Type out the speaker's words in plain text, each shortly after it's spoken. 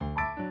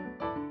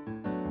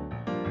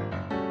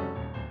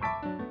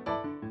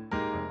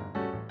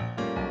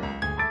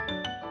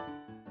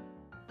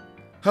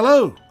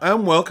Hello,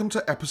 and welcome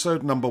to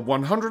episode number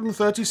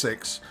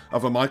 136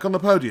 of A Mic on the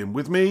Podium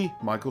with me,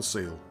 Michael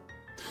Seal.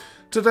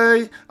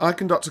 Today, I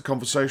conduct a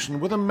conversation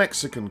with a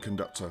Mexican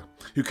conductor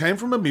who came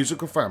from a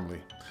musical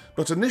family,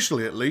 but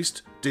initially at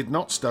least did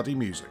not study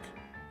music.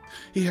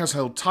 He has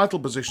held title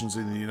positions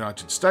in the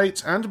United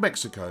States and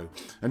Mexico,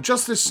 and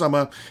just this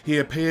summer he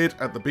appeared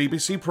at the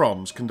BBC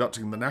Proms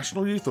conducting the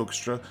National Youth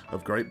Orchestra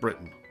of Great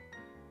Britain.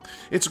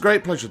 It's a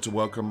great pleasure to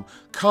welcome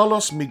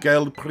Carlos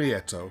Miguel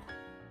Prieto.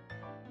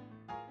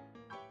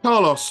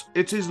 Carlos,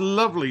 it is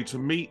lovely to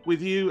meet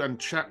with you and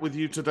chat with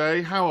you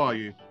today. How are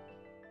you?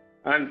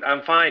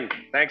 I'm fine.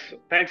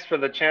 Thanks for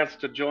the chance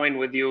to join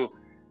with you,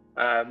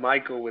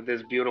 Michael, with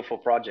this beautiful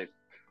project.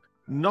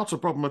 Not a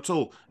problem at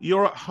all.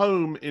 You're at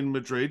home in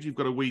Madrid. You've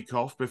got a week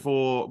off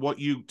before what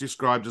you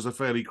described as a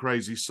fairly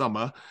crazy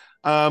summer.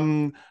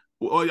 Um,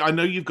 I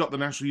know you've got the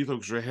National Youth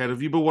Orchestra ahead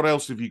of you, but what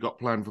else have you got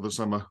planned for the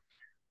summer?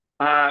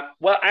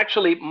 Well,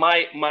 actually,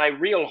 my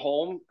real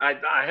home, I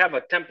have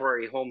a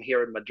temporary home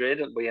here in Madrid.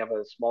 We have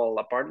a small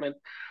apartment,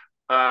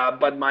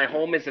 but my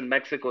home is in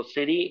Mexico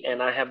City,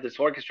 and I have this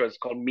orchestra. It's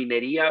called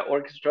Mineria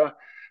Orchestra,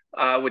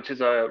 which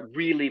is a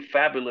really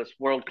fabulous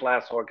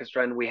world-class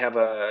orchestra, and we have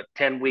a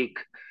 10-week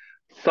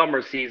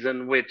summer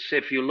season, which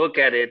if you look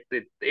at it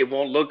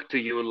won't look to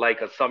you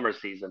like a summer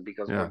season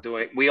because Yeah,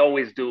 we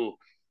always do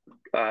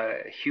uh,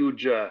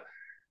 huge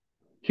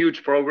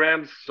huge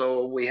programs.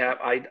 So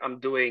I'm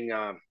doing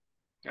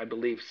I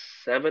believe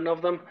seven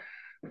of them,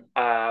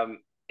 um,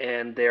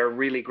 and they're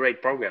really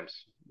great programs.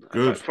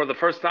 good. For the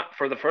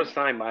first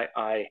time,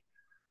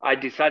 I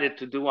decided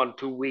to do on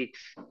 2 weeks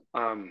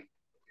um,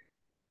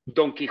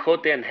 Don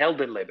Quixote and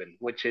Heldenleben,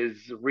 which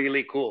is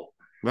really cool.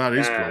 That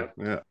is Uh,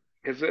 cool. Yeah.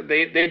 because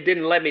they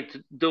didn't let me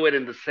to do it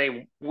in the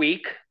same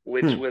week,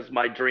 which Hmm. was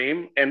my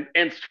dream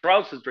and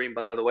Strauss's dream,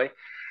 by the way.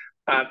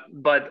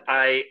 But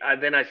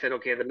then I said,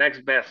 okay, the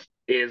next best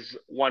is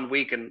 1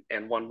 week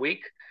and 1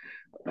 week,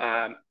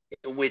 um,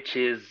 which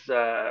is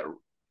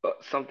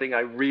something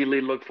I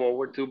really look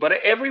forward to. But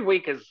every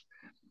week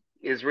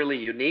is really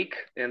unique,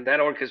 and that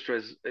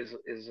orchestra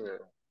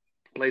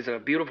plays in a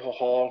beautiful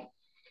hall.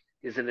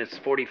 Is in its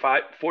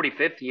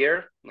 45th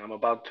year. I'm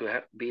about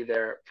to be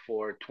there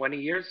for 20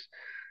 years.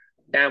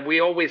 And we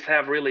always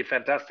have really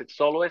fantastic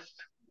soloists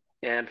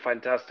and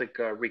fantastic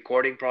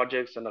recording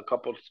projects and a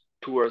couple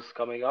tours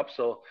coming up.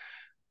 So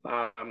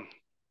um,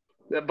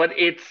 but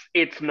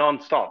it's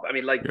nonstop. I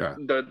mean, like Yeah.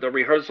 the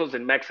rehearsals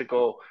in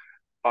Mexico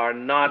are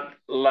not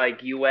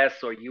like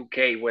US or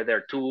UK where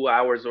they're 2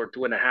 hours or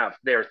two and a half.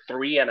 They're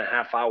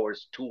 3.5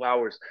 hours, 2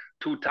 hours,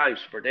 two times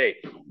per day,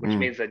 which Hmm.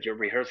 means that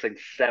you're rehearsing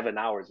 7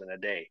 hours in a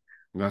day.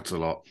 That's a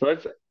lot. So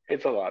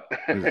it's a lot.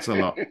 It's a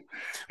lot.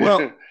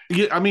 Well,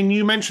 I mean,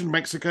 you mentioned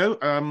Mexico,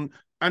 and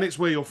it's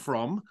where you're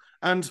from.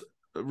 And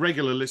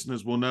regular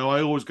listeners will know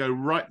I always go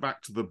right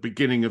back to the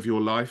beginning of your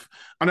life.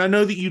 And I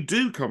know that you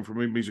do come from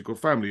a musical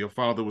family. Your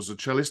father was a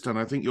cellist, and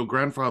I think your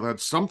grandfather had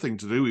something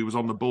to do. He was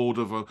on the board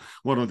of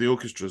one of the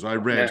orchestras I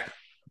read,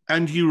 Yeah.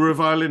 and you were a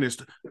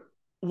violinist.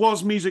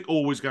 Was music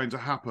always going to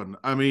happen?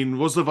 I mean,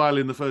 was the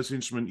violin the first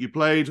instrument you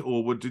played,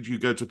 or did you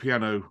go to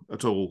piano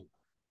at all?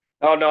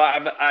 Oh no,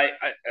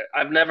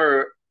 I've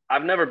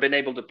never been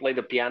able to play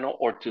the piano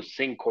or to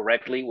sing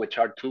correctly, which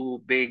are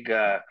two big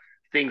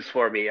things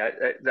for me.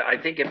 I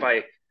think if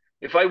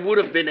I would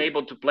have been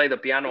able to play the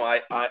piano,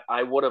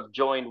 I would have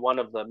joined one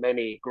of the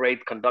many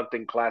great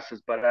conducting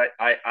classes, but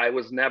I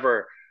was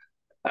never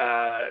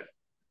uh,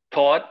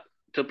 taught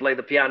to play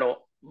the piano.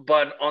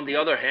 But on the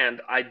other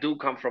hand, I do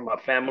come from a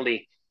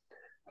family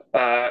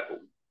uh,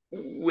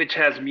 which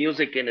has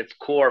music in its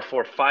core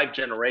for 5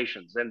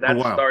 generations, and Oh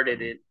wow!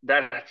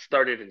 that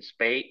started in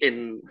Spain,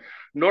 in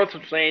north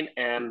of Spain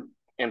and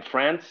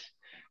France,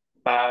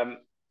 um,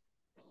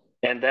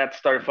 and that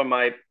started from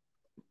my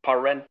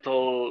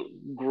parental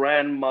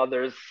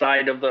grandmother's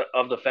side of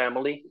the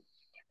family,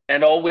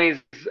 and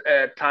always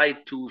tied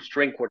to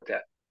string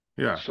quartet.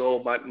 Yeah.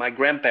 So my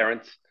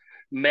grandparents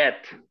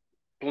met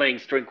playing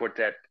string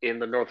quartet in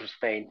the north of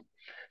Spain.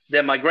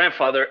 Then my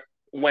grandfather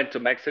went to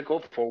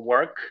Mexico for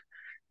work.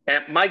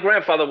 And my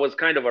grandfather was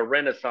kind of a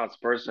Renaissance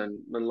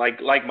person,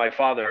 like my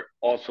father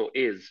also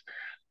is,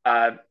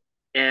 uh,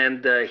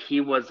 and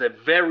he was a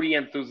very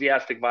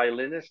enthusiastic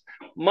violinist,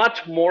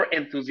 much more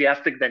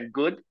enthusiastic than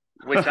good,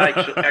 which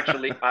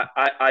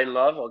I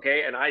love.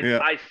 Okay, and Yeah.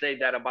 I say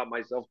that about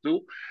myself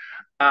too.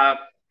 Uh,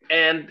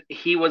 and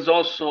he was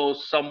also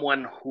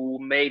someone who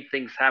made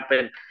things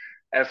happen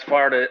as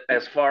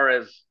far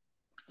as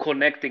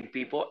connecting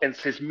people, and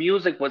his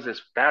music was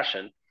his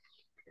passion.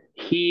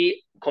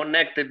 He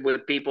connected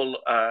with people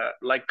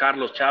like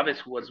Carlos Chavez,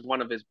 who was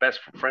one of his best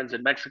friends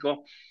in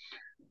Mexico,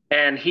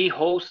 and he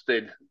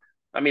hosted,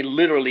 I mean,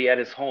 literally at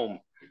his home,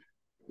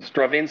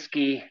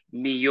 Stravinsky,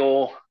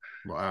 Milhaud,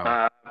 Wow.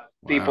 uh,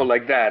 people Wow.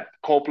 like that,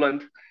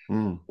 Copeland.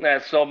 Mm.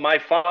 So my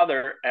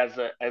father, as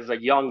a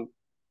young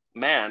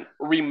man,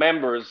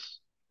 remembers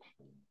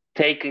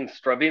taking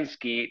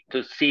Stravinsky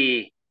to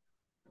see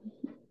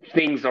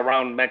things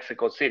around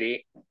Mexico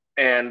City,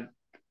 and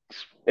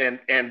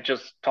and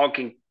just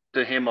talking.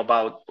 to him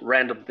about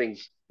random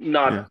things,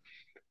 not Yeah.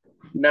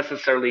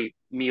 necessarily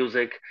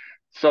music.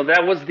 So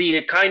that was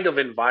the kind of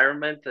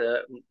environment.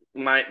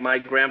 My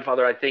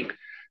grandfather, I think,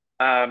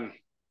 um,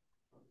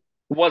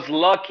 was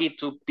lucky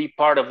to be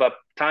part of a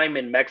time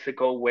in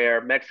Mexico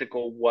where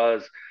Mexico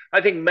was,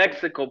 I think,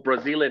 Mexico,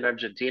 Brazil, and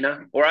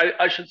Argentina, or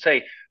I should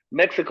say,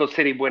 Mexico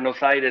City,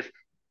 Buenos Aires,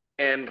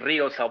 and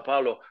Rio, Sao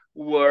Paulo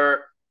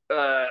were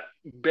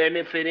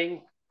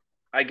benefiting.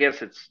 I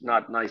guess it's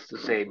not nice to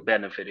say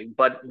benefiting,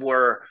 but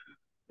were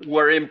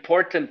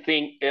important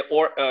thing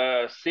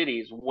or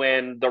cities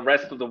when the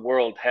rest of the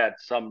world had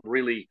some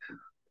really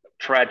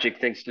tragic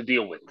things to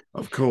deal with.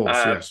 Of course,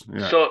 Uh, yes.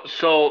 Yeah.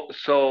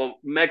 so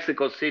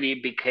Mexico City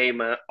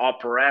became an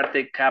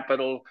operatic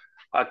capital,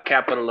 a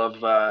capital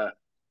of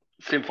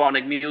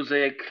symphonic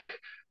music.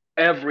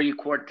 Every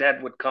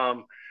quartet would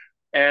come,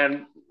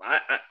 and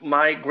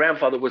my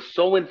grandfather was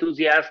so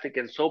enthusiastic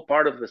and so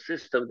part of the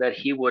system that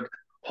he would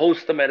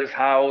host them at his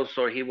house,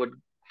 or he would,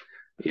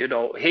 he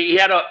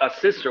had a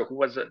sister who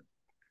was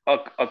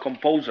a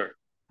composer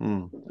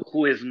Mm.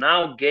 who is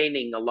now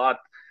gaining a lot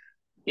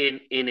in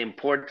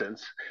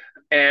importance.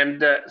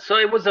 And so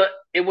it was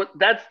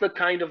that's the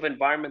kind of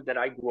environment that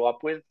I grew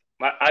up with.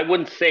 I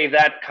wouldn't say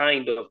that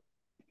kind of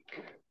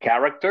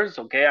characters.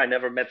 Okay, I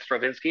never met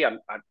Stravinsky.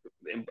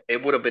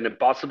 It would have been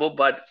impossible,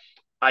 but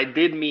I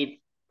did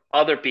meet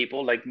other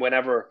people. Like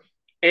whenever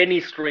any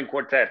string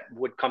quartet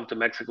would come to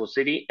Mexico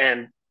City,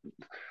 and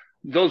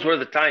those were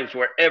the times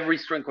where every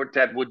string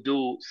quartet would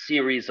do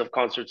series of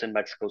concerts in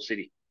Mexico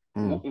City.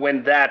 Mm.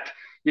 When that,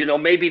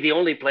 maybe the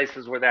only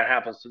places where that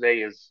happens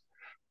today is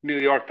New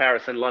York,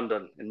 Paris, and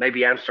London, and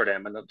maybe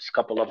Amsterdam and a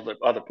couple of the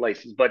other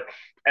places. But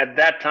at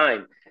that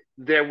time,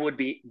 there would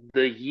be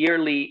the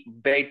yearly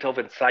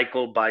Beethoven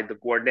cycle by the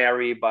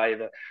Guarneri,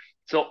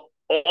 so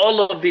all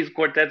of these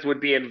quartets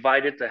would be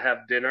invited to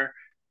have dinner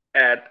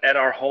at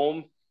our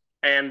home,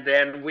 and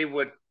then we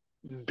would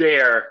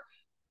dare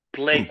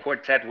play Mm.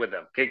 quartet with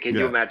them. Can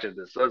you Yeah. imagine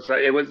this? So it's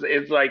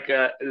like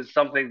it's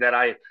something that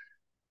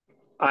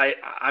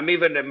I'm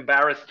even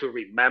embarrassed to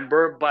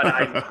remember, but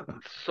I'm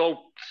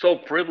so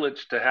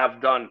privileged to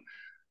have done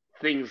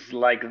things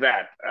like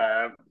that.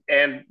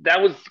 And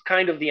that was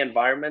kind of the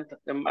environment.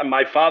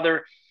 My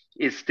father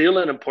is still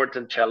an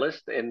important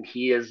cellist, and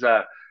he is.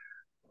 I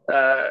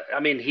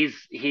mean,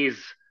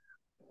 he's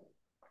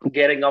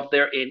getting up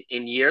there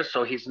in years,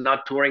 so he's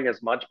not touring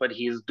as much, but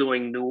he's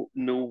doing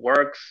new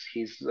works.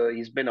 He's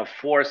been a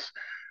force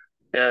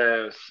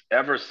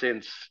ever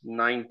since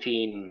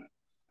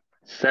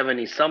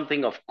 1970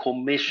 something, of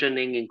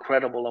commissioning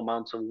incredible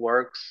amounts of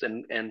works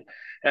and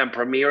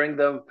premiering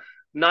them,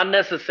 not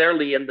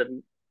necessarily in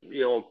the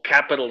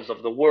capitals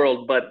of the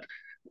world, but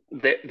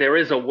there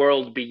is a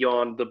world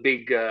beyond the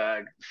big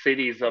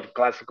cities of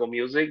classical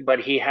music. But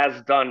he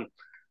has done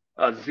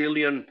a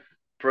zillion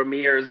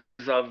premieres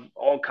of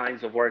all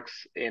kinds of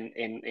works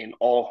in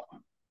all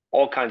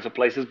kinds of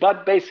places,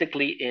 but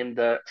basically in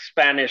the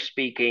Spanish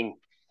speaking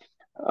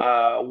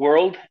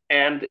world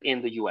and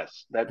in the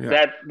U.S.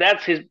 Yeah.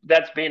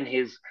 That's been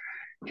his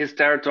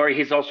territory.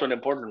 He's also an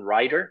important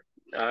writer,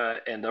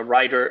 and a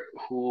writer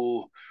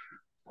who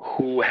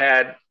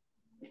had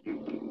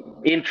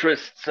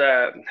interests,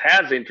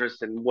 has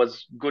interests, and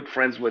was good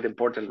friends with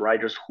important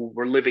writers who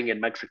were living in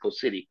Mexico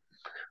City.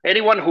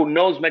 Anyone who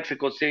knows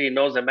Mexico City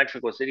knows that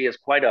Mexico City is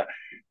quite a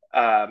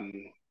um,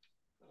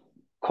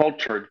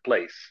 cultured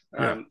place,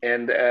 Yeah.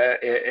 and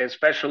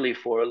especially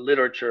for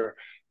literature,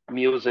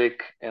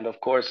 music, and of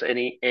course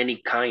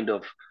any kind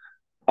of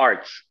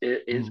arts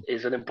Mm.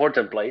 is an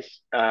important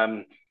place.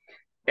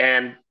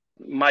 And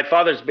my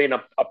father's been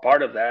a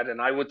part of that,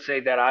 and I would say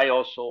that I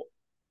also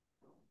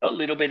a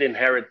little bit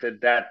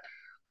inherited that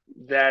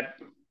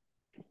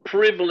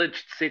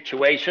privileged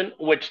situation,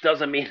 which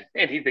doesn't mean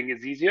anything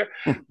is easier,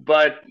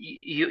 but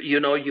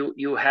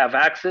you have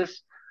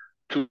access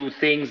to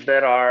things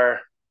that are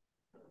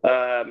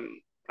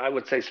I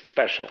would say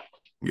special.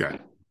 Yeah.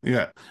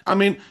 Yeah. I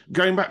mean,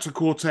 going back to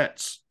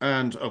quartets,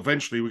 and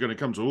eventually we're going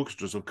to come to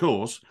orchestras, of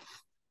course,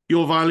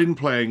 your violin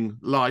playing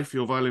life,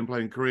 your violin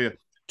playing career,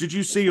 did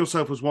you see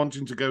yourself as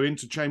wanting to go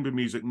into chamber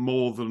music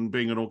more than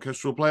being an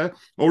orchestral player?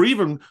 Or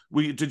even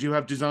did you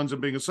have designs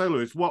of being a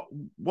soloist?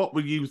 What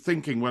were you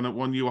thinking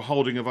when you were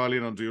holding a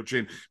violin under your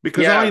chin?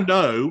 Because I Yeah.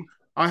 know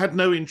I had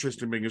no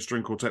interest in being a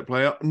string quartet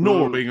player,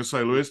 nor being a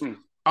soloist. Mm-hmm.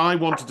 I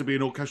wanted to be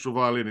an orchestral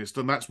violinist,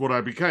 and that's what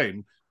I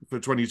became for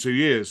 22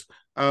 years.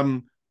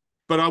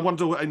 But I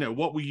wonder,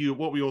 what were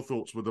your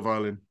thoughts with the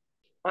violin?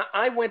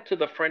 I went to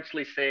the French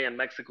Lycée in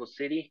Mexico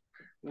City,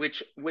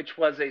 which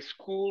was a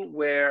school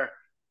where,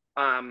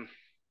 um,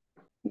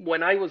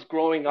 when I was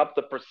growing up,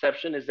 the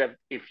perception is that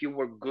if you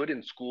were good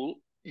in school,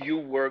 you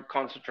were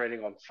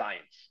concentrating on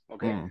science,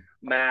 okay, Mm.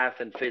 math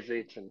and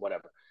physics and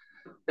whatever.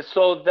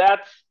 So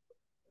that's,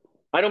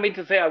 I don't mean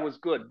to say I was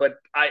good, but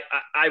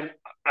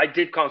I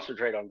did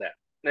concentrate on that.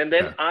 And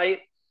then Yeah.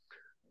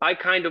 I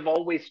kind of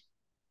always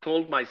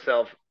told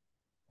myself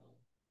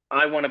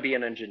I want to be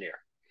an engineer.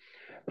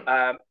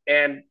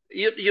 And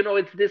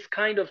it's this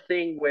kind of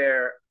thing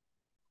where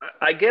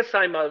I guess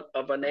I'm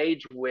of an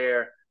age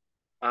where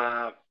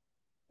uh,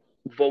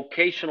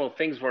 vocational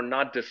things were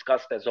not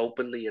discussed as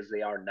openly as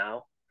they are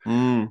now,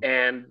 Mm,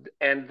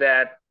 and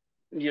that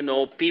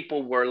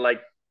people were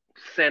like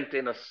sent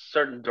in a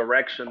certain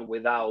direction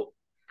without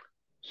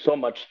so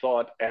much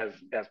thought as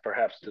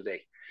perhaps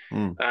today.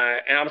 mm.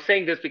 And I'm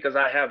saying this because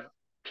I have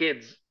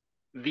kids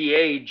the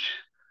age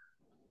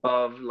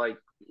of like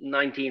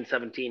 19,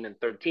 17, and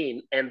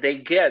 13, and they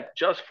get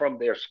just from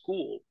their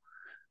school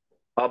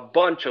a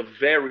bunch of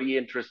very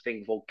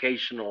interesting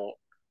vocational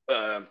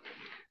uh,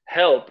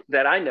 help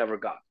that I never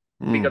got.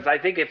 Mm, Because I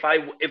think if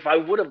I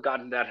would have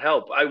gotten that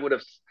help, I would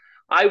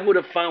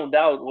have found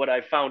out what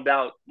I found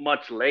out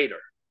much later,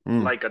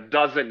 mm. like a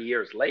dozen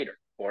years later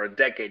or a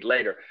decade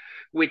later,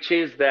 which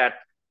is that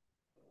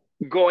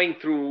going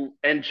through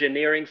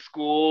engineering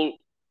school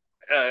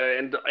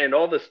and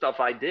all the stuff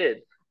I did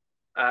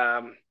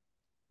um,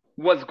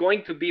 was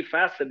going to be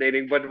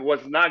fascinating, but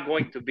was not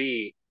going to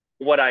be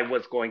what I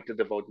was going to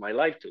devote my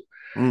life to.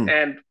 Mm.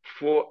 And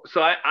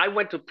so I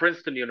went to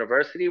Princeton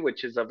University,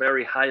 which is a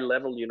very high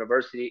level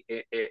university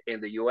in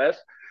the US,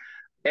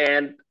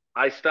 and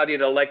I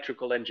studied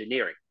electrical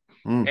engineering.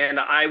 Mm. And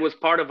I was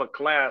part of a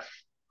class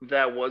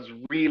that was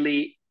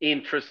really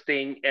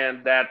interesting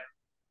and that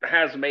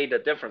has made a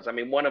difference. I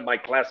mean, one of my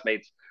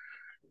classmates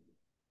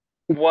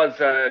was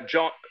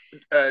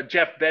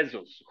Jeff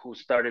Bezos, who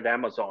started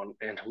Amazon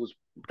and who's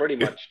pretty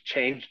much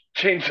changed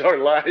our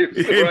lives,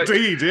 right?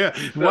 Indeed, yeah.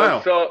 So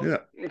Wow. so Yeah.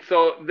 so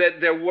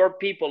that there were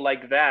people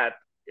like that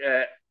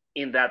uh,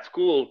 in that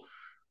school,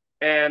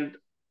 and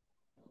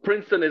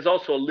Princeton is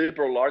also a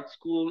liberal arts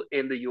school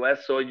in the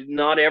U.S., so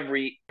not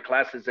every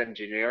class is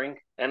engineering.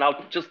 And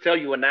I'll just tell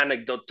you an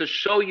anecdote to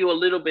show you a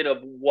little bit of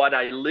what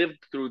I lived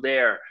through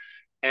there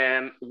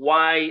and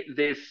why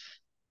this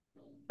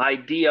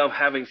idea of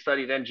having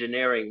studied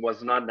engineering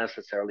was not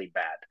necessarily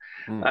bad.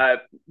 Mm.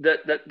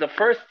 The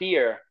first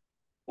year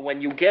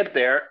when you get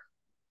there,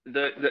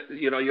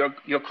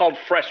 you're called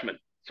freshman.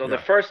 So the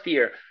Yeah. first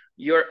year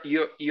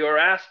you're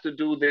asked to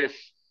do this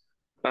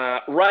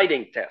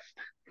writing test,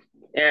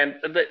 and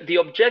the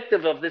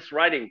objective of this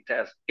writing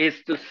test is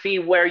to see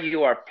where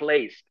you are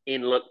placed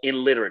in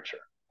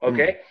literature. Mm.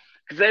 Okay,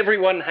 because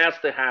everyone has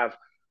to have,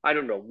 I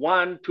don't know,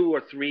 one, two, or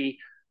three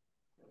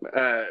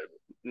uh,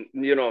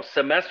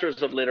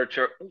 semesters of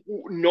literature,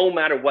 no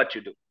matter what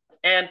you do.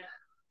 And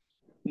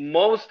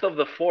most of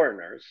the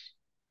foreigners,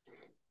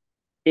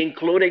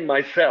 including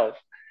myself,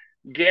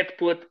 get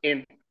put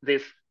in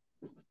this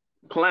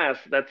class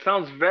that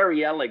sounds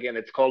very elegant.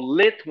 It's called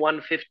Lit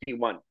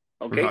 151.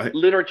 Okay, Right.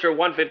 literature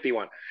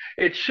 151.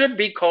 It should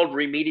be called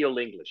remedial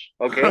English.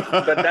 Okay,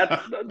 but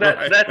that's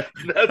that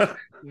Right.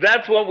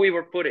 that's what we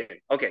were put in.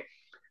 Okay,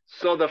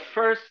 so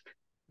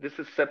this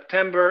is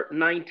September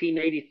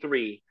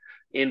 1983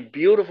 in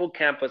beautiful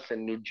campus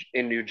in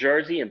New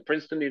Jersey, in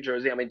Princeton, New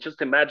Jersey. I mean,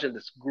 just imagine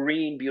this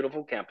green,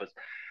 beautiful campus,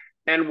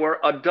 and we're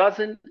a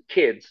dozen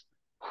kids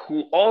who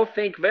all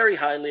think very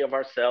highly of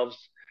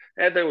ourselves.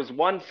 And there was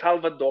one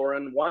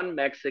Salvadoran, one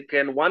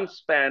Mexican, one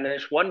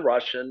Spanish, one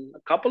Russian, a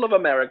couple of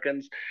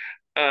Americans,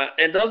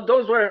 and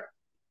those were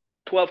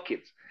 12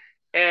 kids.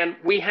 And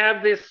we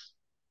have this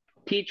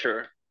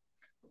teacher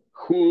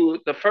who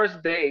the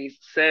first day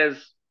says,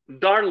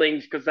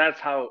 "Darlings," because that's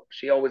how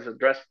she always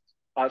addressed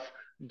us,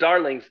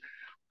 "Darlings,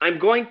 I'm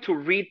going to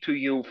read to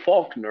you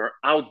Faulkner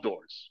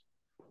outdoors."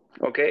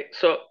 Okay,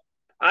 so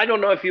I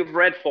don't know if you've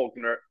read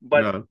Faulkner,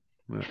 but No.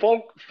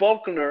 No.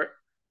 Faulkner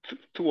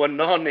to a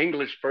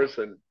non-English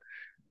person,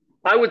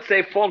 I would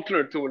say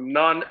Faulkner to a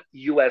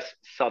non-U.S.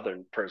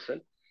 Southern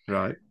person,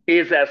 Right.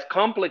 is as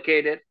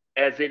complicated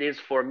as it is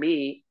for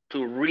me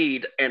to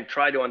read and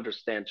try to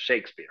understand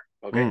Shakespeare.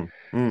 Okay, Mm.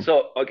 Mm.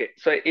 so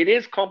it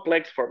is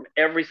complex from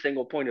every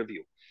single point of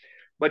view.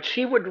 But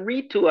she would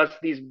read to us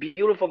these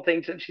beautiful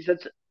things, and she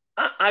says,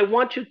 I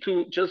want you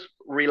to just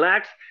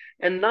relax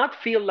and not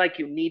feel like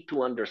you need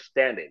to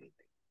understand anything.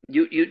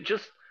 You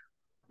just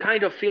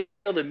kind of feel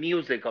the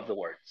music of the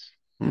words.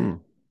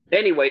 Mm.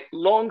 Anyway,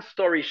 long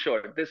story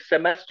short, this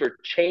semester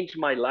changed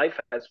my life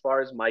as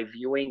far as my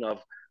viewing of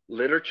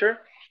literature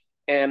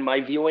and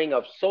my viewing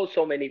of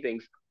so many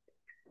things.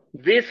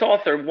 This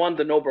author won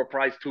the Nobel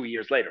Prize 2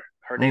 years later.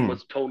 Her name Mm.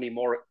 was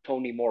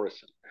Toni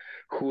Morrison,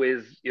 who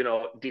is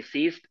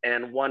deceased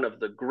and one of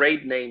the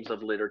great names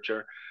of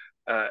literature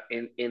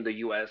in the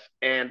U.S.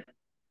 And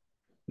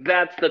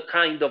that's the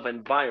kind of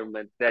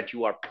environment that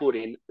you are put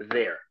in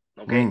there.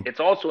 Okay, Mm. it's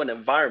also an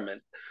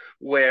environment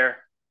where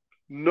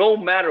no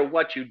matter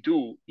what you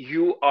do,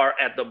 you are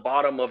at the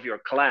bottom of your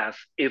class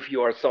if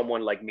you are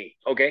someone like me,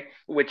 okay?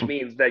 Which Mm.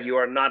 means that you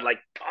are not like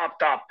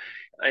top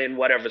and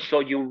whatever.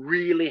 So you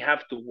really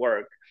have to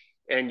work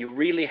and you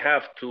really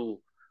have to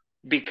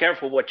be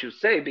careful what you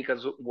say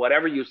because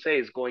whatever you say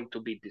is going to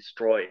be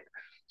destroyed.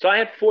 So I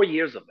had 4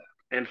 years of that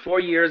and 4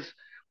 years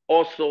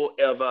also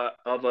of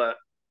a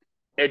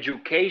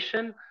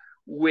education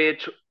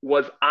which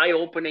was eye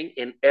opening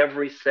in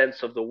every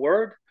sense of the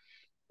word.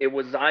 It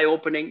was eye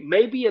opening,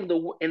 maybe in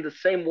the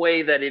same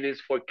way that it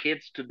is for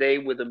kids today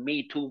with the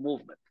Me Too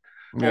movement.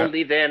 Yeah.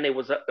 Only then it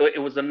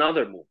was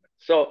another movement.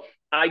 So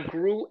I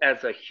grew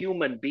as a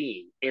human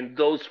being in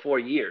those 4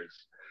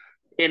 years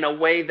in a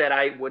way that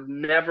I would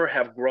never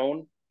have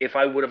grown if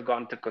I would have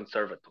gone to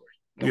conservatory.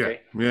 Yeah,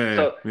 Okay, yeah,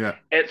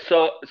 yeah,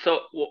 so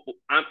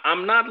yeah.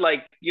 I'm not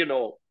like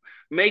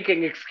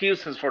making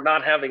excuses for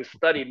not having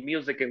studied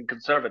music in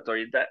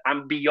conservatory. That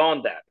I'm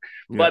beyond that.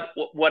 Yeah. But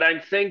what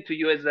I'm saying to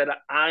you is that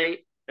I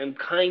am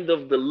kind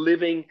of the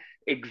living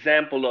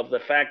example of the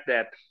fact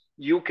that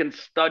you can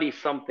study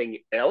something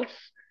else,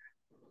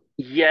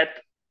 yet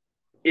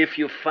if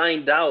you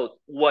find out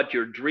what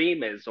your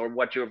dream is or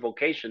what your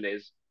vocation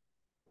is,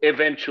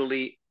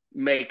 eventually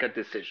make a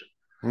decision.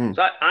 Mm.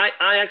 So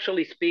I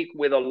actually speak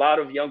with a lot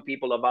of young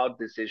people about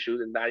this issue,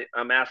 and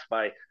I'm asked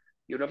by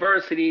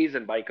universities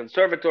and by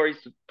conservatories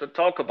to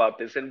talk about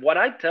this. And what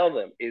I tell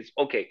them is,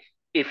 okay,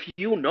 if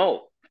you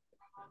know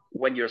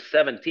when you're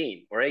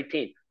 17 or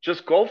 18,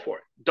 just go for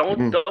it.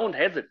 Mm. Don't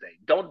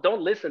hesitate.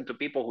 Don't listen to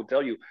people who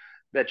tell you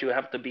that you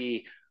have to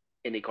be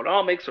in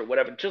economics or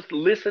whatever. Just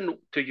listen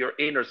to your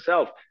inner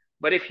self.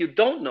 But if you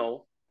don't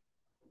know,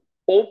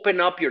 open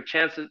up your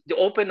chances,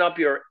 open up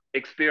your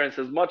experience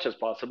as much as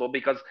possible,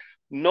 because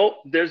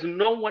there's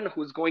no one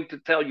who's going to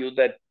tell you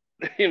that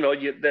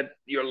that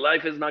your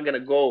life is not going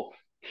to go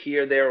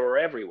here, there, or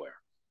everywhere,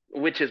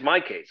 which is my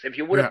case. If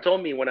you would Yeah. have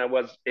told me when I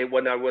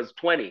was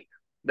 20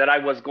 that I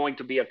was going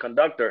to be a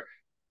conductor,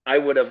 I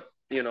would have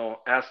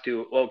asked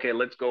you, okay,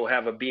 let's go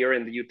have a beer,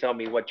 and you tell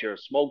me what you're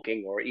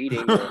smoking or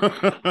eating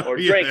or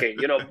Yeah, drinking,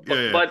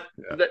 but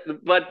yeah,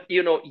 but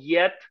yeah,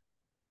 yet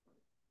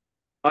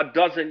a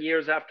dozen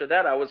years after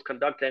that, I was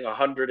conducting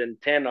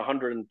 110,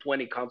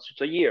 120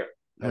 concerts a year.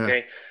 yeah,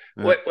 Okay.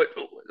 yeah, What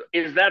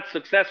is that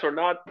success or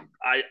not?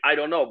 I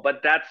don't know,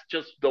 but that's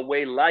just the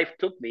way life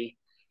took me.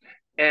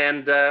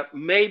 And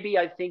maybe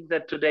I think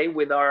that today,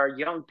 with our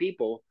young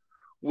people,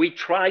 we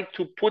try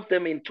to put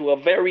them into a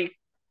very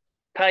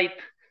tight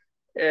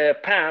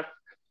path,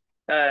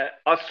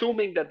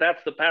 assuming that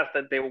that's the path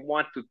that they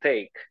want to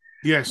take,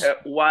 yes.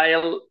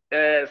 while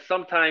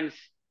sometimes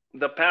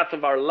the path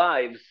of our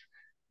lives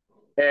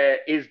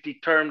is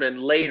determined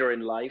later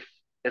in life,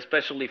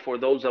 especially for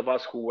those of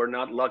us who were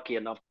not lucky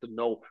enough to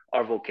know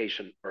our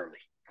vocation early.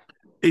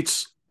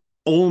 It's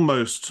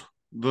almost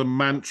the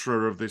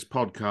mantra of this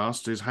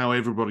podcast is how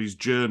everybody's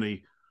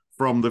journey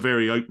from the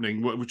very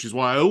opening, which is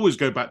why I always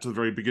go back to the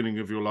very beginning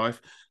of your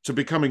life, to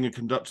becoming a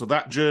conductor.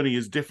 That journey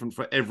is different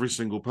for every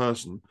single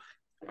person.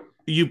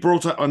 You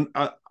brought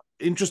up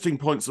interesting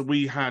points that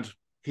we had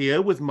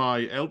here with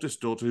my eldest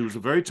daughter, who was a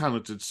very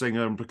talented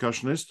singer and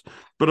percussionist,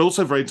 but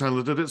also very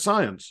talented at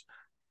science.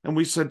 And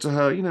we said to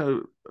her,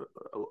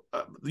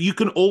 you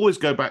can always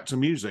go back to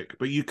music,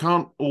 but you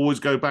can't always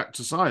go back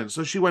to science.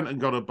 So she went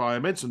and got a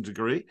biomedicine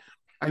degree,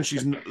 and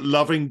she's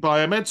loving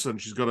biomedicine.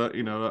 She's got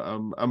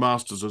a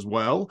master's as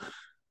well,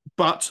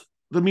 but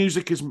the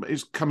music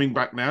is coming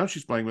back now.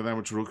 She's playing with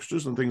amateur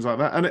orchestras and things like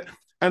that.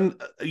 And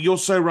you're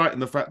so right in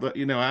the fact that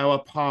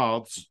our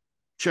paths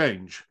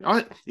change.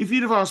 If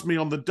you'd have asked me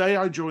on the day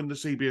I joined the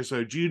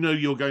CBSO, do you know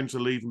you're going to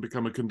leave and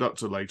become a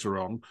conductor later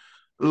on?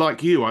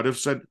 Like you, I'd have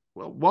said,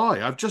 well,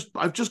 why? I've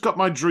just got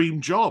my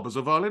dream job as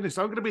a violinist.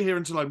 I'm going to be here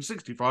until I'm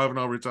 65 and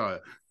I'll retire.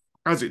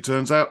 As it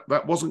turns out,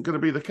 that wasn't going to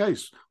be the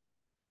case.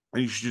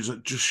 And you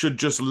should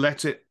just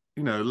let it,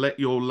 let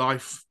your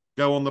life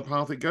go on the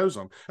path it goes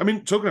on. I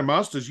mean, talking of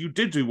masters, you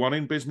did do one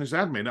in business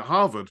admin at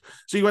Harvard.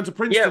 So you went to Yeah,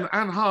 Princeton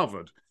and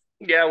Harvard.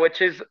 yeah,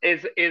 which is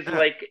Yeah.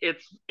 like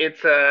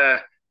it's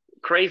a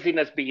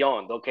craziness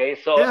beyond. Okay,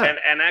 so Yeah.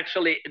 and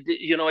actually,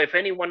 if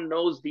anyone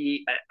knows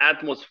the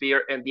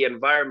atmosphere and the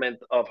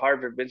environment of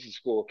Harvard Business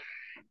School,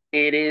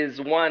 it is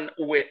one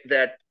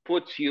that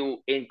puts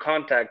you in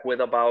contact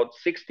with about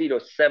 60 to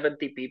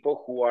 70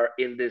 people who are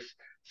in this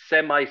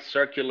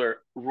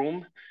semicircular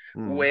room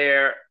Mm.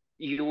 where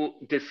you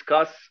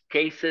discuss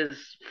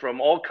cases from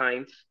all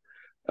kinds,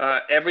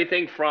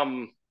 everything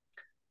from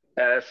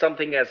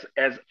something as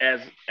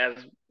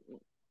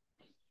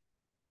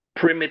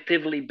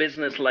primitively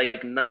business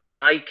like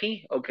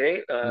Nike.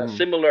 Okay, Mm.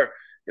 similar.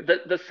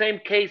 The same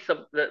case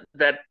of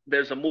that.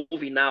 There's a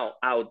movie now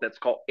out that's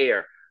called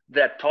Air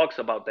that talks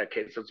about that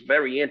case. It's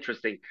very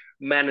interesting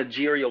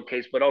managerial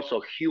case, but also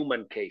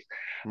human case,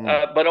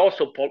 Mm. but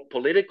also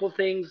political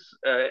things,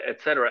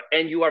 etc.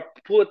 And you are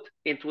put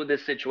into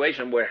this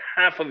situation where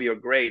half of your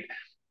grade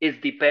is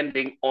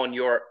depending on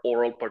your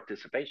oral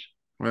participation.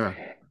 Yeah.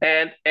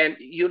 And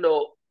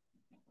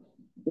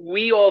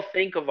we all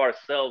think of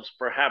ourselves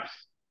perhaps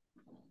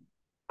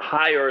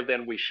higher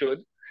than we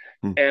should.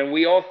 Mm. And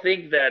we all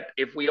think that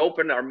if we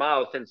open our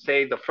mouth and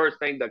say the first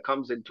thing that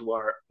comes into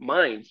our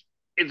minds,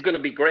 it's going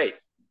to be great.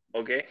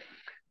 Okay.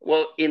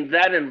 Well, in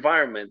that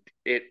environment,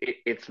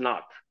 it's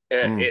not,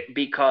 Mm.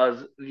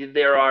 because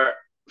there are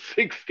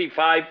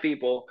 65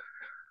 people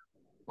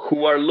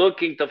who are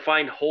looking to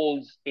find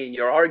holes in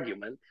your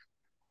argument,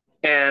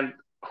 and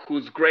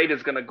whose grade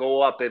is going to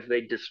go up if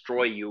they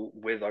destroy you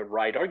with a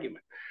right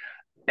argument.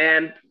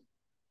 And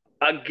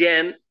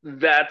again,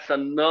 that's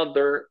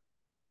another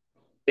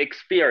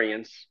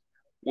experience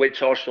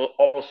which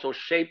also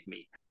shaped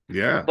me.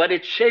 Yeah. But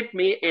it shaped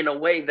me in a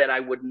way that I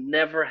would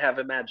never have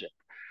imagined.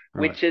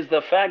 Right. which is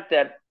the fact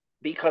that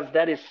because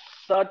that is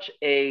such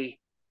a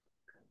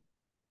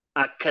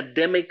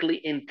academically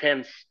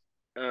intense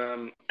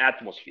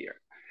atmosphere,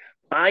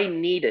 I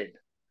needed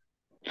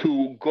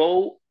to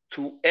go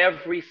to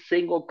every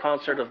single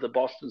concert of the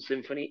Boston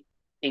Symphony,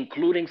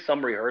 including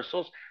some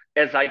rehearsals,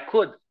 as I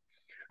could.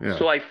 Yeah.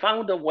 So I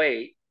found a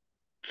way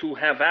to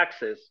have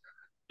access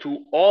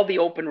to all the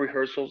open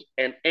rehearsals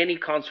and any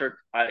concert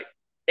I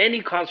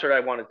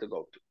wanted to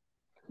go to,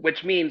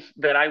 which means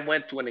that I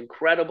went to an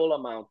incredible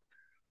amount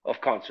of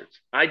concerts.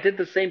 I did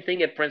the same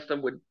thing at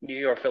Princeton with New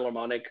York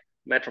Philharmonic,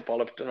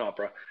 Metropolitan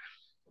Opera,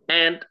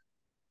 and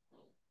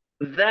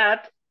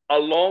that,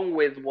 along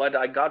with what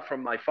I got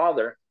from my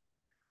father,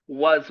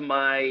 was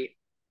my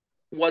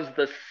was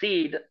the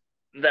seed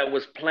that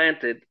was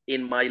planted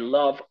in my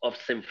love of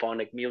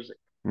symphonic music.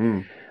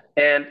 Mm.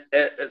 And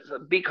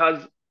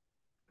because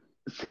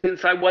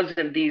since I was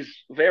in these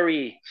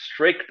very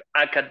strict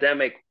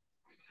academic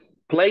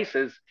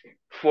places,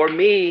 for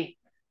me,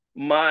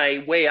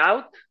 my way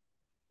out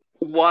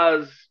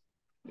was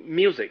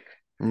music.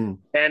 Mm.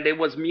 And it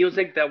was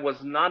music that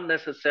was not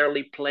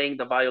necessarily playing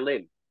the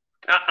violin.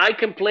 I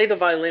can play the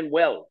violin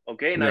well,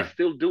 okay, and I Yeah.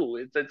 still do.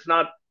 It's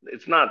not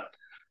it's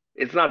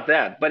not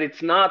that, but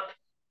it's not.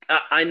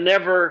 I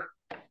never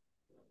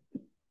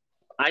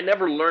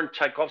learned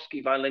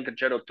Tchaikovsky violin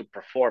concerto to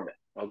perform it.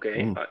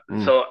 Okay, Mm.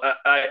 Mm. so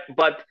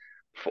but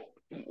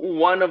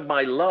one of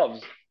my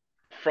loves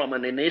from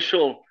an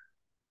initial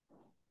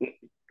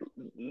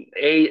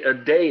a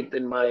date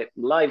in my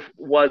life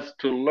was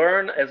to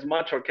learn as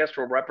much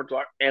orchestral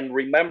repertoire and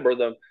remember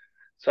them.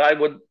 So I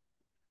would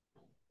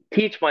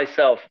teach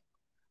myself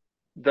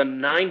the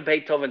 9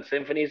 Beethoven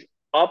symphonies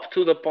up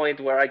to the point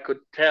where I could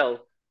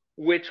tell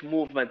which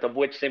movement of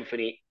which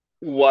symphony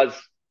was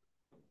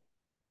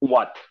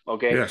what.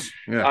 Okay, Yes.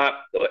 Yeah.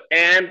 uh,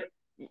 and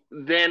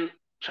then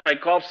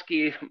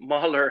Tchaikovsky,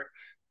 Mahler,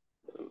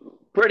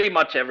 pretty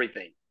much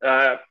everything,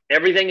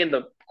 everything in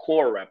the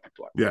core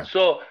repertoire. Yeah.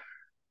 So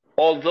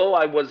although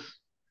I was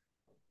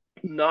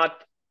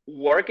not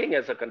working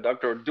as a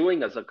conductor or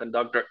doing as a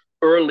conductor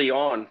early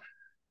on,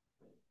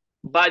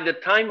 by the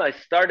time I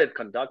started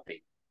conducting,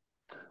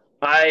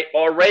 I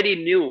already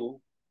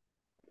knew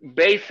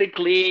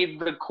basically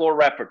the core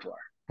repertoire.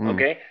 Mm.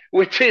 Okay,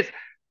 which is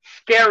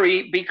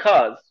scary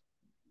because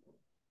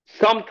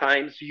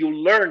sometimes you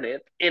learn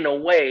it in a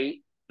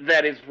way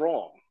that is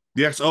wrong.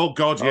 Yes. Oh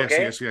God. Yes.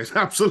 Okay. Yes. Yes.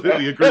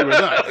 Absolutely agree with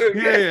that. Yeah.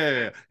 Okay.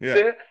 Yeah. Yeah.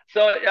 Yeah.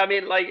 So I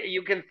mean, like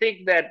you can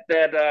think that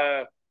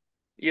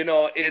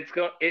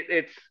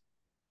it's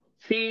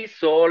si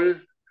sol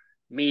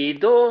mi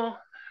do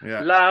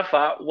Yeah. la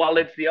fa while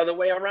it's the other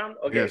way around.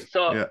 Okay, Yes.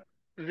 so Yeah.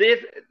 this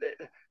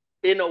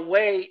in a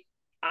way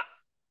I,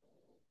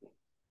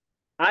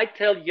 I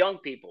tell young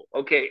people,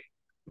 okay,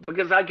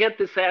 because I get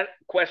this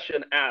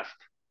question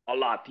asked a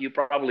lot. You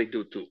probably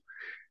do too.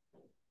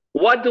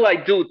 What do I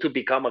do to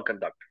become a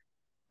conductor?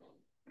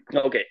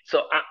 Okay,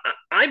 so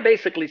I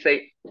basically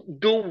say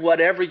do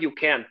whatever you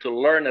can to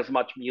learn as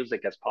much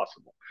music as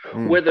possible,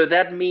 Mm. whether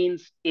that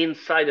means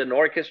inside an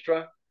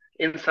orchestra,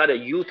 inside a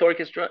youth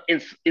orchestra,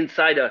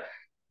 inside a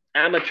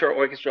amateur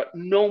orchestra,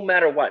 no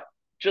matter what.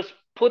 Just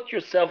put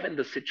yourself in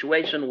the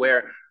situation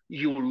where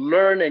you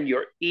learn and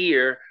your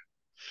ear,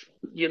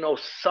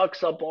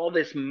 sucks up all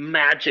this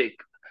magic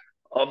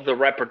of the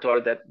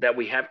repertoire that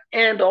we have,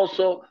 and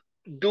also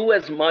do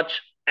as much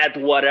at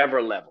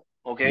whatever level.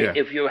 Okay, Yeah.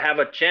 if you have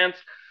a chance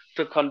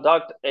to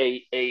conduct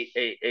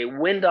a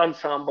wind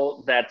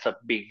ensemble that's a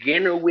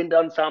beginner wind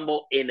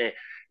ensemble in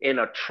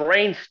a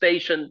train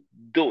station,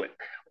 do it.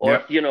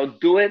 Or Yeah.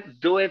 do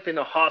it in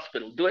a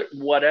hospital, do it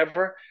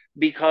whatever,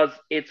 because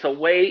it's a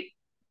way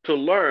to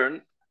learn.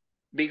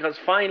 Because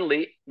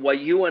finally, what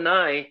you and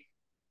I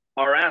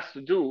are asked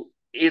to do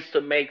is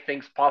to make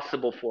things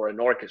possible for an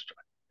orchestra,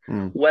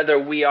 Mm. whether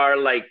we are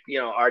like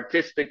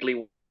artistically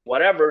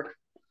whatever.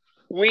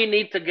 We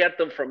need to get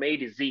them from A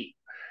to Z.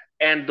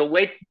 And the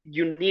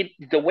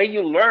way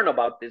you learn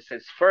about this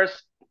is first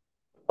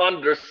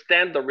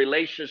understand the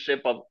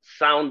relationship of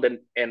sound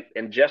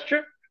and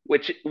gesture,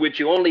 which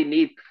you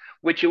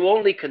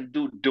only can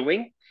do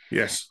doing.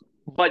 Yes.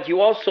 But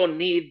you also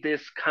need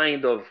this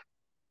kind of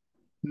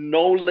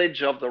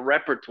knowledge of the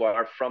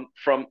repertoire from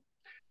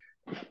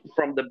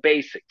the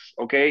basics.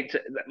 Okay,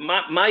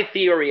 my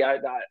theory.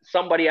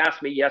 Somebody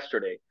asked me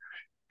yesterday,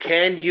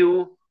 can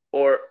you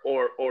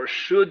or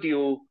should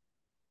you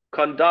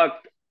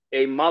conduct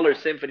a Mahler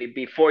symphony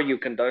before you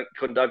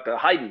conduct a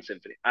Haydn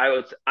symphony?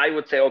 I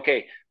would say,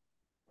 okay,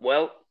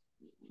 well,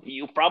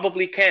 you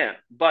probably can,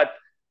 but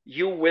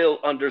you will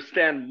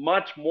understand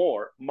much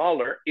more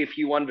Mahler if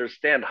you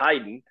understand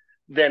Haydn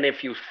than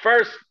if you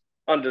first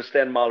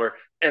understand Mahler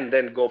and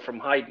then go from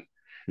Haydn.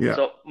 Yeah.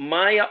 So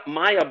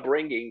my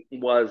upbringing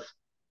was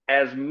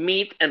as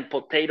meat and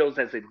potatoes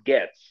as it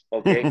gets.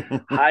 Okay,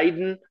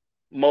 Haydn,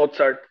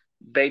 Mozart,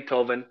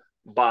 Beethoven,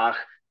 Bach,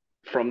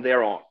 from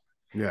there on.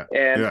 Yeah.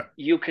 And Yeah.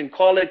 you can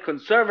call it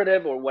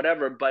conservative or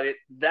whatever, but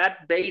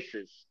that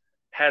basis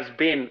has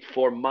been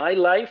for my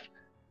life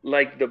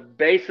like the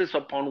basis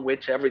upon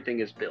which everything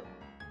is built.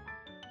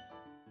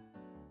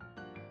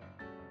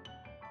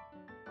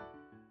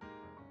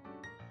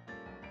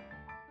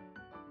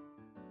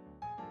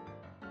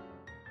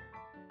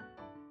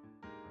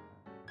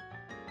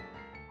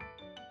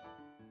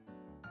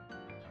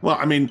 Well,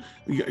 I mean,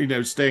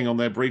 staying on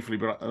there briefly,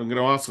 but I'm going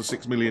to ask the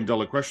 $6 million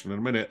question in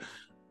a minute.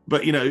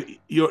 But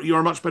you're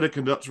a much better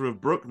conductor of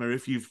Bruckner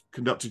if you've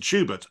conducted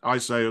Schubert. I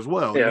say as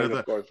well. Yeah,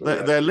 of course.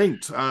 Yeah. They're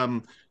linked.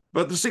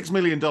 But the $6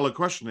 million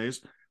question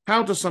is: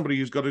 how does somebody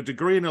who's got a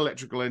degree in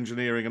electrical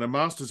engineering and a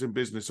master's in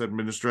business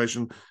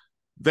administration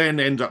then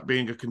end up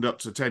being a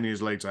conductor 10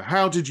 years later?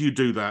 How did you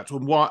do that,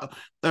 and why?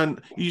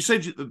 And you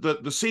said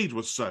that the seed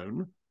was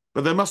sown,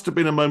 but there must have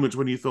been a moment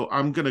when you thought,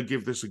 I'm going to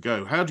give this a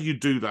go. How do you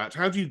do that?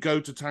 How do you go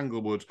to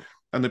Tanglewood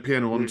and the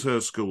Piano Mm.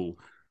 Monteur School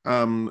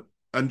and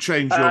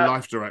change your Uh,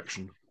 life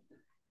direction?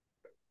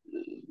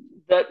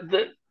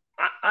 the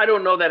I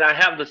don't know that I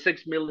have the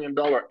 $6 million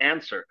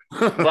answer,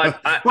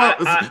 but Well,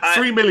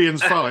 3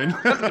 million's fine.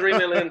 3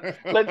 million.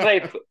 Let's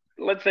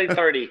say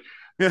 30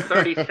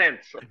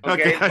 cents.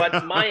 Okay. Okay,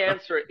 but my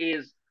answer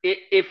is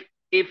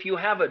if you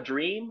have a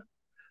dream,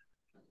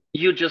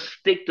 you just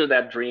stick to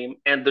that dream,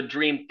 and the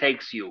dream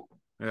takes you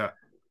Yeah.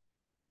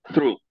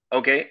 through.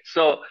 Okay,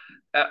 so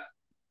uh,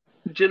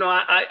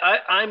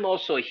 I'm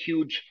also a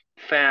huge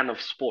fan of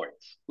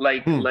sports.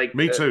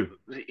 Me too.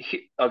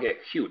 Okay,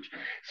 huge.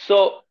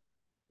 So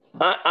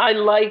I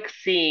like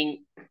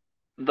seeing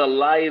the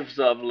lives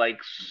of like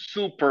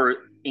super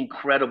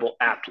incredible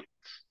athletes,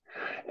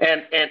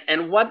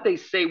 and what they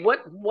say, what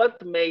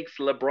makes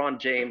LeBron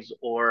James,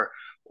 or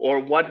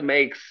what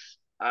makes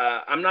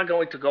I'm not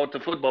going to go to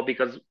football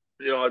because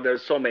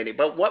there's so many,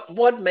 but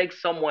what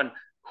makes someone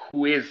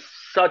who is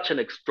such an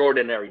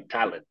extraordinary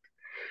talent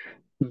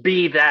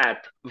be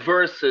that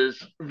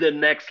versus the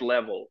next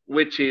level,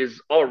 which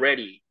is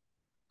already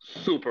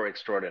super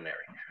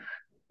extraordinary?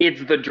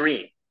 It's the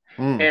dream.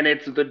 Mm, And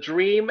it's the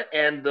dream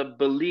and the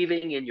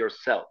believing in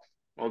yourself.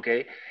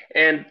 Okay.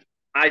 And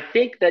I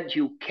think that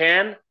you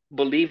can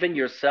believe in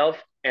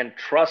yourself and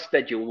trust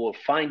that you will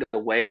find a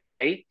way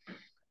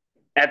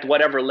at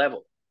whatever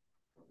level.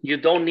 You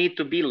don't need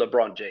to be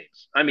LeBron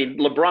James. I mean,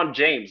 LeBron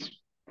James'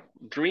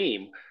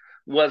 dream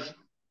was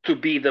to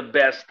be the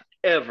best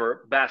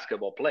ever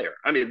basketball player.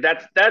 I mean,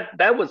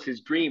 that was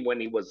his dream when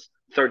he was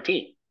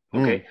 13.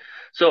 mm, Okay.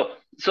 So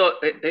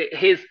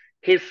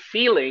his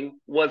ceiling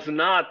was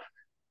not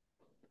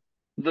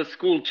the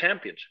school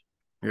championship.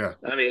 yeah.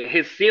 I mean,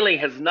 his ceiling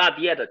has not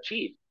yet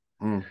achieved.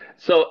 Mm,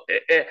 So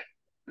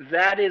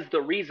that is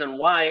the reason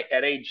why,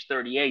 at age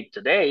 38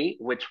 today,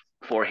 which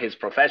for his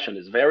profession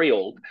is very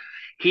old,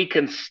 he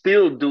can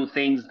still do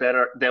things that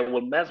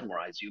will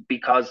mesmerize you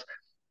because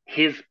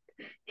his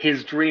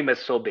his dream is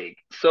so big.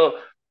 So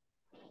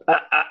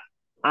I,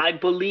 I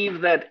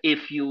believe that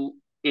if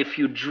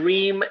you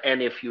dream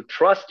and if you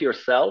trust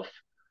yourself,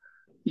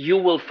 you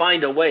will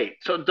find a way.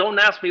 So don't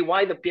ask me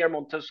why the Pierre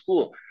Monteux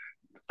School.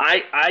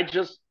 I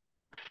just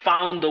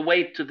found a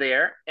way to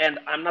there, and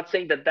I'm not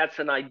saying that that's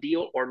an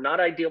ideal or not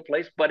ideal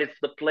place, but it's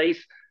the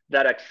place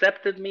that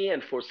accepted me.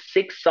 And for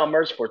 6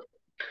 summers, for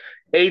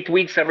 8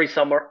 weeks every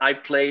summer, I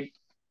played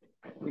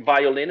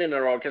violin in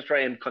an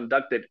orchestra and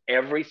conducted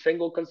every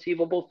single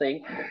conceivable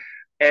thing.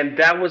 And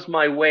that was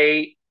my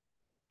way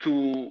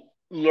to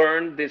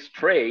learn this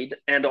trade,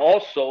 and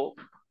also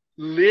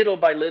little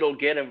by little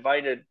get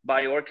invited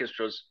by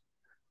orchestras.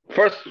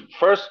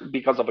 First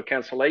because of a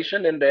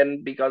cancellation, and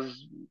then because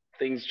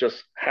things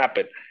just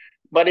happen.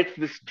 But it's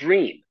this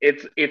dream.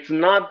 It's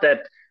not that,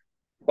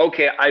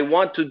 okay, I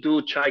want to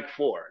do Chaik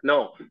 4.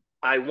 No,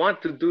 I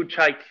want to do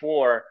Chaik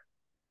 4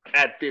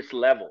 at this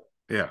level.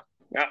 yeah.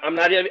 I'm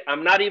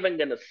not even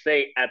gonna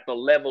say at the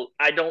level.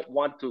 I don't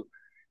want to.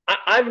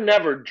 I've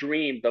never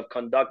dreamed of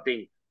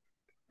conducting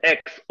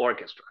X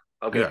orchestra.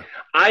 Okay, Yeah.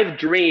 I've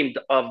dreamed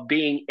of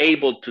being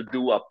able to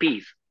do a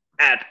piece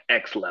at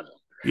X level.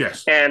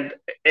 Yes. And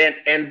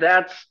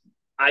that's,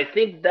 I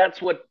think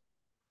that's what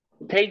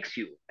takes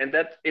you, and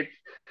that's it.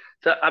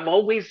 So I'm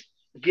always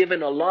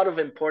given a lot of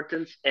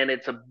importance, and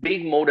it's a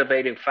big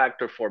motivating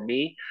factor for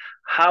me,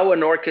 how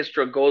an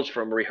orchestra goes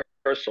from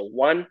rehearsal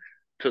one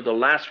to the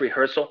last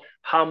rehearsal,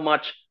 how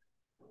much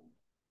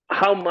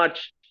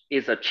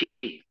is achieved,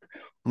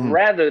 Mm,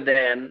 rather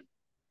than,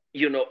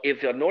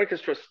 if an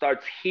orchestra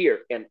starts here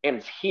and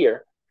ends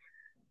here,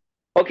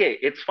 okay,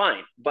 it's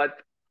fine. But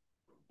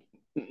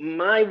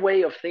my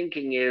way of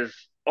thinking is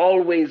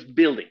always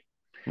building.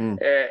 mm,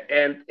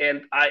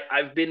 And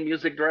I've been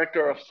music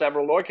director of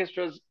several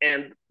orchestras,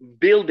 and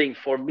building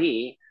for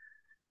me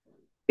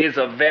is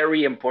a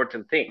very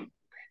important thing.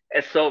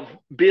 And so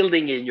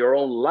building in your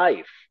own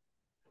life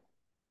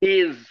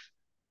is,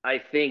 I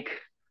think,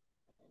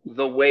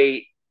 the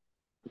way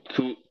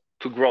to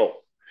to grow,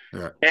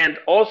 yeah. and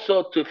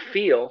also to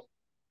feel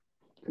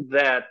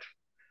that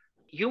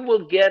you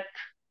will get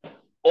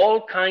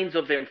all kinds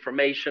of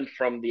information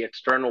from the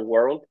external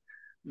world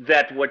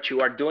that what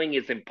you are doing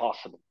is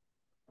impossible.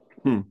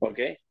 Mm,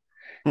 Okay.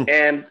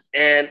 mm,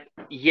 And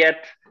yet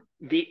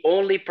the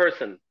only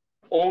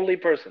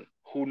person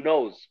who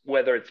knows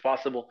whether it's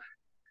possible,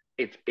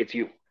 it's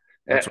you.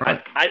 that's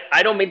right.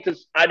 I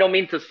don't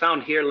mean to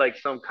sound here like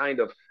some kind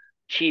of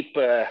cheap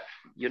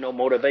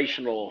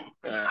motivational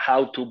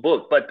how to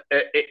book, but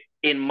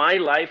in my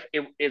life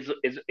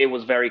it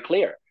was very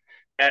clear.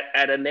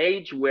 at an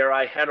age where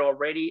I had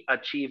already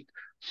achieved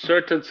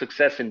certain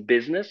success in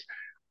business,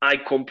 I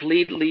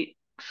completely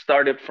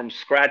started from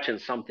scratch in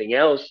something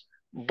else,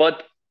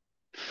 but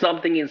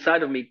something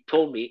inside of me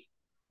told me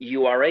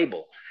you are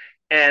able.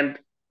 And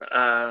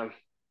uh,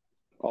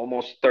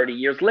 almost 30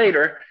 years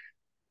later,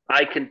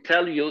 I can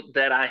tell you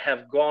that I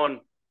have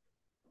gone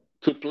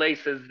to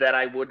places that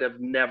I would have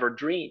never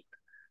dreamed.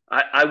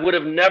 I would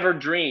have never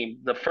dreamed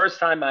the first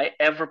time I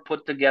ever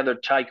put together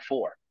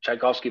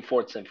Tchaikovsky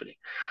Fourth Symphony,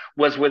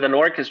 was with an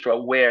orchestra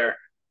where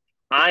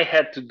I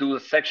had to do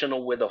a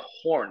sectional with the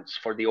horns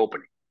for the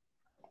opening.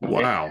 Okay.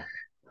 Wow.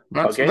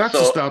 That's Okay. that's a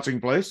So starting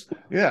place.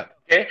 Yeah.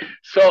 okay.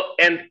 So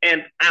and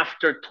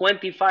after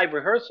 25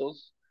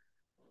 rehearsals,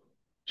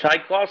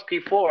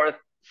 Tchaikovsky Fourth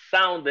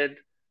sounded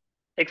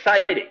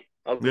exciting.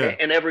 Okay. Yeah.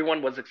 And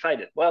everyone was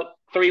excited. Well,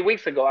 3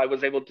 weeks ago, I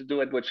was able to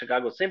do it with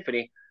Chicago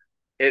Symphony.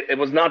 It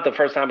was not the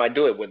first time I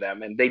do it with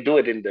them, and they do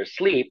it in their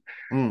sleep.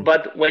 Mm.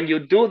 But when you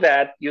do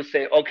that, you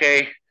say,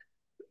 okay,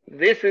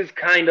 this is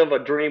kind of a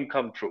dream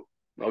come true.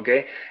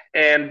 Okay.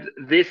 And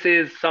this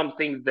is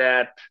something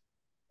that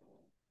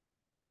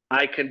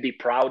I can be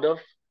proud of.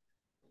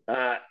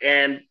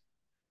 And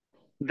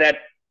that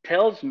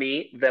tells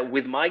me that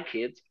with my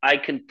kids, I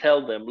can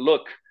tell them,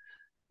 look,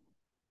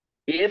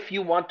 if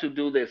you want to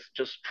do this,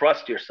 just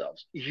trust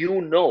yourselves.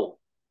 You know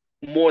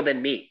more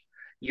than me.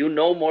 You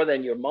know more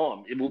than your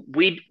mom.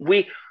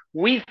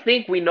 We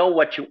think we know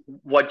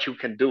what you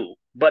can do,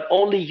 but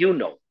only you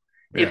know.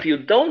 Yeah. If you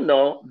don't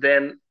know,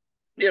 then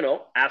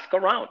ask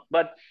around.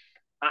 But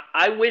I,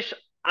 I wish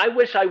I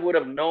wish I would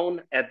have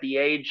known at the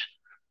age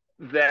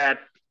that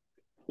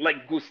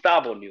like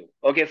Gustavo knew.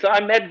 Okay, so I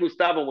met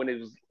Gustavo when he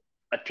was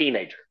a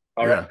teenager.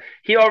 All right,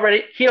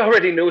 Yeah. he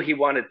already knew he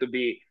wanted to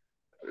be,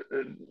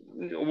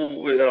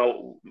 you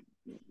know,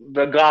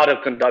 the god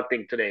of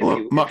conducting today. If Well,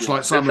 you much like want,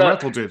 and Simon so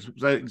Rattle did.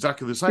 They're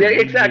exactly the yeah, same. He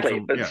knew exactly.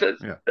 from But yeah,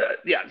 yeah.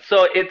 yeah,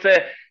 so it's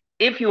a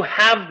if you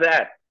have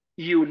that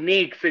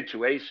unique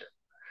situation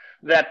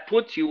that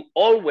puts you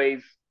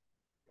always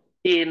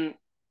in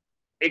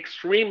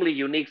extremely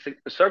unique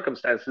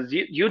circumstances,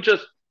 you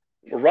just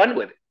run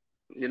with it.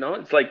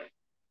 It's like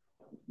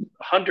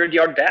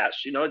 100-yard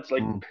dash. It's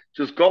like Mm.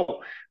 just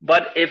go.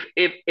 But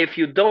if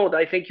you don't,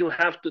 I think you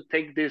have to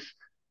take this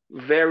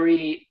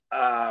very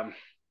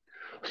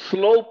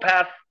slow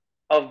path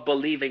of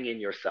believing in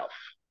yourself.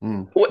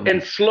 Mm.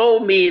 And Mm. slow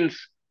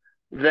means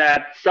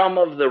that some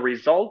of the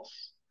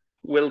results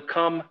will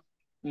come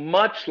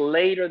much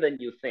later than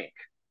you think,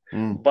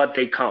 Mm. but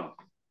they come.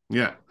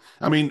 Yeah.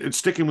 I mean, it's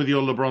sticking with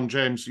your LeBron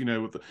James,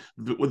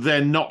 with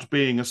there not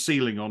being a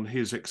ceiling on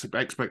his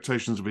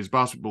expectations of his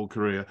basketball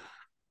career.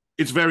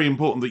 It's very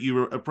important that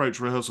you approach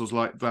rehearsals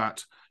like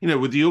that.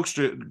 With the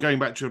orchestra, going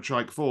back to your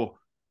Chaik 4,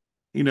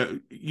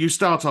 you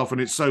start off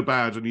and it's so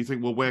bad and you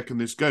think, well, where can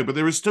this go? But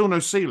there is still no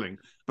ceiling.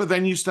 But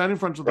then you stand in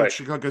front of the Right.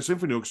 Chicago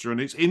Symphony Orchestra and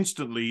it's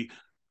instantly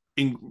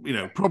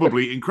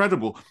probably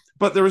incredible.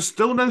 But there is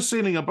still no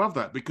ceiling above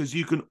that because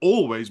you can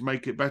always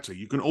make it better.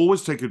 You can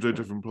always take it to a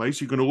different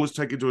place. You can always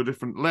take it to a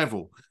different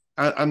level.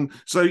 And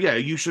so, yeah,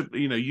 you should,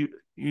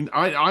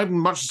 I'm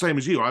much the same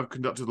as you. I've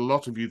conducted a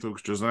lot of youth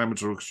orchestras and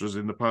amateur orchestras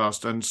in the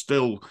past and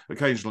still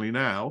occasionally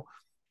now.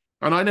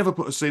 And I never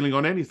put a ceiling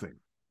on anything.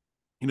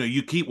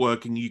 You keep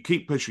working, you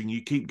keep pushing,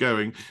 you keep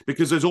going,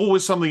 because there's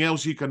always something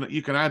else you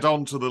can add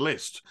on to the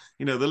list.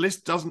 The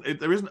list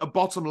there isn't a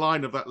bottom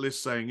line of that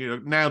list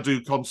saying, now do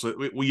concert,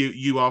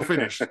 you are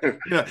finished.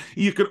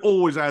 You can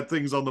always add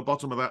things on the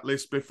bottom of that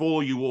list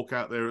before you walk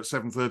out there at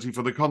 7:30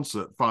 for the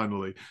concert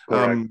finally.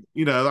 Correct.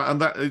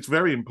 And that it's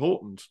very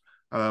important.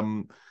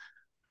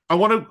 I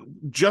want to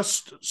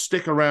just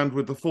stick around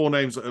with the 4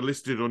 names that are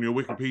listed on your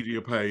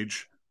Wikipedia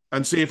page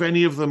and see if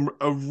any of them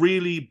are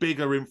really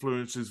bigger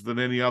influences than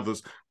any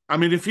others. I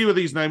mean, a few of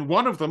these names,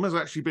 one of them has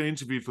actually been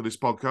interviewed for this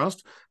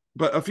podcast,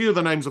 but a few of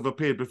the names have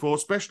appeared before,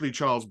 especially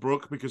Charles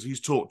Brook, because he's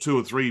taught 2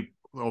 or 3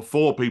 or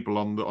 4 people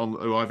on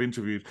who I've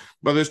interviewed.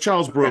 But there's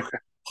Charles Brook,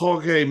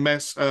 Jorge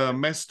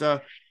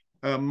Mesta,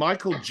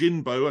 Michael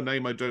Jinbo, a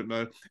name I don't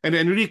know, and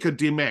Enrique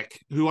Dimek,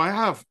 who I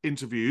have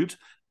interviewed.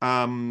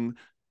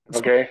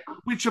 Okay.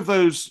 Which of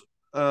those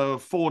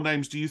 4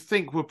 names do you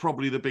think were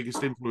probably the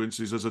biggest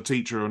influences as a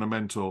teacher and a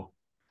mentor?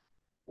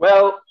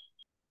 Well,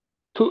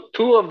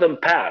 two of them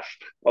passed.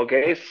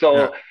 Okay,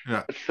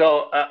 Yeah,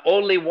 so yeah.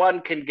 only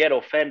one can get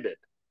offended.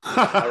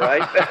 All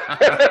right.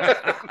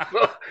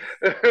 so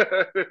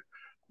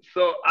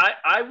so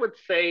I would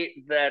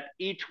say that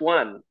each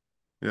one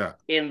Yeah,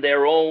 in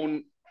their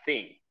own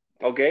thing.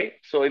 Okay,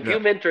 so if yeah,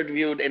 you've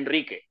interviewed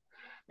Enrique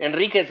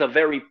is a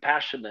very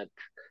passionate,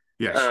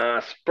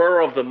 yes.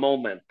 spur of the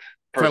moment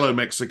Fellow person,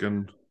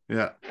 Mexican.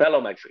 Yeah,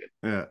 fellow Mexican.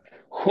 yeah,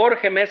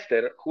 Jorge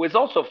Mester, who is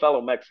also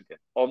fellow Mexican,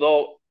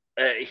 although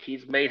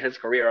he's made his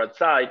career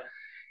outside,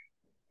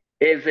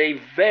 is a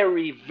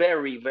very,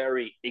 very,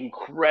 very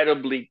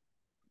incredibly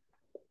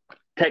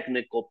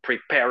technical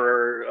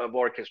preparer of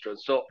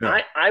orchestras. So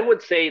yeah. I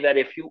would say that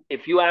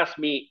if you ask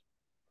me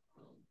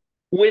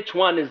which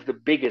one is the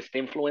biggest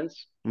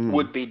influence, Mm,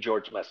 would be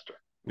George Mester.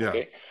 yeah,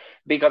 Okay,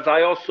 because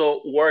I also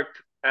worked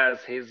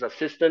as his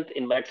assistant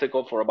in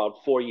Mexico for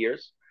about 4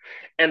 years.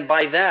 And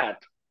by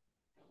that,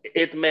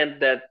 it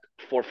meant that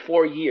for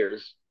 4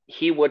 years,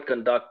 he would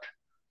conduct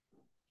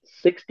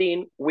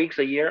 16 weeks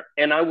a year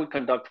and I would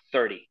conduct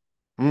 30.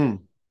 Mm.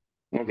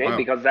 Okay, Wow.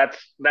 because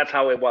that's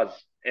how it was.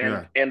 And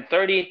Yeah. and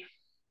 30,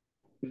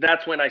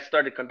 that's when I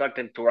started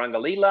conducting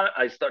Turangalila.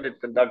 I started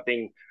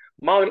conducting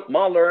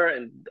Mahler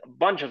and a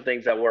bunch of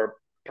things that were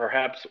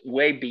perhaps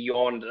way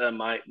beyond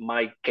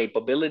my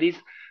capabilities.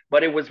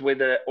 But it was with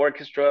the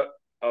orchestra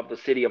of the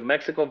City of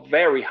Mexico,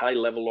 very high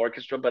level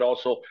orchestra, but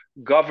also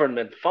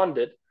government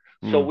funded,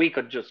 so Mm. we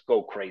could just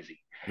go crazy.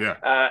 Yeah.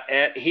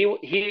 And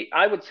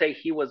I would say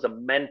he was a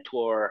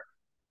mentor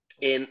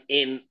in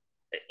in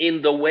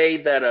in the way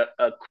that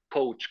a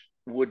coach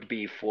would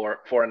be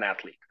for an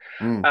athlete.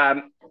 Mm.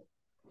 Um,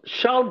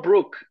 Charles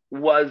Brook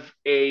was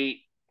a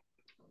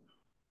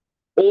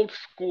old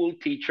school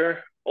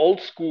teacher, old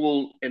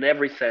school in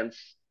every sense,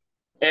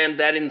 and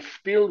that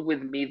instilled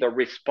with me the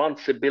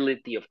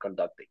responsibility of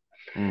conducting.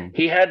 Mm.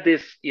 He had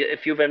this.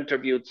 If you've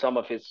interviewed some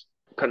of his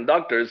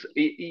conductors,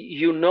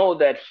 you know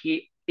that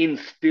he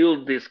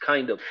instilled this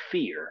kind of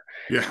fear,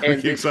 Yeah.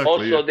 and this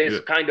Exactly. Yeah. also this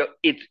Yeah. kind of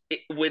it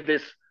with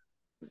this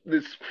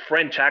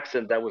French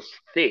accent that was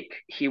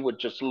thick. He would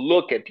just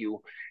look at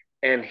you,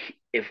 and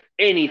if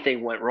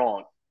anything went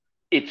wrong,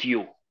 it's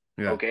you.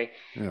 Yeah. Okay,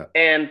 Yeah.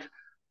 and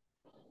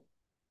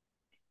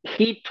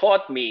he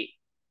taught me,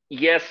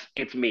 yes,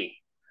 it's me,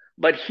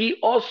 but he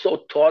also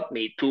taught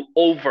me to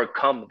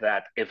overcome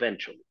that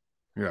eventually.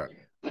 Yeah.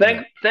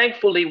 Yeah.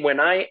 Thankfully, when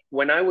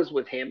I was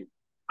with him,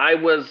 I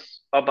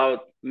was about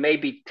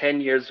maybe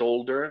 10 years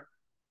older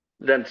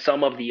than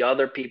some of the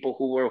other people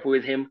who were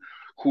with him,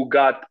 who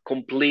got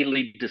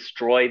completely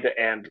destroyed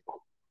and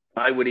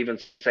I would even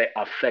say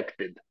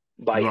affected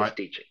by his Right.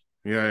 teaching.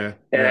 Yeah.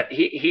 Yeah.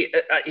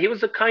 Yeah. He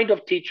was a kind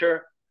of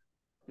teacher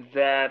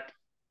that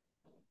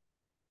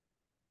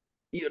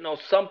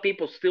some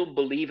people still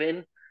believe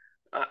in.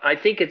 I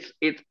think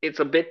it's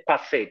a bit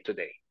passé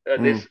today.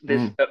 Mm.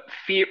 This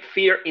Mm.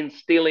 fear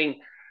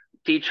instilling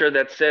teacher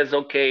that says,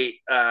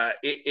 okay,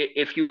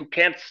 if you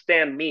can't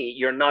stand me,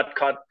 you're not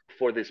cut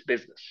for this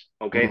business.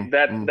 Okay, Mm.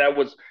 that Mm. that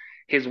was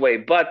his way.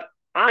 But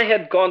I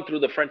had gone through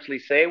the French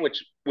Lycée,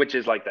 which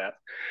is like that,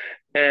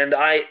 and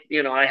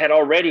I had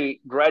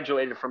already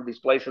graduated from these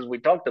places we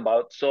talked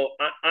about, so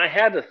I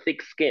had a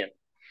thick skin.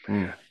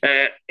 Mm.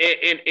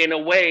 In a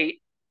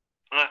way,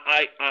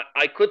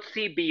 I could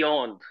see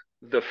beyond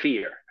the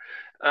fear.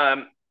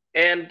 Um,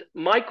 and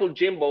Michael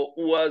Jimbo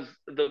was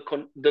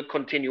the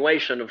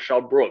continuation of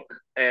Charles Brook,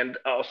 and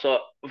also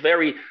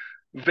very,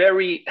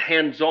 very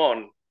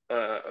hands-on,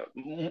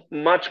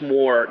 much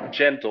more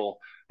gentle,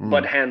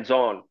 but Mm.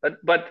 hands-on.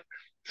 But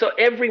so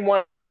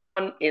everyone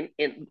in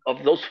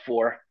of those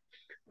four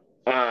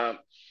uh,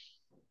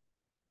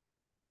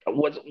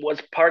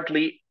 was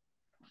partly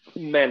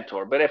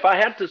mentor. But if I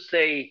had to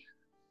say,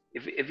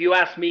 if you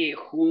ask me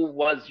who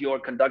was your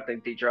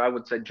conducting teacher, I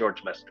would say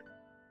George Mester.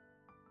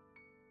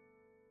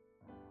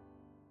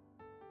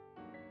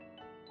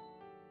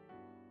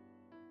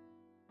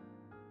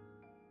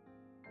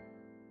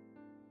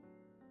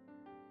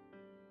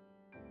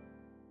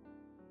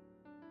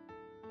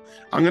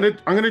 I'm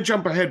gonna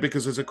jump ahead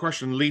because there's a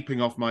question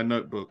leaping off my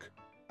notebook.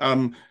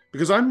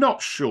 Because I'm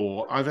not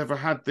sure I've ever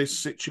had this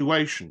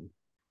situation.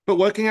 But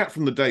working out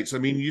from the dates, I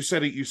mean, you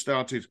said it. You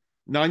started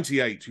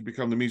 98. You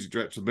become the music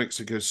director of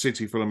Mexico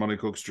City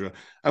Philharmonic Orchestra,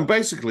 and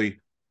basically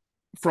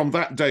from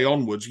that day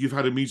onwards, you've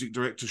had a music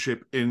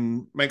directorship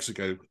in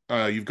Mexico.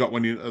 You've got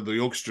the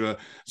Orchestra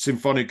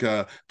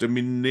Sinfónica de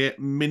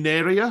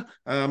Mineria,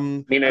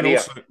 and Minería.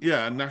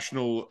 also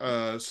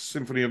National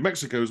Symphony of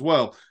Mexico as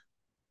well.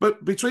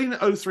 But between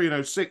 '03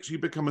 and '06, you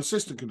become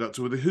assistant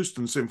conductor with the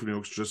Houston Symphony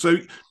Orchestra. So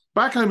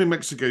back home in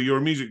Mexico, you're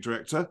a music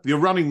director. You're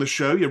running the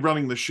show. You're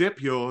running the ship.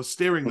 You're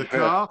steering the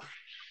car.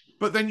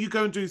 But then you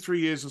go and do 3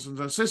 years as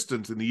an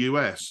assistant in the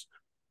US.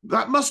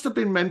 That must have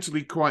been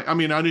mentally quite. I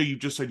mean, I know you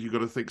just said you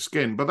got a thick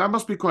skin, but that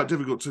must be quite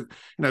difficult to,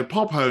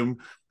 pop home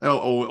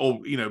or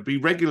be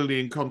regularly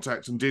in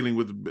contact and dealing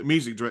with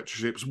music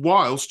directorships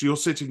whilst you're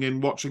sitting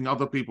in watching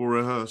other people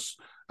rehearse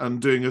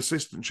and doing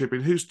assistantship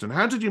in Houston.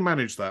 How did you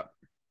manage that?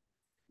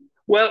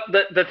 Well,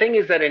 the thing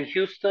is that in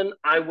Houston,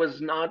 I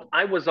was not.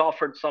 I was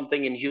offered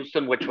something in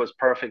Houston which was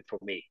perfect for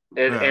me,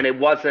 Yeah. and it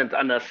wasn't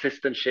an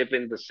assistantship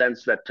in the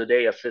sense that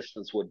today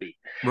assistants would be.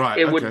 Right.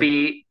 It would Okay.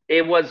 be.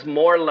 It was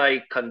more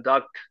like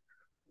conduct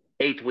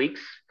 8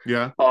 weeks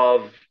Yeah.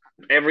 of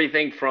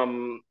everything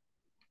from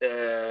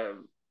uh,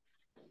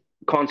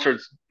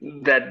 concerts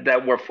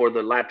that were for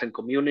the Latin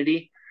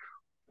community,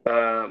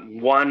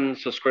 one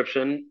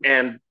subscription,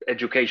 and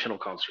educational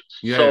concerts.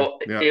 Yeah. Yeah. So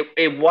Yeah.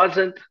 it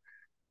wasn't.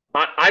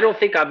 I don't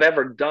think I've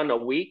ever done a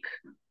week.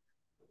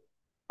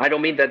 I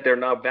don't mean that they're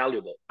not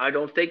valuable. I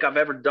don't think I've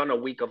ever done a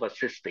week of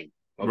assisting.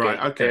 Right.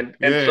 Okay, Okay. and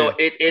Yeah. so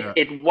Yeah. Yeah.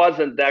 it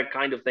wasn't that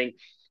kind of thing.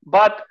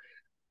 But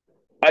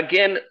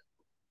again,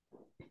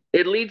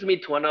 it leads me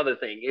to another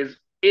thing: is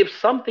if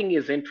something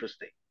is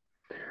interesting,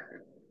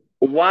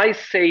 why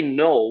say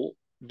no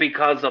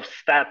because of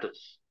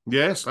status?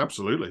 Yes,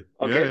 absolutely.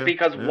 Yeah, Okay, yeah,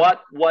 because yeah.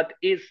 what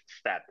is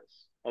status?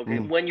 Okay,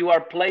 Mm, when you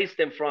are placed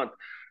in front,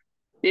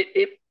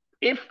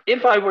 if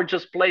if I were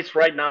just placed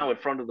right now in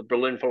front of the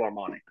Berlin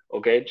Philharmonic,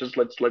 okay, just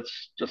let's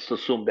just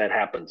assume that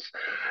happens.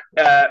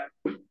 Uh,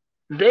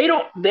 they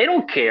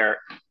don't care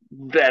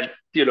that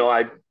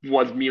I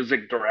was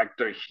music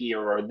director here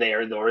or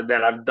there, or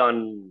that I've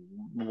done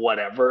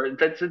whatever.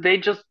 They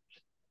just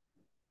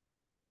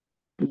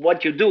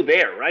what you do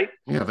there, right?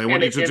 yeah, they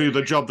want And you it, to and do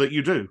the job that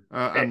you do,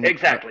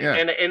 exactly, yeah.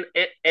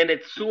 and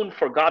it's soon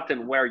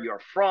forgotten where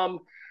you're from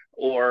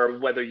or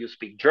whether you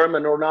speak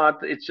German or not.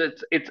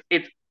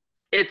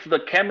 It's the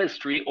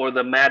chemistry or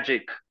the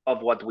magic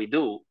of what we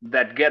do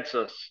that gets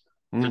us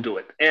to Mm, do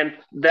it. And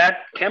that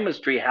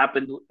chemistry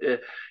happened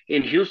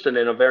in Houston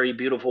in a very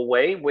beautiful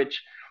way,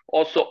 which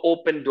also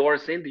opened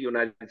doors in the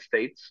United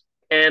States.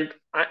 And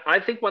I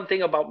think one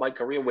thing about my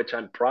career, which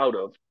I'm proud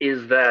of,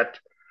 is that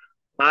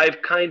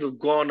I've kind of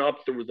gone up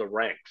through the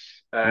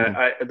ranks.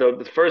 mm,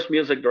 The first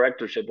music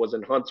directorship was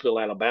in Huntsville,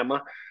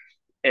 Alabama,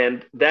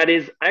 and that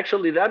is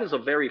a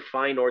very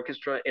fine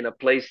orchestra in a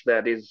place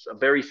that is a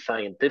very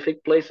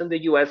scientific place in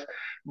the U.S.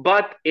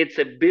 But it's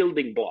a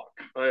building block.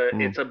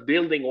 mm. It's a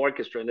building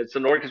orchestra, and it's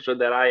an orchestra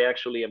that I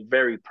actually am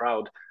very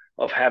proud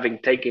of having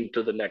taken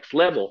to the next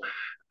level.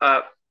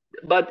 Uh,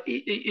 but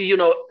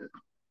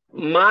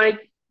my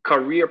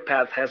career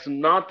path has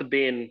not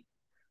been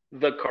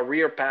the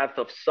career path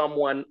of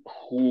someone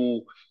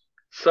who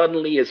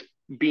suddenly is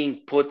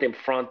being put in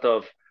front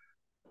of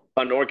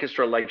an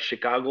orchestra like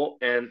Chicago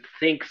and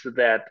thinks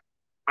that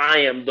I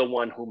am the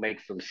one who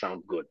makes them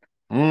sound good.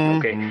 Mm,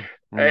 Okay. mm,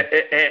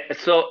 mm,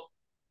 So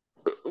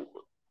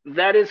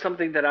that is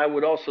something that I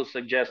would also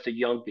suggest to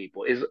young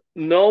people is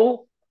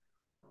know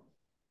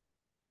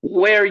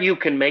where you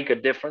can make a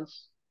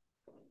difference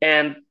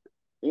and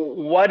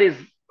what is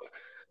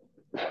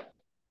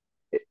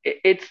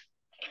it's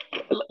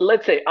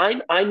let's say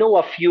I know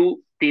a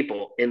few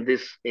people in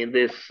this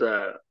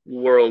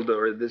world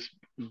or this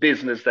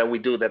business that we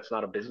do that's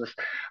not a business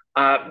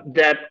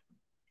that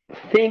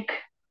think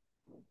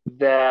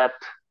that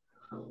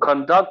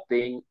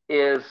conducting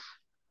is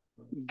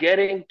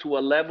getting to a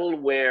level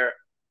where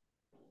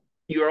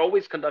you're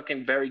always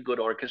conducting very good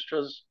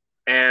orchestras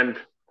and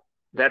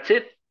that's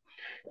it,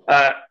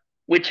 uh,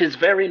 which is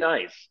very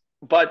nice.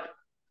 But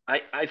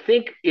I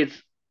think it's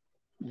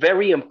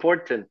very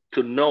important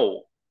to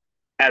know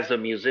as a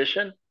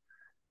musician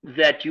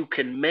that you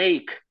can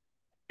make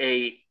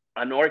a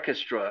an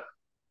orchestra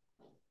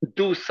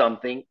do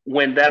something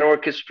when that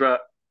orchestra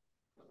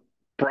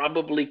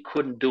probably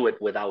couldn't do it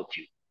without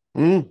you.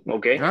 mm.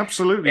 Okay,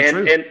 Absolutely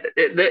and true.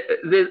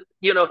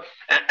 and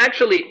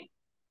actually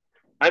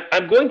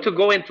I'm going to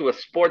go into a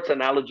sports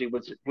analogy,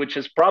 which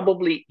is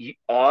probably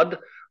odd,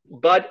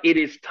 but it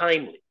is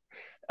timely.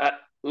 Uh,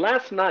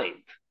 Last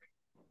night,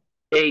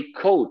 a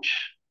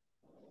coach,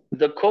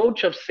 the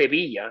coach of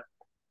Sevilla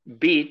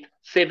beat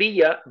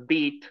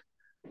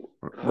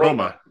Roma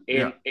Roma.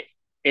 Yeah.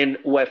 in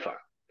UEFA.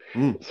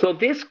 Mm, So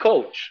this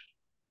coach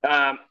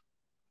um,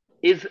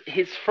 is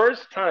his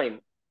first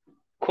time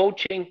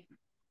coaching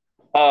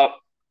a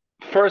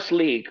first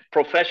league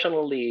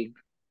professional league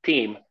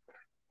team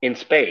in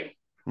Spain.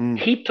 mm,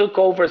 He took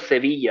over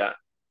Sevilla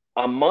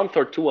a month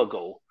or two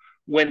ago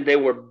when they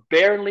were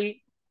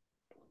barely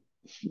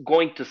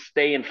going to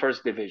stay in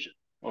first division.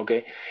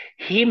 Okay,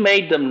 he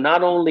made them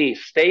not only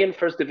stay in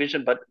first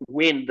division but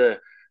win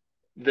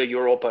the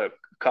Europa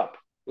Cup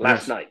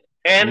last yes. night,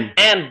 and Mm.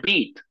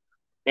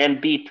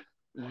 and beat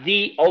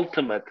the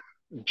ultimate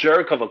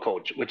jerk of a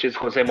coach, which is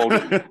Jose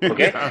Mourinho.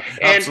 Okay, Yeah,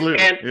 and absolutely.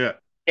 and Yeah.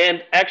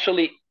 and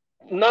actually,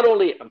 not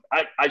only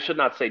I should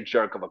not say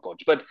jerk of a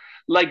coach, but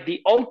like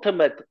the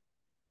ultimate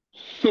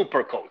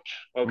super coach.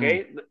 Mm,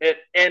 Okay,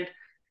 and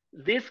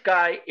this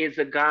guy is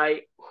a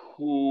guy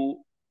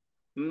who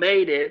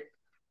made it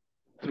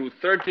through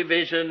third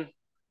division,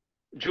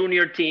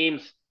 junior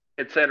teams,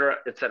 etc.,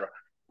 etc.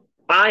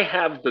 I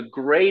have the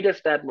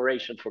greatest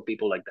admiration for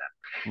people like that,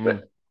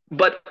 mm,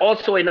 but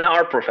also in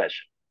our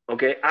profession.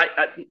 Okay,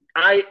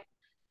 I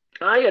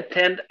I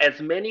attend as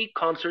many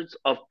concerts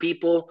of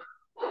people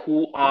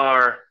who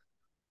are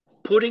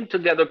putting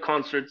together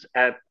concerts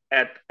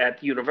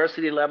at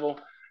university level,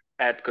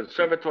 at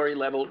conservatory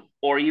level,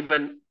 or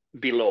even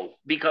below,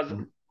 because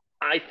mm,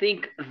 I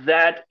think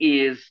that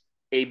is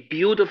a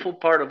beautiful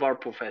part of our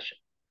profession.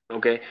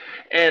 Okay,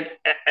 and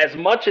as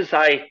much as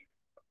I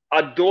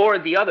adore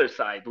the other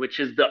side, which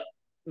is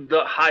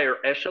the higher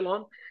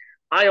echelon,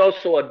 I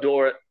also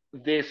adore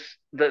this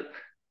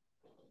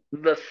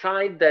the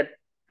side that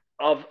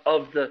of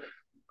the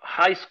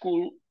high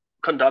school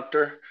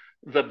conductor,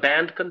 the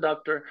band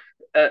conductor,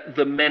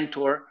 the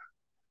mentor,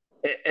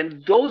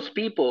 and those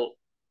people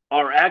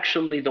are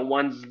actually the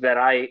ones that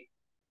I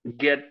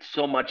get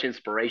so much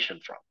inspiration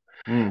from.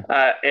 mm.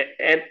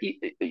 And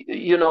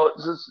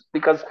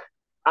because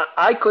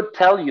I could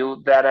tell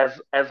you that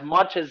as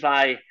much as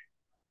I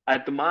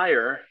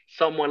admire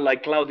someone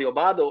like Claudio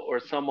Bado or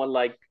someone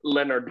like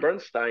Leonard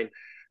Bernstein,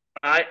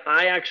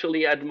 I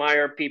actually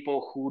admire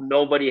people who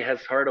nobody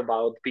has heard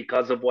about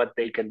because of what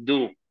they can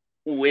do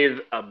with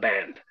a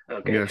band.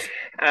 Okay, Yes,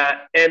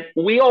 and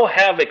we all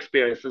have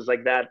experiences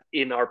like that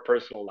in our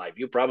personal life.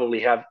 You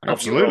probably have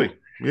of your own.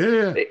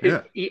 absolutely.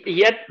 Yeah, yeah,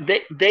 Yet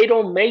they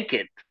don't make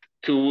it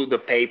to the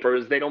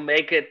papers. They don't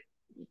make it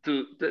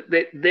to.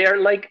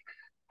 They're like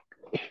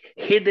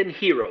hidden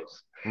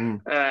heroes. mm,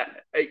 Uh,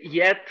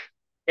 Yet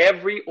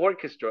every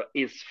orchestra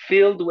is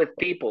filled with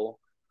people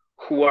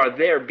who are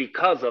there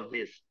because of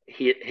these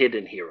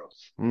hidden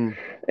heroes. mm,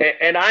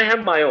 And I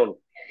have my own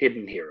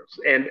hidden heroes,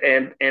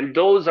 and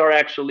those are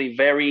actually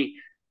very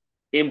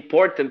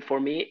important for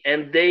me,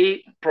 and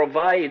they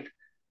provide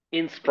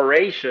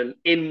inspiration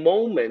in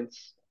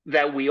moments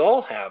that we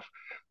all have,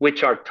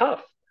 which are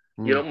tough.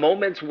 You mm. know,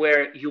 moments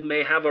where you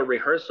may have a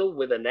rehearsal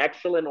with an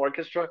excellent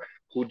orchestra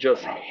who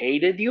just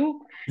hated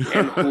you,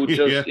 and who Yeah,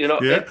 just, you know,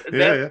 yeah,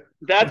 yeah,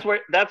 yeah,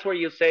 that's where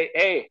you say,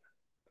 hey,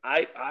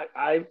 I I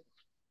I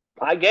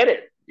I get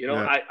it. You know,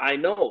 yeah. I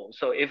know.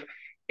 So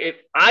if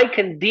I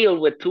can deal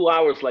with 2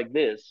 hours like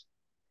this,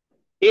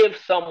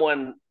 if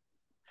someone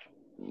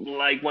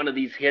like one of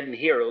these hidden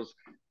heroes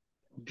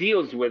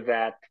deals with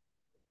that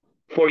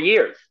for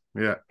years,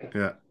 Yeah,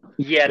 yeah.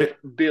 yet It,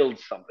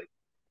 builds something.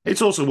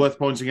 it's also worth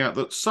pointing out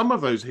that some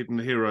of those hidden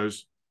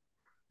heroes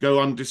go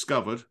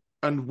undiscovered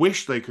and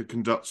wish they could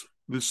conduct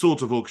the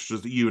sort of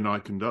orchestras that you and I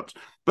conduct.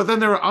 But then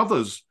there are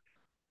others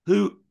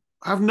who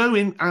have no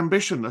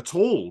ambition at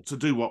all to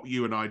do what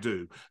you and I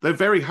do. They're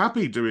very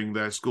happy doing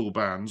their school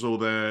bands or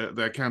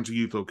their county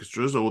youth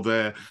orchestras or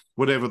their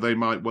whatever they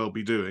might well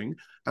be doing,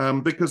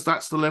 because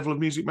that's the level of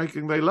music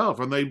making they love,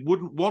 and they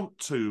wouldn't want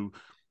to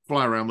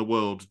fly around the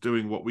world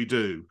doing what we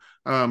do.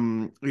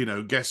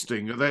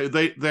 Guesting.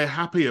 They're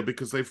happier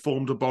because they've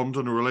formed a bond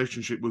and a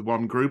relationship with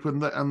one group,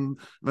 and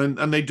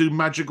they do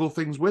magical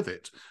things with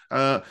it.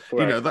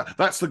 Right.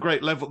 That's the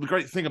great level. The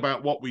great thing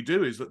about what we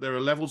do is that there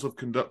are levels of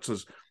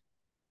conductors,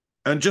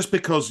 and just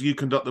because you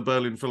conduct the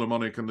Berlin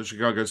Philharmonic and the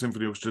Chicago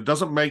Symphony Orchestra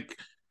doesn't make,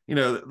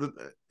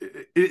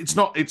 it's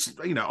not, it's,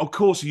 of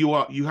course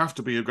you have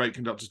to be a great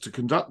conductor to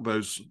conduct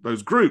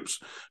those groups,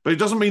 but it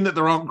doesn't mean that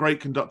there aren't great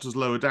conductors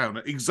lower down,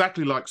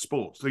 exactly like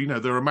sports. So,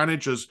 there are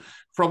managers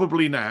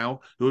probably now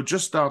who are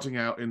just starting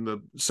out in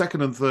the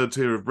second and third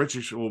tier of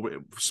British or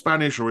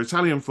Spanish or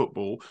Italian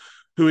football,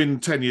 who in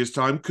 10 years'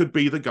 time could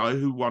be the guy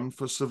who won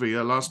for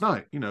Sevilla last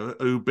night,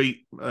 who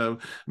beat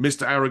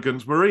Mr.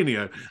 Arrogance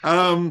Mourinho.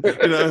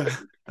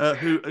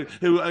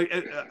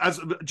 As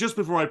just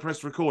before I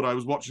pressed record, I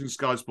was watching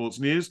Sky Sports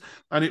News,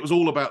 and it was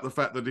all about the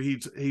fact that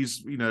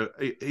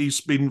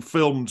he's been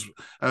filmed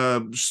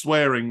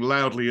swearing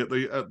loudly at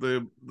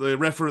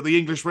the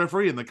English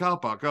referee in the car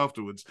park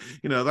afterwards.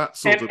 That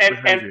sort and of and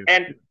and behaviour.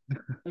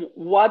 and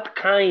what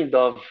kind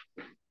of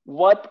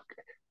what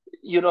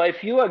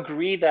if you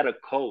agree that a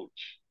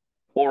coach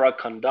or a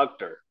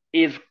conductor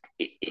is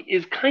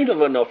kind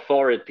of an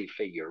authority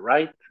figure,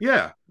 right?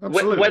 Yeah,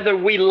 absolutely. Whether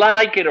we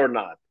like it or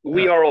not,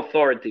 we Yeah. are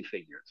authority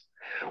figures.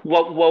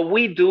 What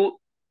we do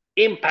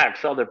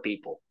impacts other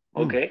people.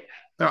 Mm. Okay,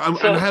 And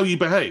so how you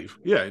behave.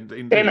 Yeah, and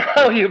indeed.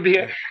 how you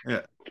be,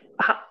 Yeah.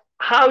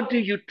 how do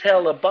you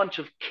tell a bunch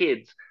of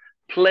kids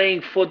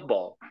playing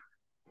football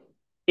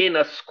in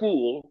a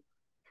school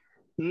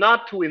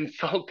not to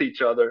insult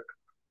each other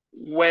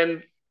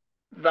when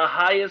the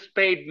highest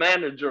paid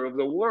manager of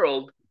the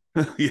world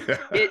Yeah.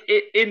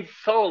 it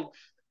insults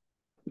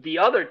the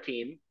other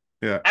team,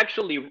 Yeah.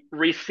 actually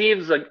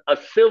receives a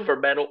silver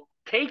medal,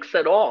 takes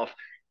it off,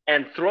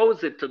 and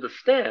throws it to the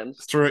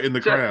stands. Throw it in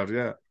the So, crowd.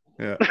 Yeah.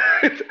 Yeah.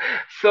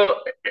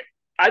 so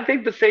I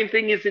think the same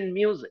thing is in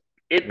music.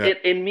 Yeah.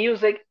 In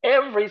music,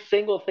 every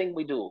single thing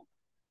we do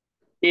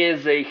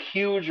is a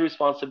huge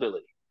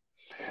responsibility.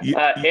 You,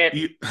 And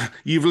you,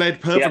 you've led yeah,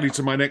 perfectly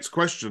to my next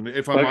question,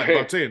 if I might okay,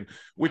 butt in,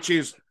 which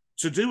is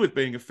to do with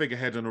being a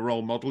figurehead and a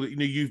role model.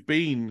 You've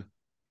been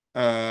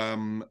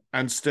and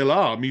still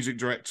are music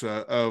director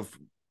of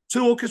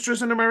two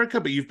orchestras in America,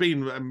 but you've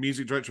been a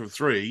music director of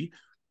three,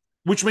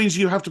 which means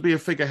you have to be a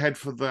figurehead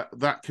for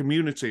that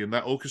community and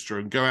that orchestra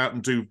and go out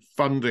and do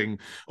funding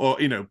or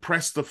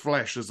press the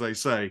flesh, as they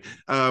say.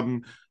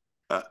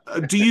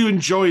 Do you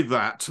enjoy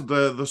that,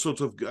 the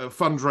sort of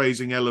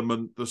fundraising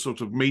element, the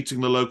sort of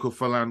meeting the local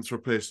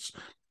philanthropists,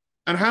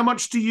 and how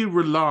much do you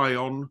rely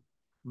on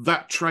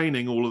that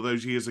training all of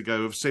those years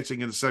ago of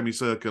sitting in a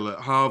semicircle at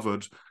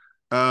Harvard,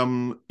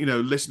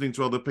 listening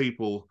to other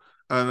people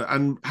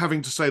and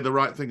having to say the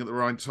right thing at the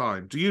right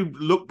time? Do you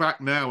look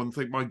back now and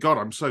think, my God,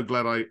 I'm so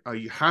glad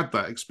I had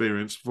that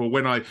experience for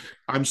when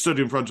I'm stood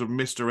in front of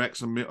Mr.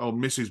 X or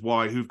Mrs.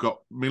 Y who've got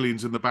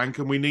millions in the bank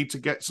and we need to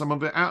get some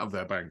of it out of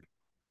their bank?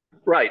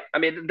 right. I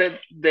mean,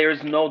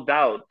 there's no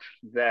doubt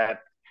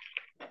that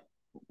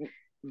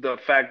the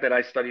fact that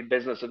I studied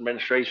business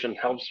administration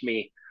helps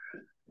me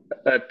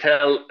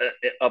tell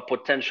a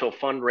potential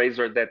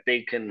fundraiser that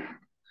they can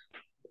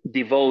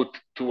devote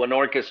to an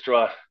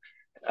orchestra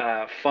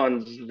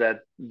funds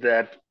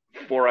that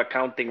for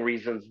accounting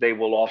reasons they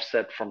will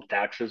offset from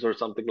taxes or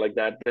something like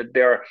that. That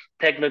there are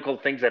technical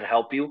things that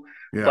help you,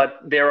 Yeah. but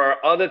there are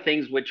other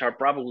things which are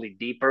probably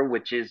deeper,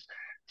 which is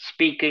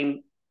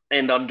speaking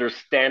and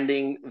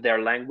understanding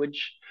their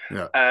language.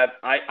 Yeah.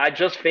 I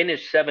just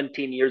finished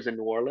 17 years in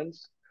New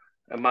Orleans.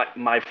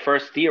 My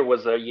first year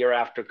was a year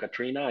after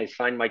Katrina. I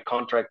signed my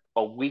contract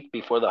a week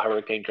before the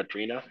Hurricane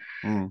Katrina,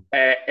 Mm,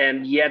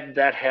 and yet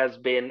that has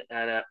been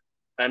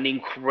an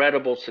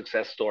incredible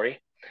success story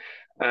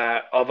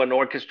of an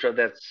orchestra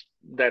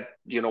that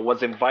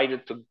was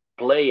invited to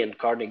play in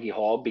Carnegie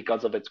Hall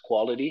because of its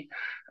quality,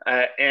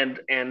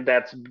 and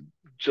that's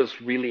just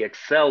really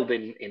excelled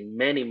in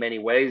many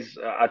ways,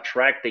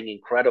 attracting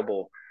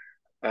incredible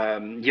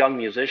young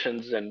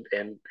musicians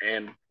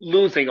and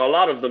losing a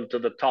lot of them to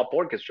the top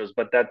orchestras,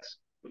 but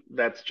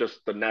that's just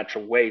the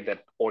natural way that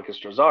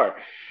orchestras are.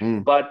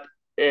 mm, But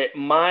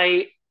my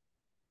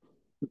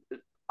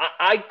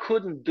I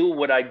couldn't do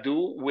what I do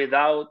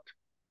without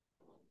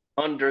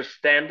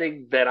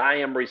understanding that I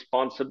am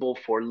responsible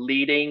for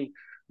leading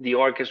the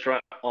orchestra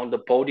on the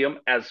podium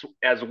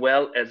as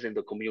well as in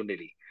the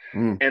community.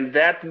 mm, And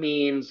that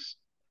means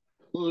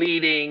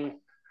leading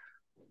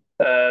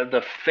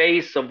the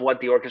face of what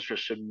the orchestra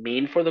should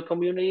mean for the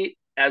community,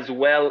 as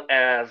well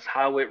as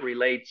how it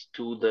relates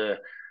to the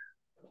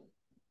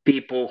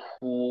people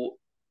who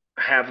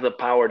have the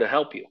power to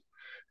help you.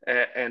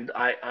 And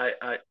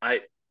I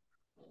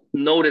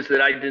notice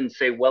that I didn't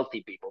say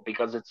wealthy people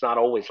because it's not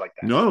always like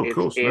that. no, of It's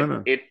course, no,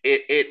 no.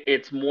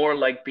 it's more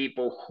like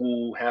people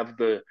who have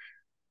the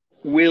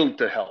will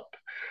to help.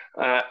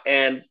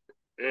 And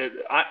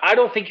I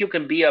don't think you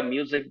can be a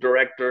music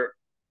director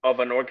of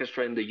an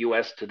orchestra in the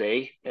US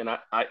today, and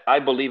I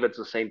believe it's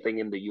the same thing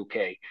in the UK,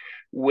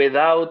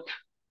 without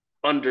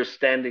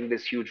understanding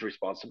this huge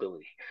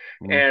responsibility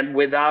Mm, and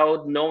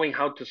without knowing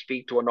how to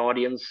speak to an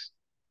audience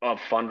of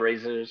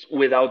fundraisers,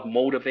 without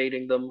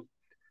motivating them,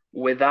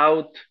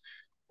 without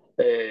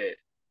uh,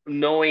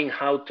 knowing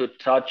how to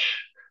touch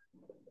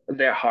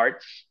their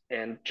hearts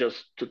and just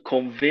to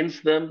convince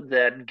them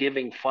that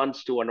giving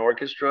funds to an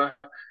orchestra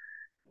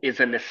is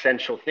an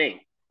essential thing,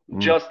 mm,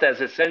 just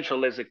as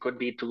essential as it could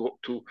be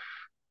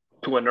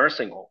to a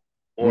nursing home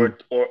mm.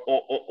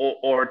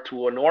 or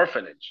to an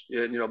orphanage.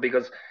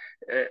 Because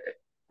uh,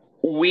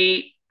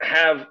 we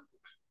have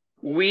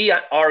we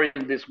are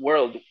in this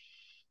world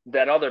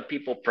that other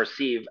people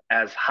perceive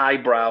as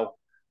highbrow,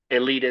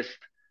 elitist,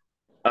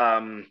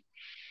 um,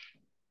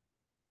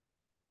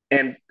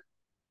 and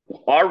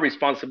our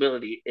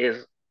responsibility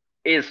is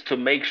to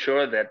make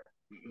sure that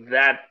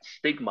that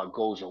stigma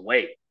goes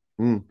away.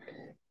 Mm.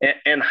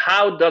 And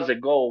how does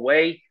it go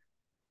away?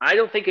 I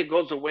don't think it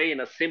goes away in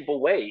a simple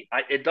way.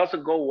 It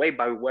doesn't go away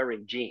by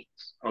wearing jeans.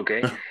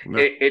 Okay, No.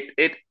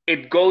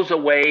 it goes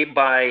away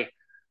by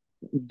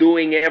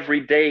doing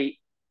everyday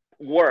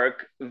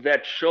work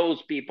that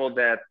shows people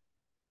that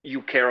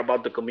you care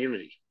about the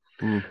community.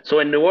 Mm, So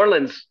in New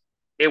Orleans,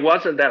 it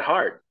wasn't that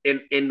hard.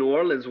 In New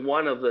Orleans,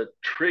 one of the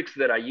tricks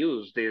that I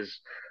used is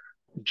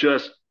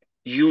just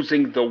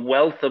using the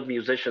wealth of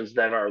musicians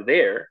that are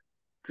there.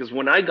 Because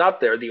when I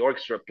got there, the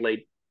orchestra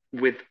played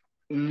with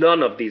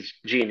none of these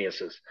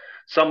geniuses.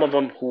 Some of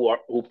them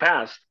who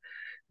passed,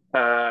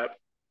 uh,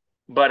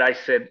 but I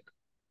said,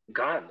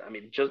 God, I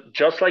mean,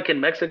 just like in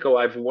Mexico,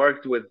 I've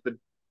worked with the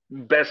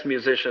best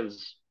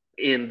musicians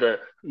in the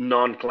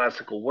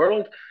non-classical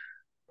world.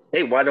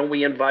 Hey, why don't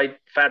we invite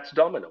Fats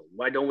Domino?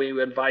 Why don't we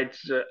invite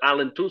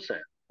Alan Toussaint?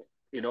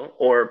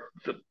 Or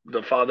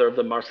the father of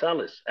the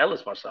Marsalis,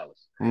 Ellis Marsalis.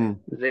 mm.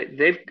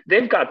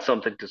 They've got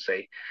something to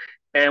say,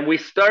 and we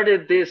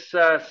started this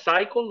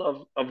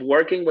cycle of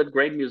working with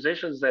great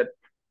musicians that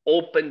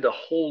opened a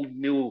whole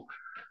new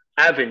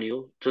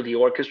avenue to the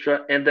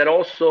orchestra, and that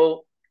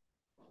also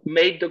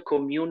made the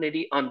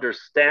community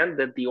understand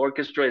that the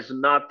orchestra is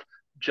not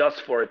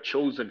just for a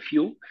chosen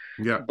few,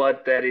 Yeah,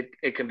 but that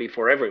it can be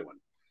for everyone.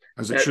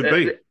 as it Uh, should uh,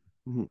 be.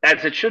 Mhm. as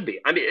it should be.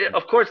 I mean,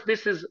 of course,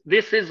 this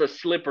is a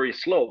slippery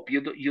slope.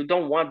 You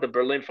don't want the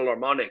Berlin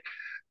Philharmonic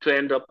to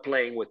end up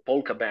playing with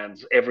polka bands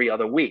every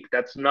other week.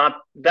 That's not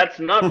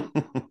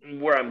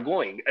where I'm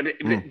going. I mean,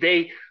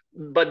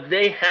 Mm,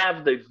 they have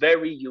the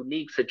very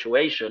unique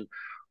situation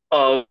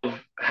of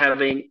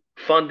having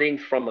funding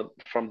from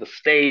the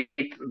state.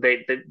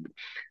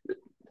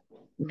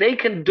 They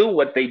can do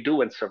what they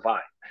do and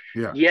survive.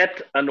 yeah.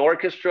 Yet an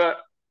orchestra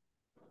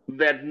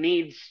that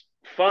needs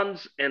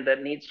funds and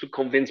that needs to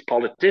convince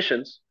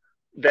politicians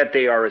that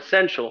they are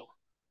essential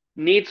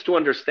needs to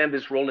understand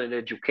this role in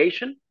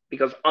education,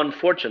 because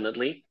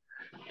unfortunately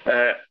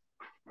uh,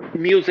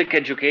 music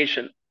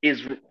education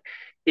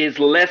is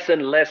less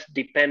and less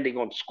depending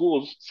on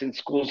schools, since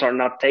schools are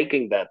not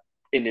taking that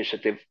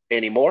initiative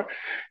anymore,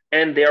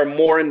 and they are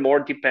more and more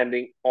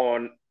depending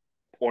on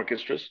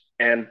orchestras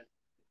and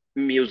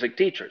music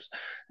teachers.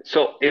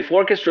 So if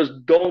orchestras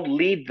don't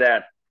lead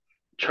that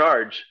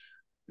charge,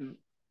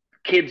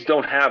 kids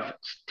don't have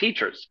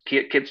teachers,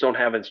 kids don't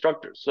have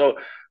instructors. So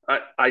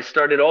I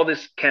started all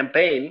this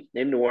campaign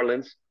in New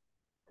Orleans,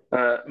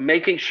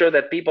 making sure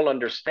that people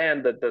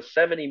understand that the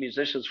 70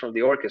 musicians from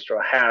the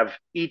orchestra have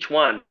each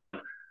one,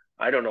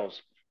 I don't know,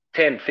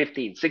 10,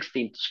 15,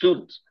 16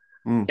 students.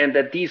 and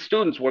that these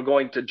students were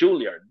going to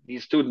Juilliard,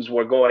 these students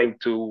were going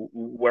to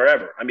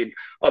wherever. I mean,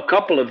 a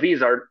couple of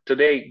these are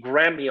today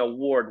Grammy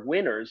Award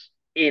winners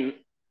in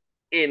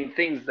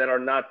things that are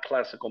not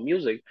classical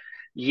music,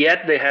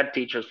 yet they had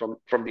teachers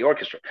from the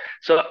orchestra.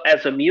 So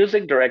as a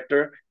music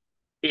director,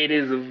 it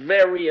is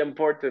very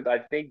important, I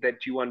think,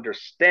 that you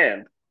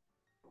understand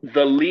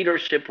the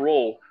leadership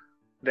role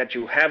that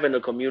you have in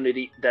a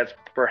community that's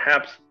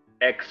perhaps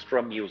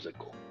extra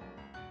musical.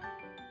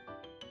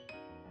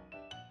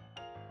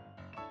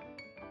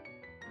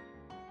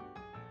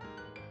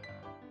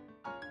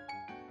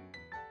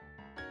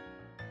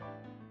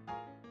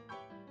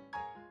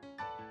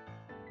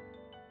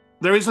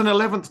 There is an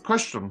 11th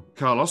question,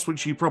 Carlos,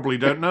 which you probably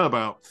don't know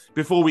about,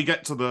 before we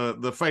get to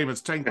the famous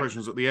 10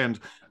 questions at the end.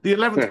 The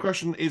 11th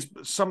question is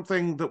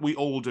something that we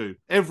all do.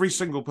 Every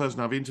single person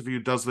I've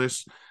interviewed does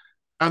this,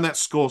 and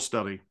that's score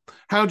study.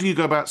 How do you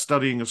go about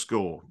studying a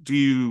score? Do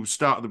you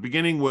start at the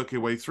beginning, work your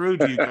way through?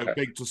 Do you go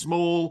big to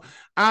small?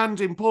 And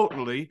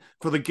importantly,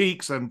 for the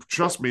geeks, and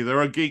trust me,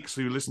 there are geeks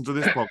who listen to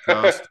this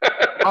podcast,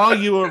 are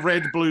you a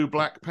red, blue,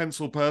 black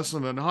pencil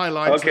person and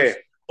highlighters? Okay.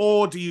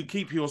 Or do you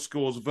keep your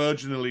scores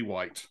virginally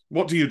white?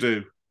 What do you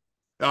do?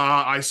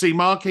 I see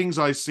markings,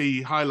 I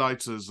see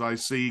highlighters, I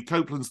see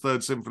Copland's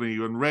Third Symphony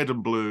and red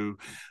and blue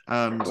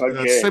and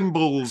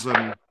symbols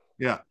and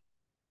yeah,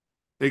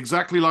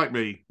 exactly like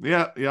me.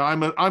 Yeah,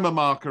 I'm a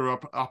marker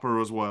upper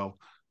as well.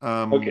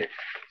 Okay,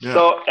 yeah.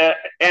 So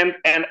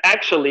and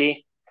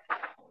actually,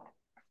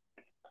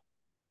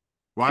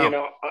 wow, you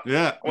know,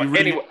 yeah. Well,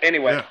 really,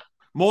 anyway, yeah.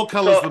 More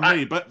colors than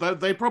me,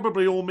 but they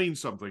probably all mean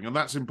something, and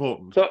that's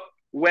important. So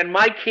when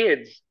my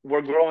kids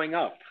were growing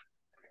up,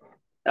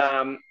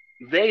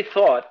 they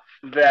thought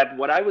that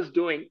what I was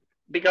doing,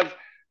 because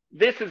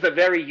this is a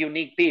very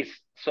unique piece,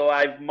 so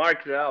I've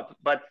marked it up.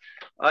 But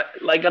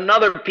like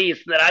another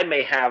piece that I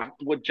may have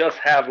would just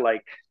have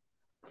like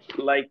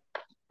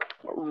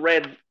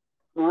red,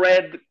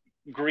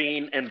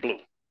 green, and blue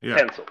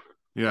pencil.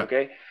 Yeah.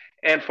 Okay.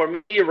 And for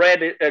me,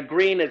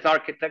 green is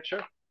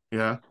architecture.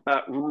 Yeah.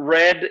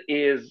 Red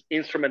is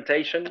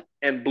instrumentation,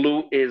 and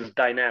blue is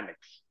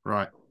dynamics.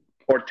 Right.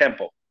 Or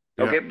tempo.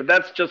 Okay, but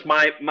that's just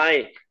my.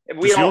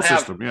 We just all your have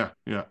system, yeah.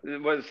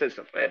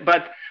 System,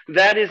 but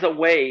that is a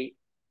way,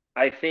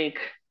 I think,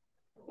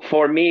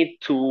 for me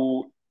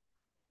to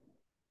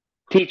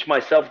teach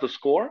myself the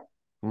score,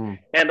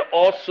 and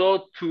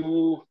also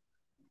to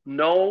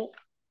know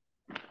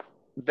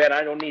that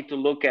I don't need to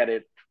look at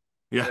it.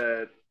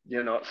 Yeah.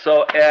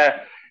 So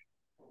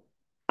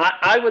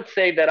I would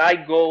say that I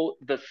go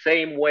the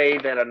same way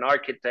that an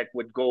architect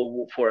would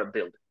go for a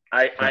building.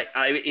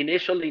 I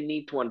initially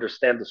need to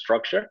understand the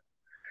structure.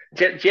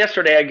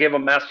 Yesterday, I gave a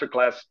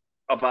masterclass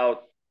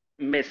about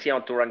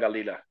Messiaen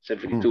Turangalila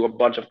Symphony to a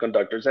bunch of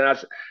conductors,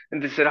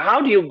 and they said,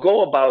 "How do you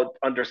go about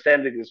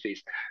understanding this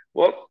piece?"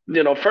 Well,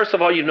 first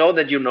of all, you know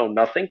that you know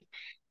nothing,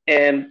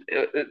 and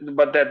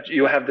but that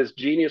you have this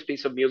genius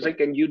piece of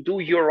music, and you do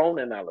your own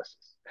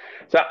analysis.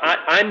 So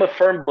I'm a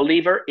firm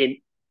believer in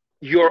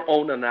your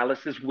own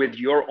analysis with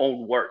your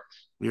own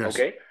words. Yes.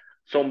 Okay.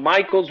 So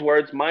Michael's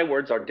words, my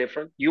words are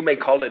different. You may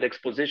call it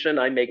exposition.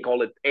 I may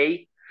call it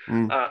A.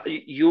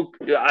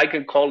 I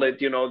can call it,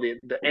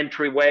 the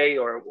entryway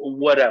or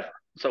whatever.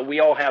 So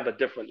we all have a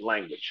different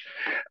language.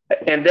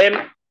 And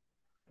then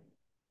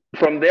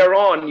from there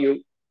on,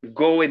 you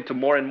go into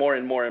more and more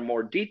and more and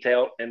more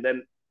detail. And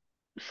then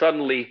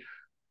suddenly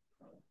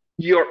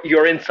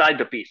you're inside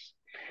the piece.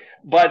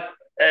 But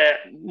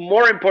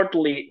more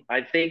importantly,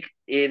 I think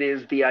it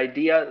is the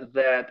idea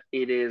that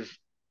it is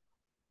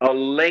a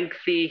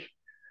lengthy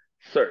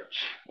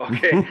search.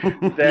 Okay.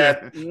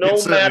 That no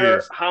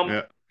matter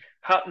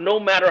no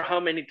matter how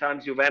many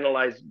times you've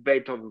analyzed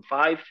Beethoven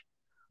 5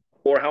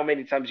 or how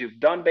many times you've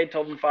done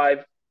Beethoven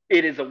 5,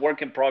 it is a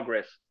work in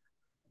progress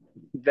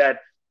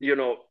that,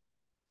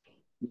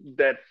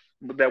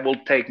 that will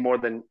take more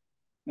than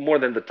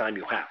the time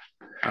you have.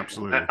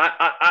 Absolutely.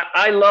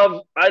 I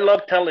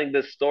love telling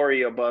this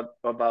story about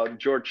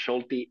George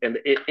Schulte, and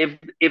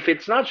if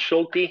it's not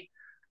Schulte,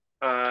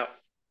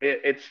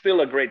 it's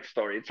still a great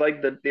story. It's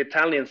like the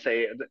Italians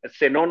say,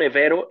 "Se non è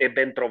vero, è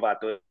ben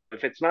trovato."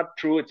 If it's not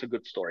true, it's a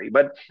good story.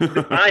 But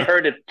I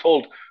heard it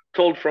told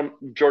from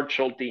George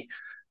Schulte,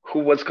 who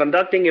was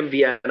conducting in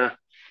Vienna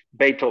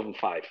Beethoven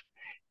 5,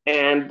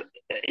 and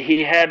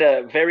he had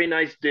a very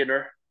nice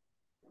dinner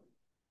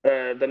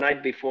the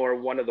night before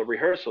one of the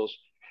rehearsals,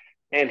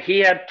 and he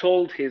had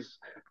told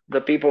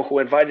the people who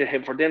invited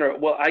him for dinner,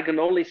 "Well, I can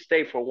only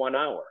stay for 1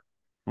 hour."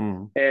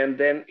 And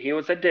then he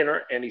was at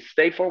dinner and he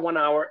stayed for 1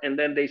 hour. And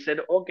then they said,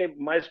 "Okay,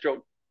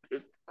 Maestro,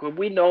 could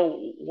we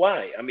know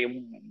why? I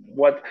mean,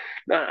 what?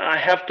 I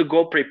have to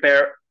go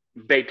prepare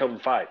Beethoven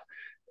 5."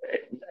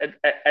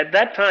 At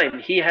that time,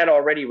 he had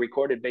already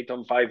recorded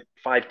Beethoven 5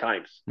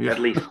 times, at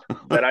least,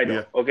 that I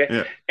know.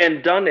 Okay.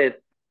 And done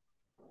it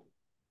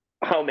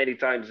how many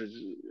times is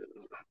a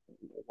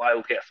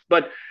wild guess.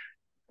 But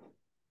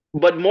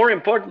more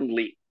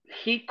importantly,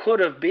 he could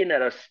have been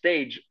at a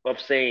stage of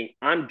saying,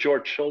 "I'm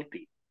George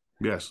Schulte.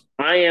 Yes.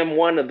 I am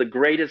one of the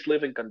greatest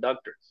living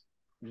conductors.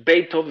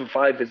 Beethoven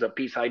 5 is a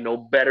piece I know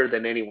better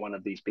than any one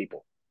of these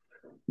people.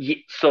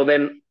 So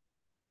then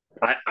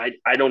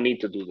I don't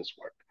need to do this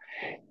work.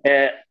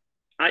 Uh,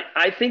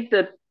 I think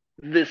that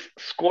this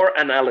score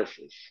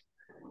analysis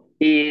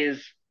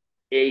is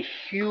a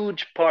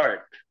huge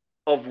part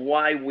of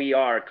why we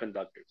are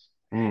conductors.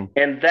 Mm.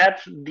 And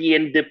that's the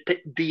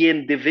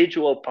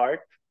individual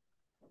part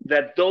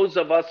that those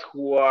of us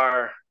who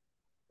are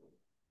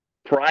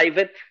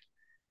private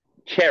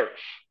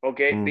cherish,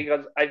 okay? Mm.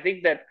 Because I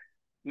think that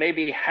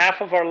maybe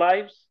half of our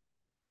lives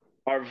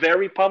are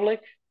very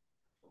public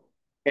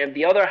and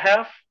the other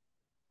half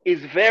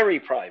is very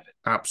private.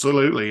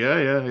 Absolutely. Yeah.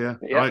 Yeah.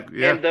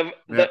 Yeah. And the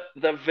Yeah. the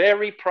the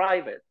very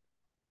private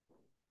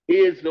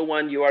is the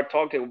one you are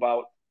talking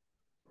about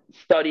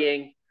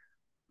studying.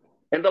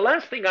 And the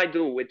last thing I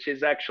do, which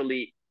is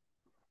actually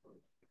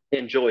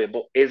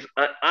enjoyable, is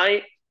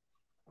I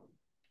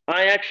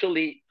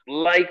actually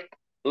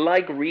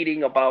like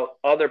reading about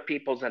other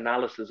people's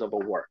analysis of a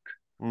work.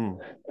 Mm.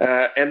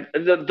 And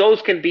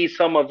those can be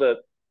some of the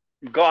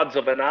gods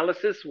of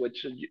analysis,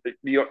 which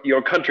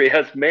your country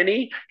has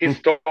many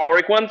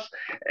historic ones,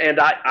 and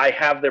I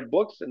have their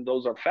books, and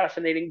those are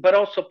fascinating. But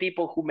also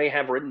people who may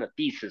have written a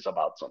thesis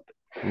about something,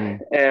 Mm.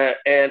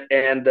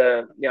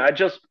 yeah, I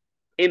just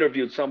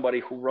interviewed somebody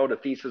who wrote a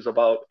thesis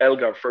about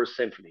Elgar First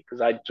Symphony because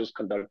I just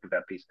conducted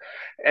that piece,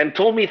 and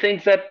told me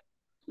things that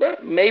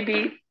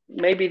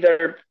maybe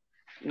they're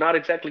not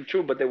exactly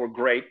true, but they were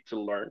great to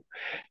learn.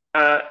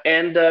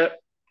 And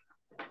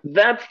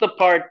That's the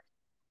part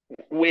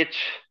which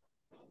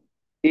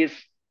is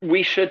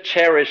we should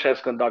cherish as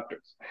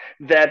conductors,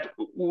 that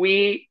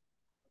we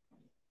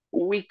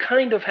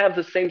kind of have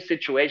the same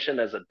situation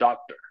as a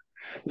doctor,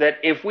 that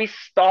if we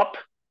stop,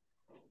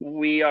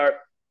 we are,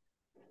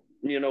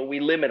 we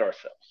limit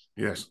ourselves.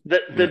 Yes. Yeah.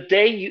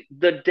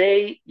 The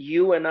day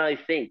you and I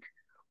think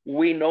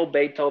we know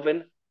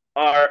Beethoven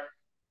are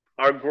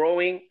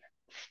growing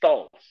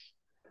stalls.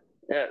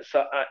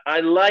 So I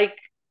like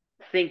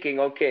thinking,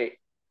 okay,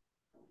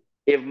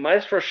 if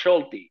Maestro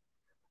Scholti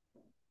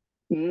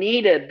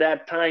needed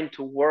that time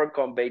to work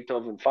on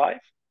Beethoven 5,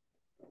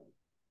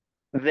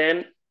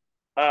 then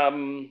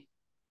um,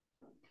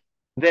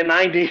 then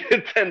I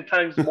needed 10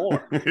 times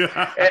more.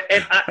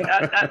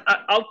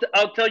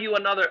 I'll tell you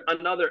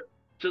another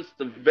just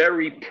a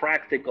very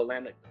practical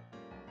anecdote.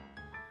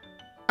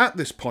 At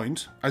this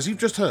point, as you've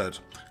just heard,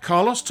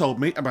 Carlos told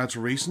me about a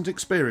recent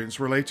experience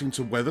relating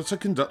to whether to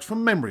conduct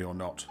from memory or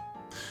not.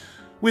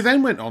 We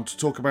then went on to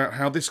talk about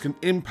how this can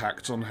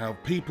impact on how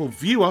people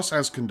view us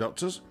as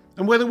conductors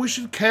and whether we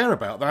should care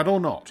about that or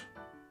not.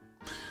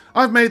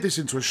 I've made this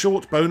into a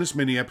short bonus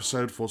mini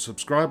episode for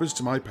subscribers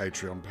to my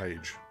Patreon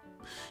page.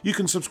 You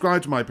can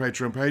subscribe to my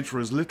Patreon page for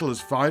as little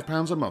as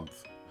 £5 a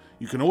month.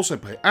 You can also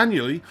pay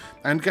annually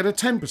and get a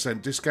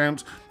 10%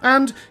 discount,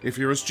 and if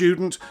you're a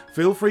student,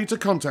 feel free to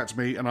contact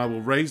me and I will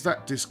raise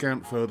that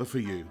discount further for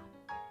you.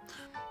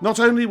 Not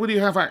only will you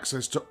have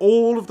access to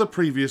all of the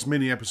previous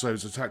mini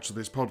episodes attached to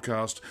this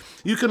podcast,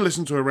 you can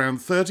listen to around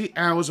 30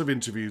 hours of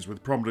interviews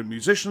with prominent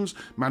musicians,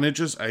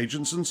 managers,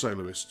 agents and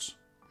soloists.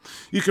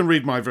 You can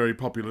read my very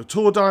popular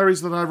tour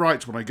diaries that I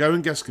write when I go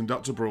and guest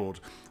conduct abroad,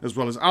 as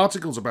well as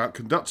articles about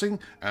conducting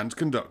and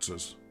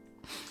conductors.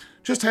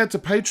 Just head to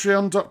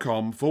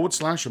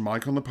patreon.com/a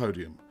mic on the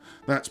podium.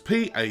 That's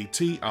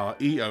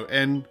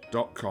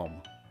patreon.com.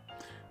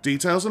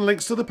 Details and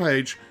links to the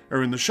page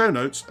are in the show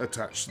notes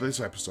attached to this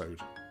episode.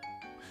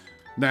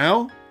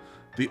 Now,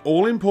 the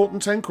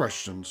all-important 10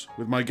 questions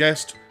with my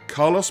guest,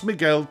 Carlos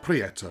Miguel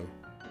Prieto.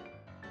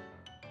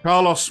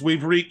 Carlos,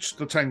 we've reached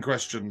the 10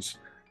 questions.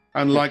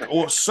 And like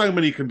so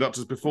many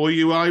conductors before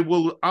you, I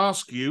will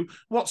ask you,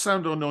 what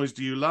sound or noise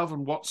do you love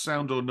and what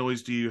sound or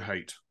noise do you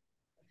hate?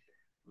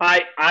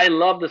 I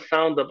love the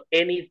sound of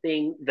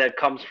anything that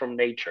comes from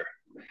nature,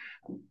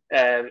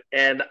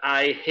 and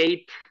I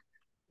hate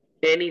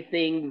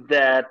anything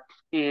that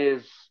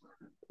is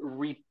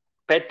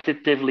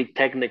repetitively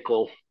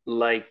technical,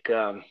 like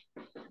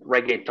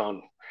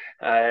reggaeton.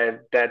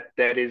 That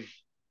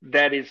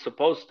is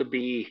supposed to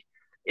be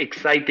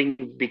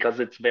exciting because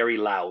it's very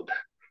loud.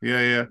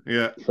 Yeah.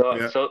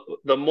 So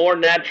the more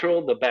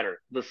natural, the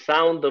better. The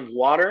sound of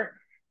water,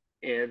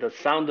 the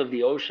sound of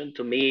the ocean,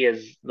 to me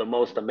is the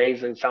most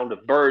amazing. Sound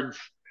of birds.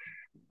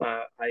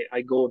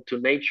 I go to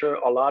nature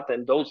a lot,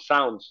 and those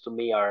sounds to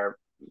me are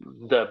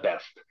the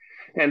best.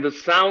 And the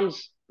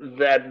sounds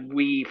that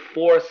we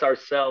force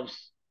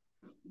ourselves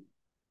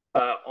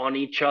on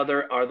each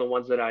other are the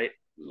ones that I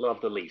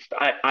love the least.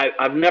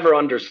 I've never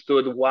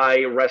understood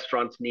why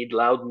restaurants need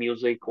loud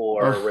music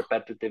or Oh,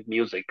 repetitive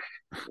music.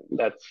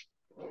 That's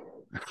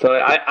so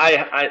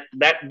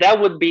that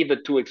would be the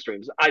two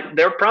extremes.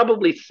 There are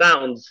probably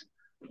sounds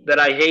that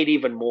I hate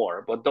even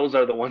more, but those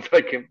are the ones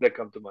that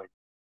come to mind.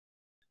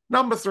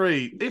 number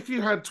 3, if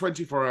you had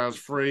 24 hours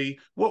free,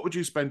 what would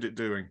you spend it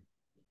doing?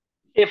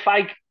 If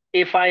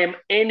I am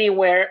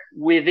anywhere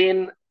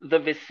within the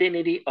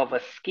vicinity of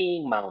a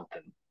skiing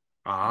mountain,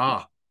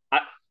 Ah, I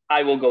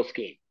I will go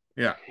skiing.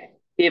 yeah.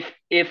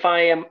 If I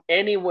am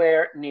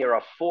anywhere near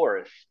a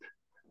forest,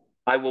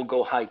 I will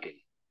go hiking.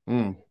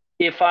 Mm.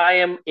 If I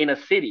am in a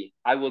city,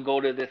 I will go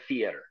to the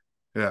theater.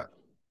 Yeah.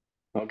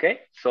 Okay,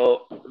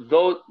 so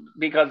those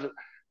because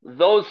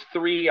those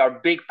three are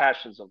big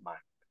passions of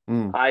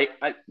mine. Mm.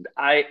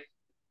 I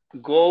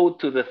go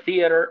to the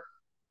theater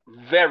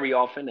very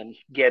often and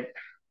get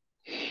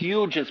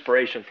huge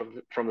inspiration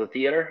from the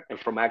theater and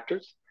from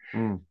actors.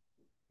 Mm.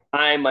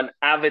 I'm an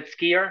avid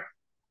skier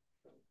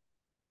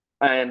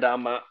and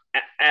I'm a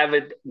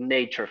avid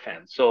nature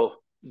fan. So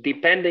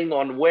depending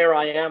on where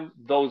I am,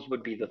 those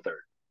would be the third.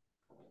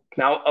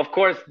 Now, of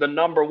course, the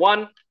number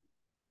one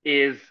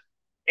is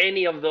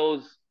any of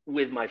those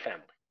with my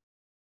family.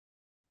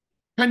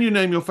 Can you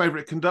name your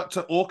favorite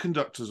conductor or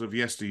conductors of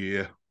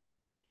yesteryear?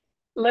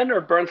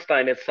 Leonard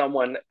Bernstein is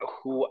someone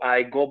who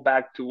I go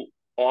back to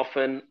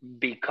often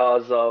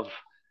because of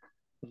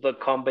the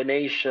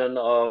combination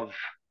of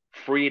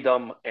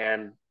freedom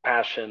and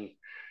passion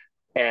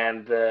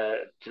and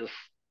just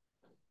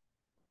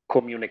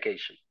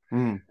communication.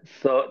 Mm.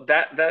 So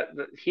that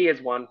he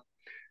is one.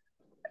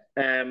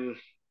 Um,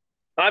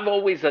 I've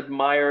always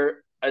admired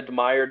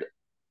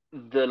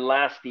the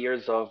last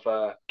years of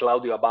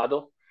Claudio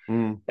Abbado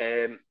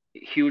Mm.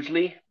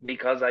 hugely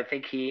because I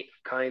think he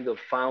kind of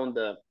found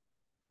a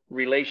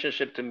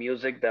relationship to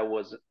music that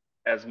was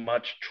as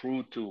much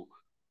true to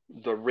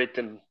the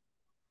written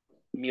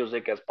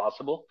music as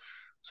possible.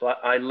 So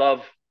I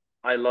love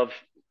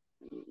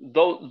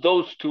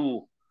those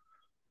two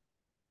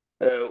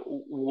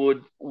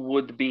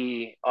would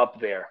be up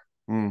there.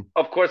 Mm.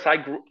 Of course,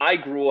 I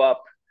grew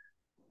up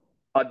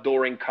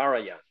adoring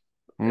Karajan.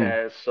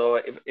 Mm. So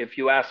if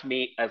you ask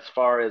me as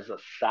far as a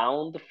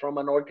sound from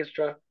an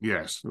orchestra,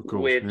 Yes, of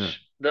course. Yeah.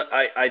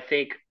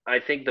 which I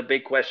think the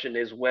big question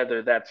is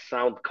whether that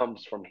sound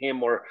comes from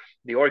him or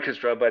the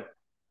orchestra, but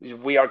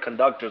we are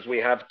conductors, we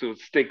have to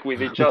stick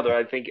with each other.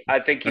 I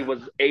think he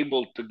was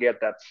able to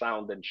get that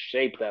sound and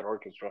shape that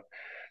orchestra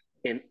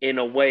in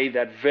a way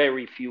that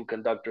very few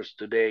conductors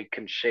today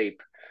can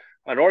shape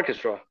an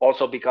orchestra,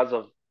 also because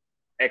of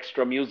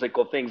extra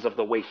musical things of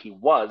the way he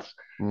was.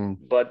 Mm.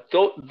 But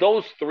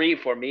those three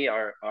for me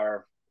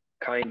are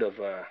kind of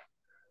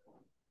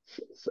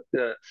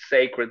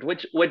sacred,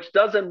 which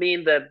doesn't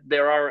mean that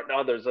there aren't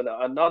others. And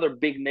another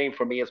big name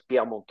for me is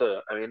Pierre Monteux.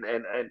 I mean,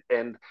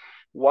 and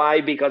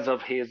why? Because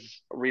of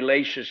his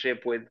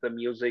relationship with the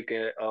music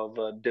of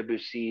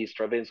Debussy,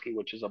 Stravinsky,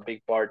 which is a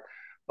big part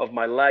of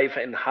my life,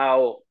 and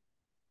how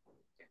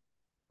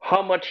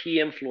much he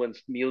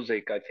influenced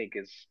music, I think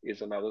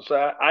is another. So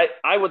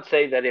I would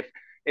say that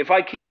if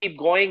I keep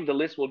going, the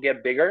list will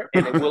get bigger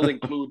and it will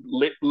include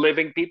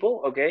living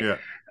people. Okay,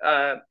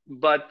 Yeah.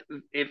 but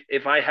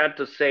if I had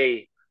to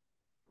say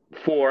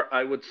four,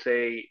 I would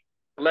say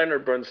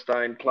Leonard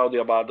Bernstein,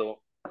 Claudio Abbado,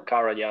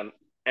 Karajan,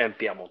 and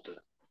Piamonte.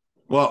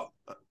 Well,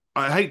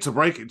 I hate to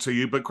break it to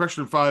you, but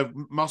question five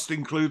must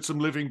include some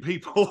living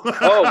people.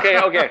 Oh, okay,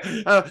 okay.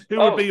 Who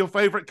would be Oh, your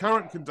favorite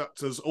current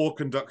conductors or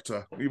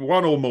conductor?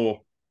 One or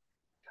more?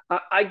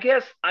 I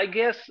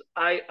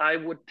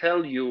would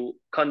tell you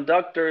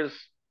conductors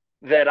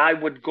that I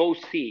would go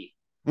see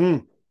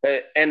Mm.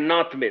 and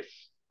not miss.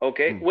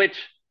 Okay, Mm. which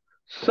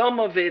some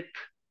of it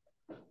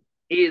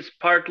is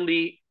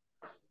partly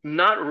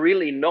not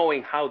really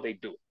knowing how they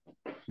do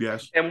it.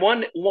 Yes. And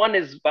one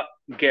is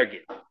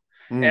Gergin.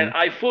 And Mm.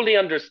 I fully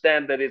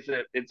understand that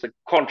it's a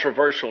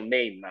controversial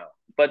name now,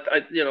 but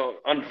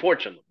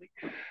unfortunately,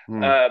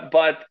 Mm.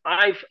 but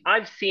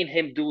I've seen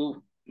him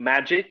do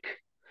magic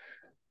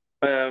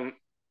um,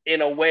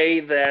 in a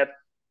way that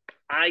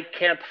I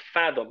can't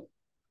fathom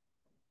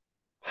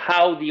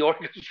how the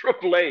orchestra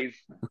plays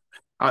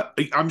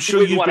I'm sure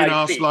with you've what been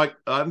I asked see. like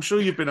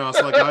I've been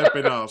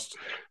asked,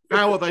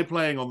 how are they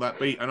playing on that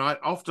beat? And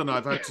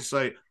I've had to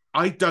say,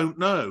 I don't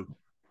know.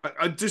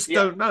 I just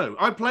Yeah, don't know.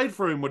 I played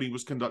for him when he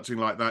was conducting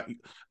like that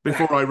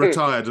before I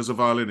retired as a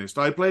violinist.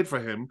 I played for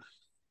him.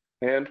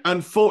 and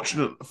And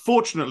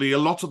fortunately, a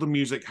lot of the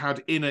music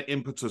had inner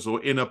impetus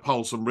or inner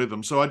pulse and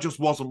rhythm, so I just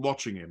wasn't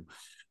watching him.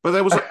 But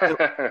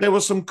there were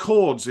some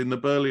chords in the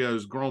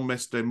Berlioz Grand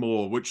Messe des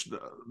Morts, which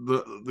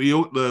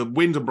the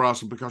wind and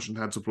brass and percussion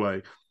had to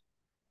play,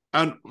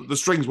 and the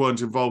strings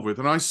weren't involved with.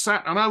 And I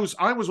sat and I was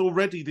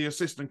already the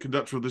assistant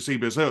conductor of the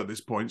CBSO at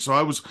this point, so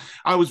I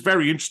was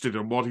very interested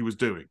in what he was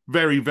doing,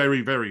 very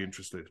very very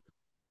interested.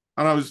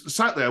 And I was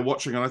sat there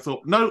watching, and I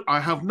thought, no, I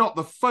have not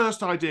the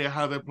first idea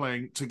how they're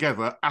playing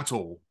together at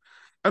all.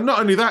 And not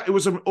only that, it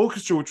was an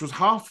orchestra which was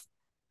half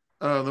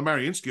the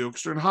Mariinsky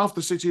Orchestra and half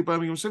the City of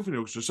Birmingham Symphony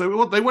Orchestra.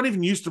 So they weren't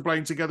even used to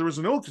playing together as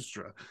an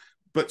orchestra,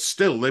 but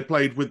still they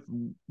played with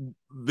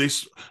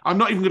this. I'm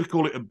not even going to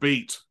call it a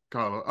beat,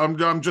 Carlo.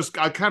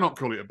 I cannot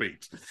call it a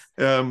beat.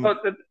 but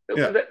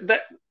Yeah,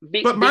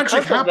 but magic because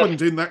of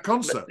happened in that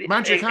concert.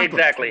 Magic happened.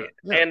 exactly,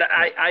 Yeah, and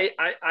yeah.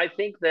 I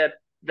think that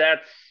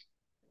that's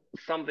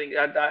something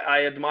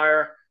I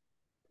admire.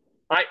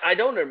 I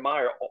don't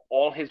admire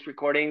all his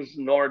recordings,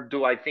 nor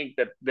do I think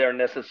that they're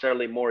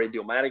necessarily more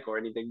idiomatic or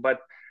anything.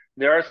 But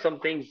there are some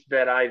things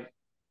that I've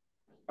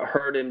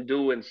heard him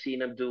do and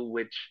seen him do,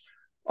 which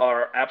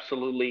are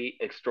absolutely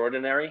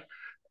extraordinary.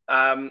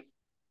 Um,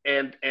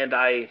 and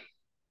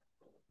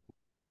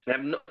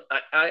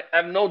I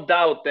have no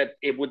doubt that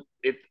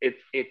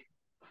it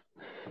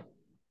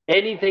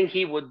anything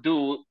he would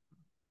do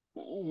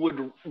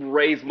would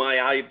raise my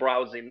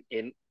eyebrows in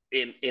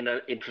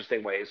an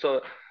interesting way.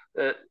 So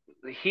uh,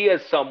 he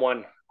is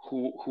someone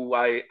who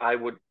I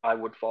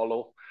would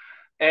follow,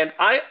 and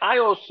I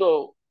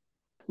also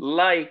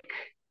like.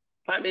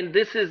 I mean,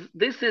 this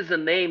is a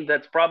name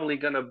that's probably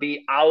going to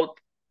be out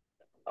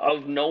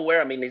of nowhere.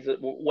 I mean, he's a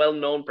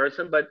well-known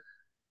person, but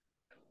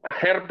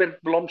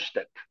Herbert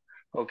Blomstedt,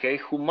 okay,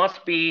 who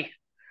must be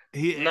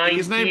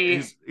His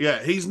 90.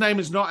 his name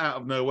is not out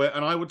of nowhere,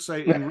 and I would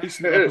say in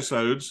recent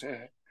episodes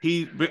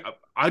he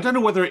I don't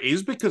know whether it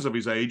is because of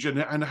his age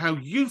and how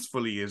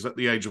youthful he is at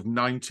the age of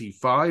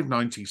 95,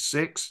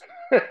 96.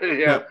 Yeah,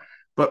 Yeah,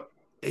 but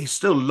he's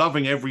still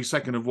loving every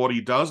second of what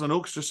he does, and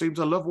orchestra seem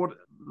to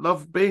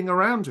love being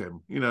around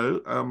him.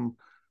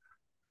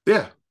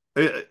 Yeah,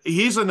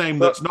 he is a name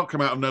well, that's not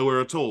come out of nowhere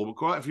at all. But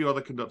quite a few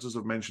other conductors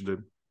have mentioned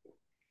him.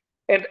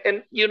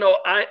 and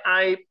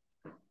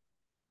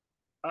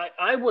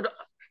I would,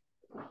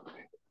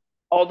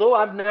 although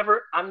I've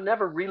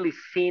never really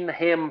seen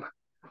him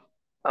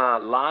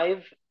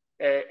live.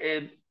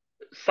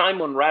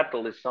 Simon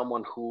Rattle is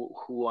someone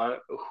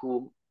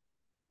who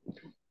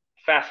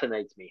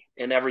fascinates me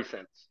in every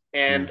sense,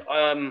 and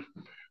Mm,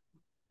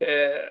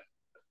 uh,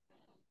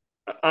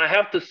 I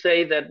have to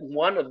say that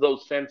one of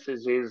those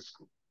senses is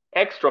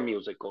extra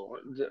musical.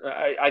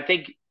 I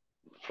think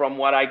from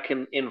what I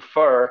can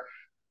infer,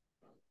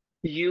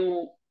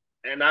 you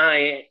and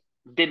I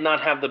did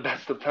not have the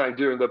best of time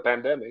during the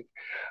pandemic,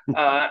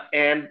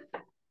 and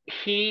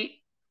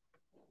he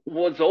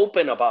was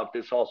open about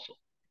this also,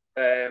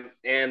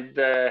 and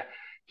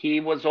he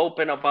was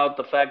open about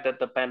the fact that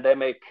the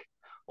pandemic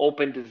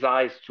opened his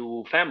eyes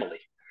to family,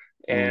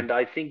 mm, and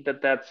I think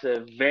that that's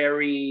a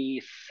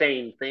very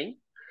sane thing.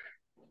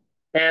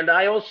 And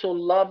I also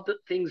loved the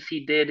things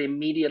he did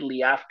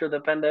immediately after the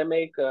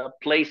pandemic,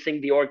 placing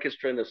the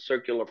orchestra in a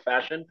circular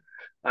fashion.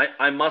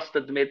 I must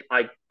admit,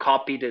 I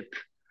copied it.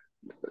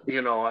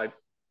 I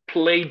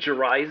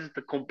plagiarized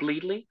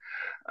completely,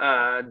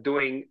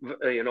 doing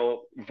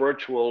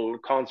virtual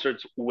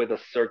concerts with a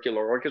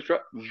circular orchestra,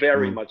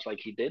 very mm, much like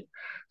he did.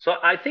 So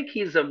I think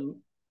he's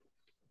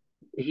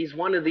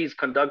one of these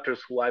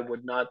conductors who I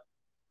would not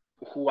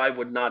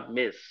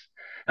miss.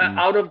 mm,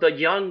 Out of the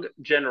young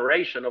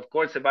generation, of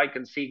course, if I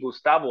can see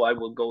Gustavo, I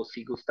will go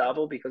see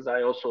Gustavo because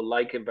I also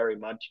like him very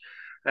much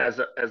as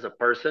a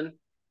person.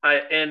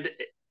 And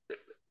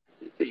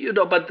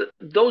but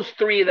those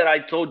three that I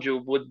told you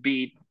would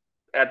be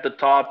at the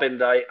top,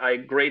 and I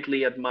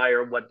greatly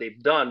admire what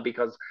they've done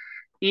because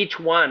each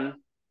one,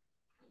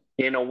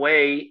 in a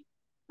way,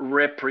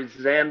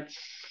 represents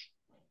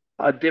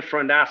a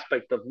different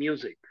aspect of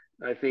music.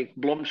 I think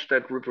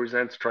Blomstedt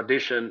represents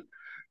tradition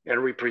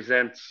and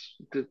represents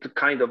the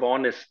kind of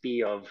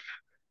honesty of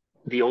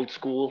the old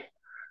school.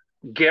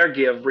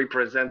 Gergiev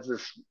represents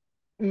this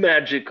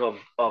magic of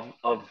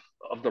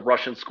the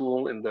Russian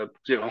school and the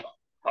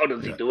how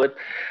does he yeah. do it?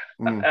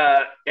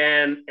 Mm,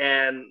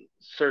 And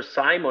Sir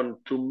Simon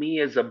to me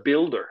is a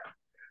builder.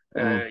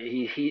 mm,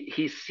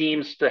 He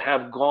seems to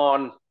have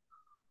gone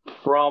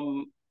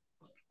from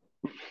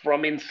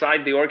from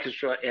inside the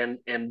orchestra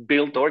and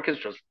built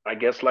orchestras. I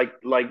guess like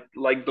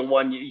the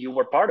one you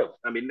were part of.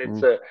 I mean, it's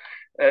mm.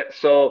 a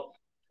so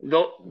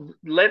though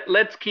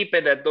let's keep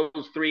it at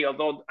those three.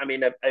 Although I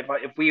mean,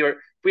 if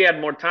we had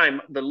more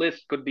time, the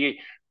list could be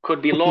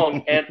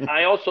long. And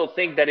I also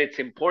think that it's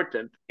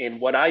important in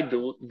what I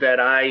do that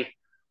I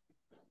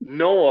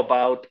know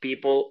about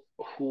people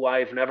who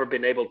I've never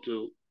been able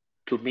to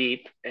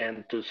meet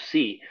and to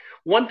see.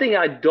 One thing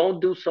I don't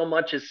do so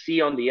much is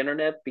see on the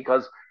internet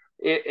because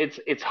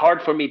it's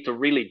hard for me to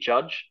really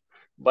judge.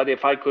 But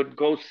if I could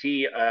go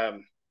see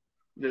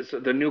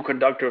the new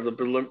conductor of the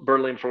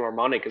Berlin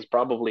Philharmonic is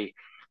probably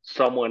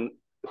someone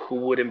who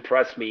would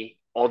impress me.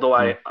 Although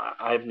Mm.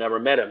 I've never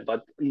met him,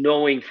 but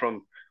knowing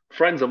from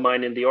friends of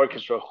mine in the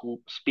orchestra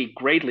who speak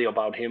greatly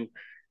about him,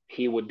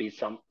 he would be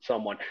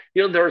someone.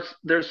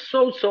 There's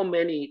so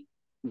many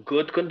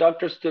good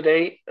conductors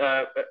today,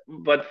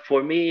 but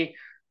for me,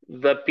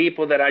 the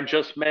people that I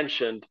just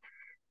mentioned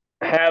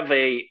have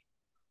a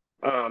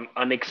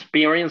an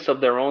experience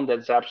of their own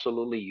that's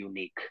absolutely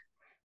unique.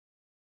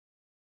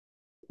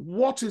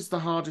 What is the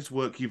hardest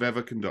work you've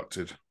ever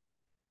conducted?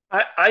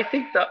 I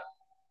think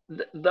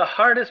the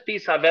hardest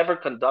piece I've ever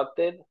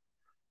conducted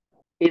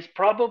is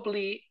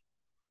probably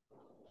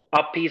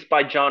a piece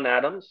by John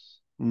Adams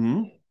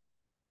Mm.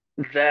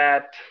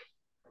 that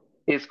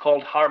is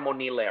called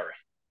Harmonie Lehre.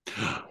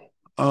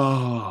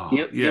 Oh,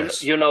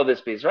 yes. You know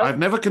this piece, right? I've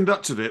never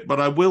conducted it, but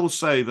I will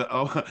say that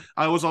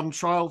I was on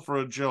trial for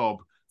a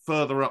job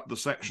further up the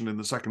section in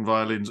the second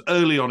violins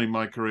early on in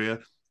my career.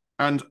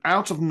 And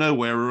out of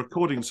nowhere, a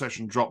recording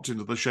session dropped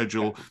into the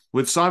schedule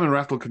with Simon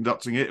Rattle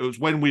conducting it. It was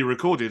when we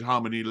recorded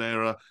Harmony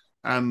Lehrer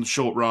and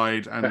Short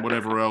Ride and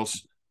whatever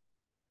else.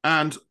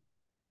 And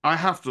I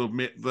have to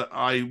admit that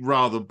I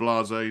rather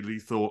blasely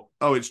thought,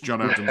 oh, it's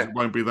John Adams. It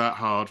won't be that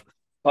hard.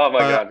 Oh my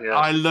God, yeah.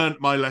 I learnt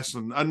my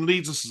lesson, and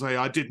needless to say,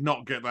 I did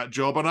not get that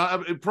job.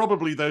 And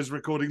probably those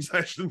recording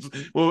sessions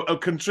were a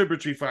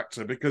contributory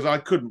factor because I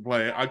couldn't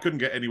play it, I couldn't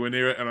get anywhere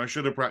near it, and I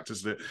should have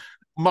practiced it.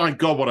 My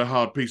God, what a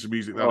hard piece of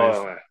music that is!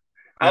 Oh, Yeah.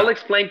 I'll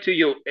explain to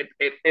you.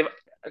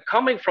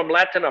 Coming from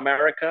Latin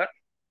America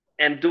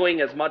and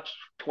doing as much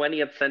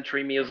 20th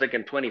century music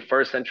and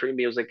 21st century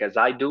music as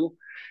I do,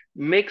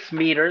 mixed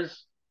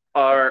meters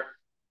are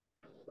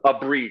a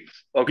breeze.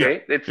 Yeah,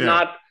 Okay, it's yeah.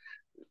 not.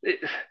 It,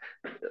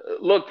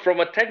 look, from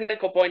a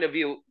technical point of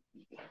view,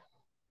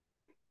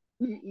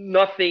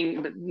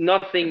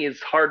 nothing is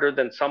harder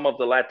than some of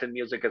the Latin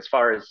music as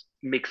far as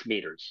mixed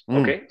meters.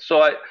 Mm, Okay,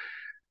 so I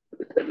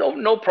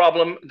no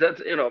problem. That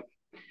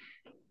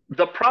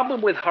the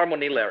problem with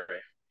Harmony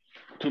Larry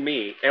to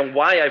me and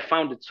why I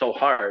found it so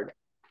hard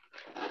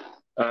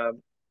uh,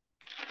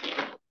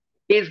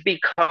 is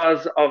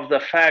because of the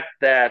fact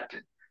that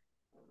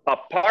a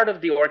part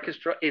of the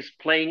orchestra is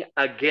playing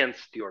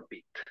against your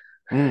beat,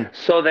 mm,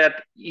 so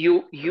that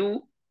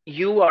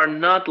you are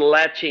not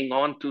latching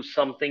onto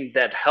something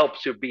that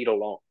helps your beat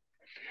along.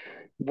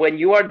 When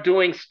you are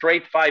doing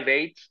straight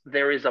 5/8,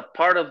 there is a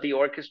part of the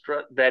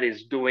orchestra that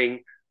is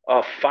doing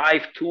a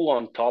 5/2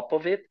 on top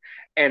of it,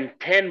 and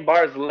 10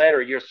 bars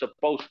later you're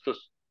supposed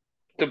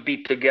to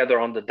be together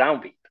on the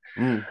downbeat.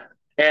 mm.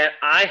 And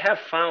I have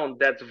found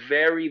that's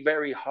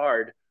very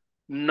hard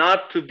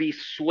not to be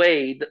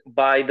swayed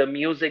by the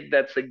music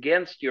that's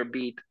against your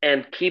beat and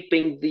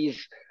keeping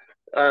these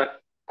uh,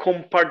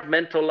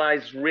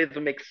 compartmentalized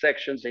rhythmic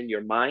sections in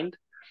your mind.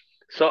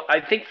 So I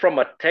think from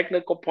a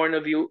technical point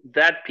of view,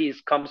 that piece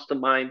comes to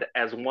mind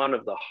as one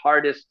of the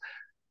hardest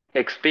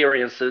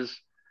experiences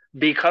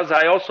because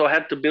I also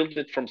had to build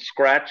it from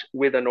scratch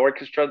with an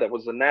orchestra that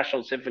was the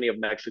National Symphony of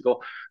Mexico,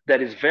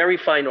 that is very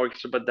fine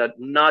orchestra, but that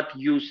not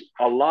used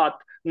a lot,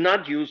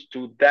 not used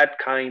to that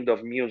kind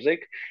of music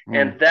Mm.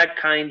 and that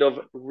kind of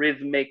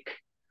rhythmic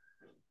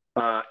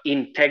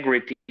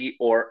integrity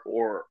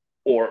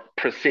or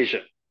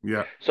precision.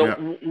 Yeah, So yeah.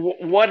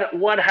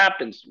 what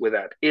happens with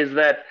that is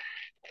that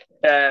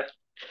uh,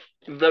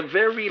 the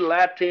very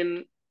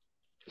Latin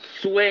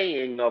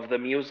swaying of the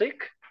music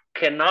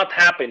cannot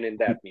happen in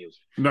that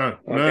music. No,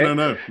 no, Okay, no,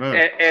 no, no.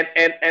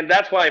 and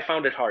that's why I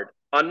found it hard.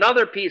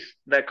 Another piece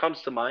that comes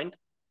to mind,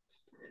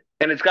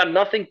 and it's got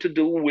nothing to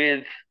do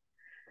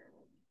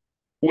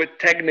with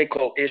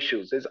technical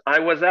issues, is I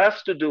was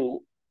asked to do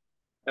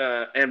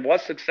and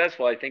was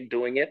successful, I think,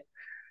 doing it.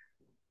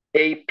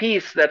 A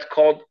piece that's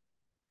called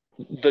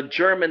the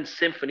German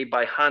Symphony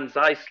by Hans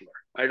Eisler.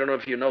 I don't know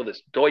if you know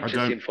this, I Deutsche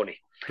Symphonie.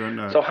 don't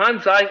know. So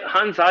Hans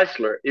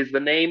Eisler is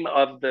the name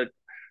of the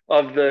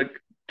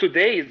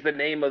today is the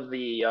name of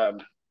the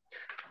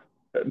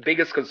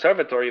biggest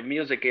conservatory of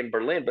music in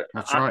Berlin. But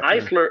That's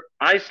right. Yeah.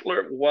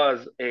 Eisler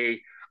was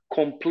a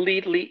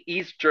completely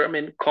East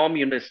German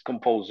communist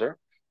composer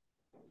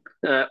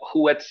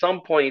who at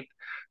some point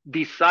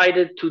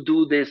decided to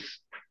do this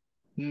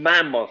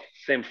mammoth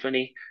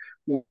symphony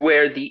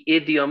where the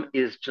idiom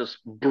is just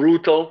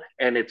brutal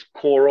and it's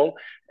choral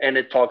and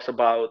it talks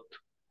about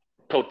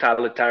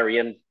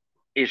totalitarian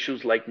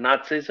issues like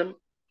Nazism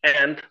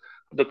and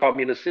the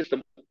communist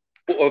system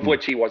of Mm.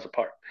 which he was a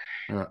part.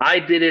 Yeah. I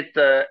did it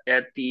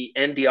at the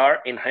NDR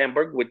in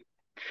Hamburg with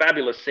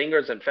fabulous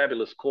singers and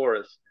fabulous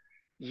chorus.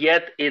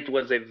 Yet it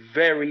was a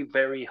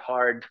very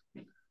hard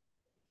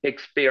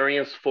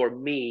experience for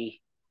me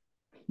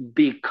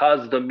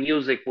because the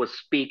music was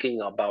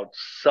speaking about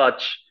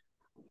such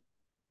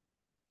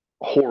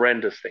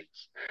horrendous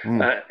things.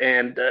 Mm.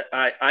 And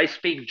I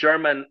speak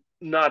German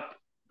not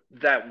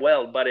that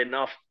well, but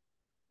enough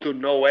to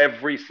know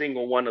every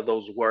single one of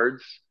those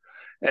words.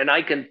 And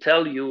I can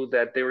tell you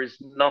that there is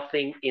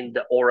nothing in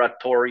the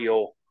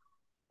oratorio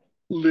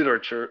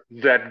literature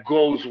that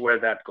goes where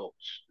that goes.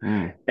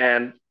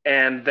 Mm.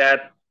 And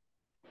that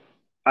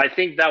I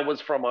think that was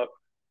from a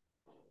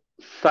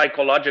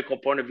psychological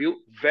point of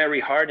view very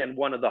hard and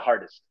one of the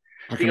hardest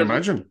I can because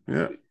imagine.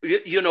 Yeah.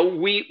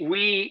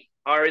 we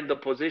are in the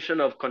position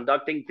of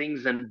conducting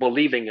things and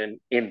believing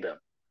in them.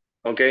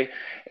 Okay,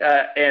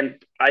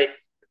 and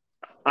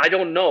I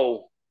don't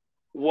know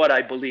what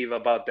I believe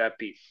about that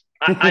piece.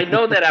 I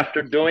know that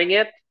after doing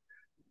it,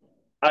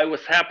 I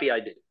was happy I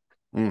did it.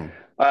 Mm.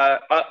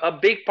 A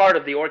big part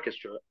of the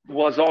orchestra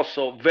was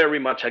also very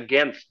much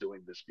against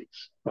doing this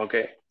piece.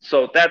 Okay,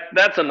 so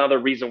that's another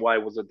reason why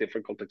it was a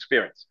difficult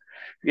experience.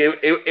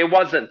 It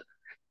wasn't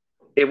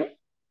it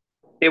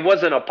it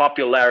wasn't a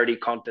popularity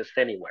contest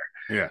anywhere.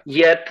 Yeah.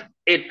 Yet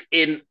it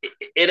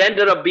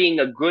ended up being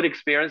a good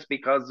experience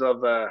because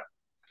of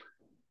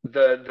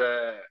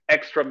the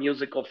extra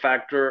musical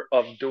factor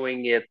of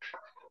doing it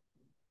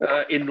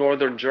in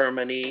northern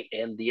Germany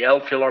and the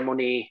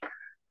Elbphilharmonie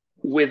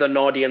with an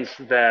audience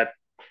that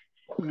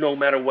no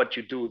matter what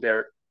you do,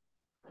 they're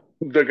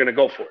gonna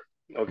go for it.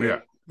 Yeah. Okay,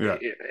 Yeah.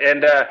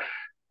 and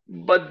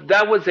but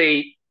that was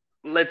a,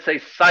 let's say,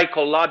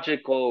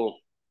 psychological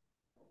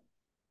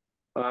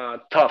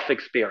tough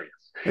experience,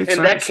 It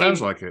and that sounds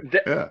came like it.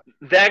 Yeah.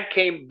 that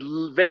came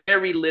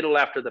very little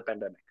after the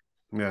pandemic.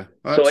 Yeah.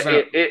 So That's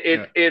that.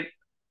 Yeah. it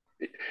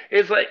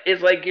It's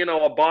like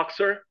a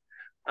boxer,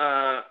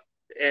 uh,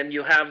 and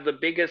you have the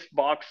biggest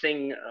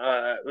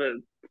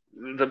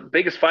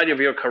fight of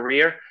your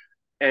career,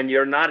 and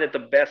you're not at the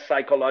best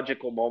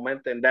psychological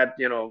moment, and that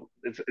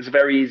it's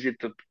very easy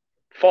to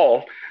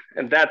fall,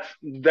 and that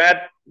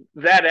that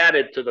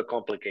added to the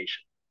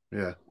complication.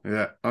 Yeah,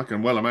 yeah, I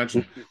can well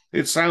imagine.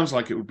 It sounds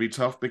like it would be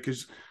tough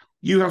because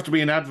you have to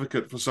be an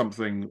advocate for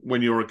something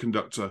when you're a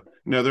conductor.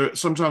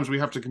 Sometimes we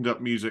have to conduct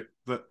music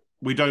that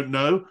we don't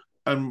know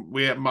and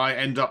we might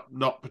end up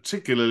not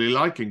particularly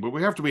liking, but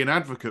we have to be an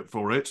advocate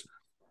for it.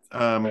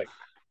 Um,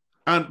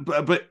 Right.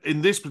 but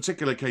in this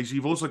particular case,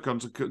 you've also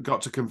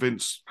got to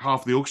convince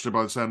half the orchestra,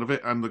 by the sound of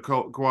it, and the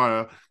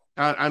choir,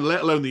 and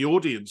let alone the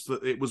audience,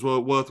 that it was a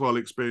worthwhile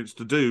experience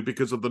to do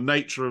because of the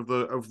nature of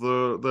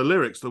the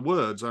lyrics, the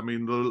words. I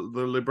mean, the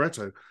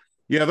libretto.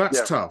 Yeah, that's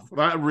Yeah. tough.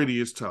 That really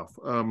is tough.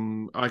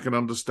 I can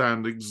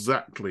understand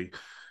exactly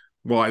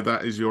why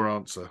that is your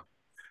answer.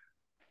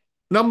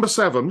 Number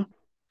 7,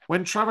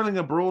 when traveling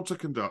abroad to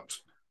conduct,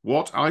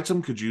 what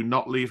item could you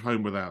not leave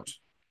home without?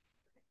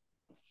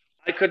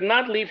 I could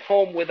not leave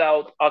home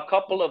without a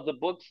couple of the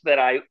books that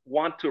I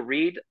want to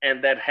read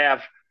and that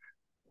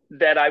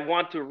I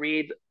want to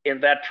read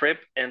in that trip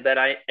and that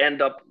I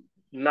end up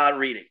not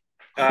reading.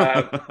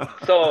 Uh,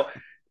 so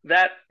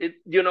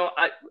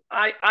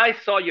I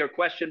saw your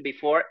question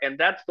before, and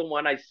that's the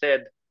one I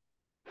said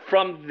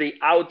from the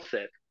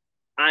outset.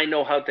 I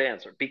know how to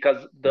answer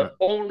because the Yeah,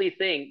 only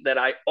thing that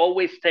I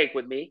always take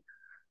with me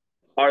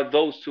are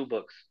those two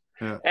books.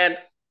 yeah. And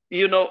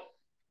you know,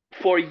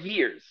 for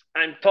years,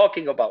 I'm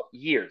talking about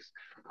years,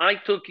 I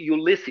took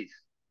Ulysses.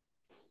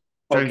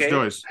 James Okay.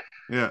 Joyce.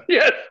 Yeah.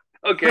 Yes.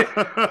 Okay.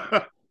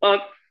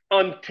 Un-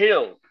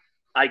 until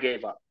I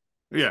gave up.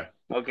 Yeah.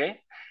 Okay.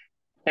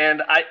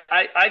 And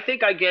I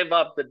think I gave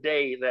up the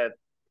day that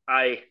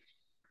I,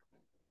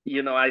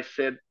 I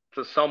said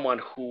to someone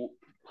who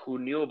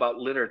knew about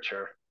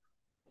literature,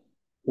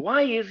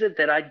 why is it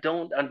that I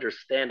don't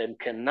understand and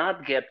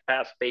cannot get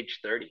past page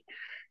 30?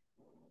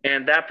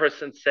 And that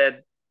person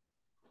said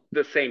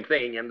the same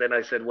thing. And then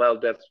I said, well,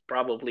 that's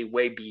probably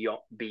way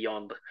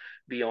beyond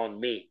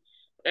me.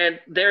 And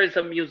there is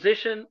a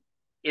musician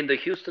in the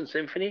Houston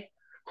Symphony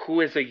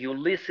who is a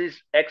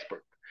Ulysses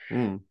expert.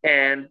 Mm.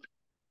 And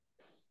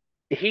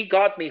he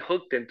got me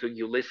hooked into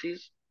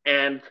Ulysses.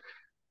 And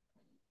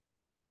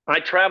I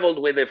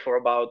traveled with it for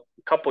about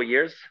a couple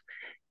years.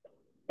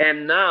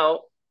 And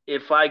now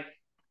if I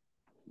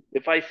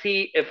if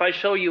I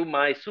show you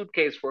my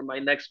suitcase for my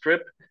next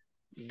trip,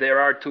 there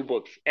are two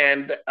books,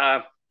 and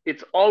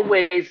it's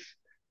always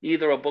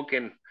either a book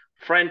in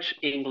French,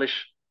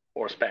 English,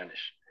 or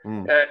Spanish.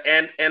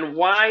 Mm. And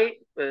why?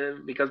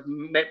 Because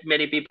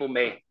many people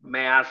may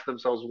ask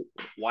themselves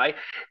why.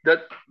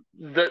 The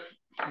the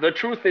the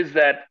truth is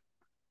that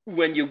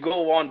when you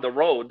go on the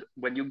road,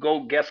 when you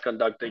go guest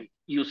conducting,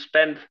 you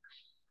spend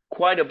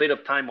quite a bit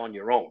of time on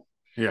your own.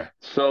 Yeah.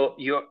 So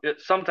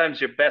sometimes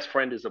your best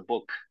friend is a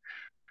book,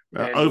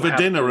 and you Over have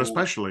dinner, to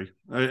especially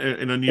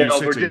in a new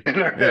over city. Yeah,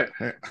 dinner.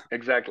 yeah.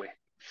 Exactly.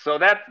 So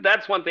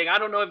that's one thing. I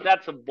don't know if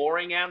that's a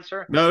boring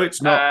answer, No,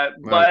 it's not.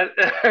 No. but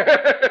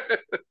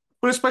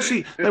But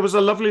especially there was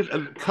a lovely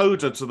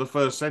coda to the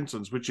first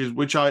sentence, which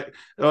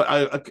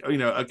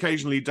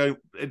occasionally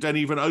don't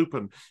even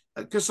open,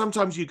 because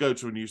sometimes you go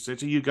to a new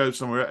city, you go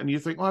somewhere and you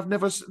think, well, I've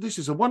never. This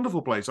is a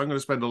wonderful place. I'm going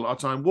to spend a lot of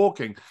time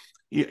walking.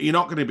 You're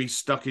not going to be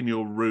stuck in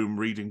your room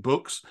reading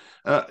books.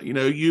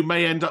 You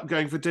may end up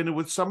going for dinner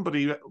with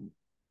somebody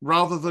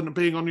rather than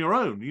being on your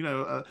own.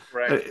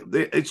 right.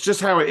 It's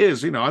just how it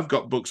is. I've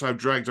got books I've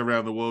dragged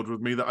around the world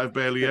with me that I've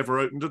barely ever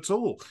opened at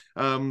all.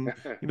 On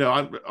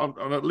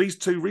at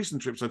least 2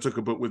 recent trips I took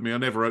a book with me. I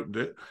never opened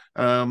it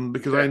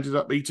because I Okay. ended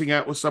up eating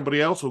out with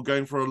somebody else or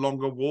going for a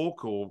longer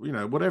walk or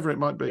whatever it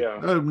might be. Yeah.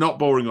 No, not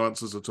boring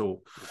answers at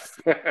all.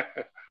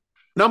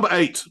 Number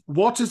 8.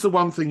 What is the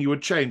one thing you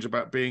would change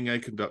about being a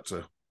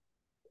conductor?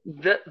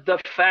 The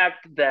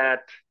fact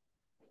that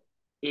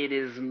it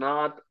is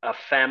not a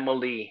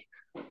family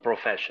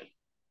profession.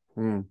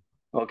 Mm,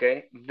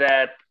 Okay,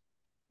 that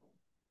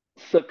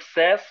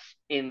success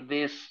in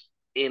this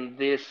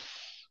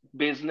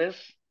business,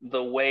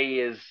 the way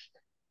it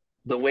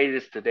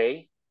is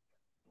today,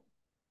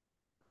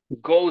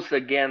 goes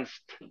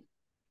against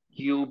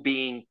you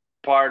being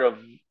part of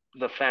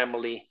the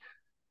family,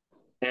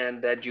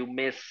 and that you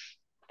miss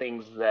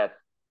things that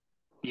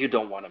you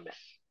don't want to miss.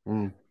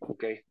 mm.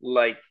 Okay,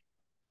 like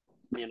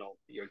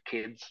your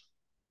kids'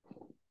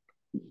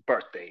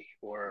 birthday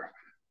or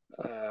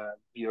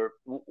your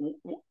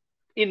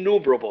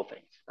innumerable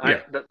things.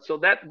 Yeah. So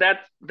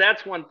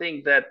that's one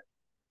thing that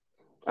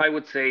I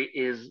would say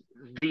is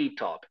the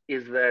top,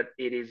 is that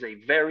it is a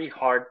very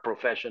hard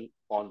profession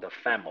on the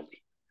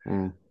family.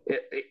 Mm,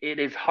 It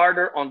is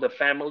harder on the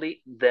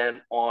family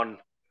than on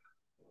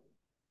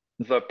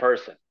the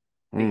person,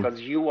 mm,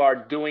 because you are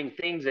doing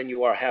things and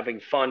you are having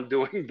fun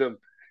doing them.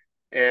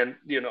 And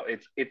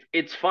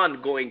it's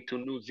fun going to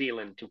New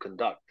Zealand to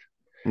conduct,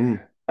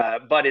 mm.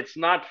 but it's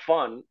not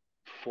fun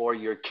for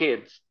your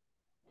kids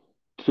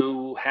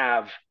to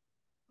have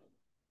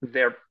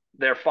their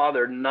their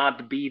father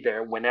not be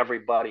there when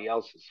everybody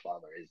else's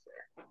father is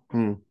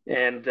Mm.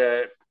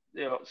 there.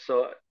 And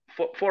so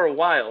for a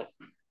while,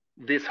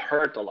 this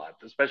hurt a lot,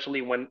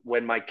 especially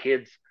when my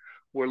kids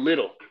were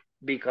little,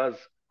 because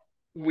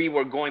we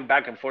were going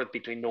back and forth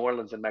between New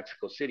Orleans and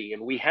Mexico City,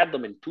 and we had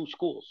them in two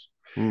schools,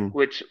 Mm.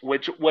 which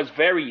was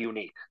very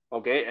unique.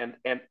 Okay,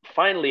 and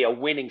finally a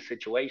winning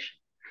situation,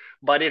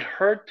 but it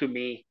hurt to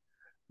me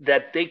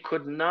that they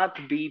could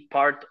not be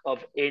part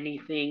of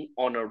anything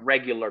on a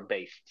regular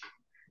basis.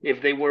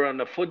 If they were on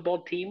a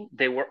football team,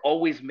 they were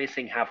always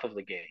missing half of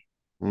the game.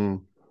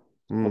 Mm.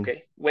 Mm.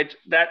 Okay, which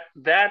that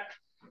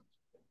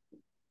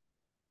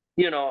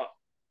you know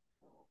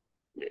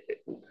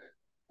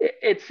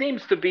it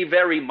seems to be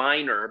very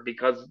minor,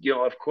 because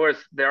of course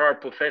there are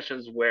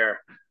professions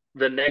where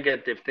the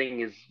negative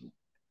thing is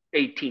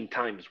 18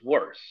 times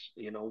worse.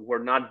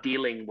 We're not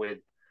dealing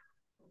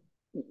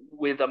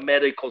with a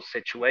medical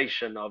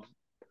situation of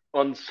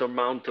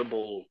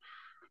unsurmountable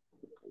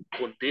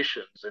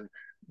conditions,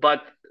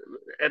 but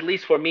at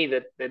least for me,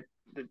 that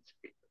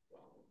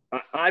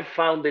I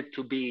found it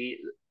to be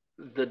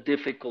the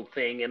difficult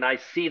thing, and I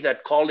see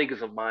that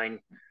colleagues of mine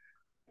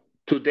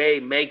today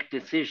make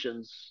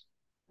decisions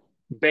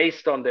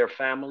based on their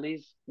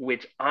families,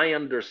 which I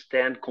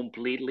understand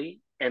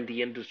completely, and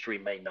the industry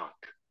may not.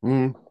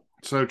 Mm.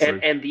 So And true.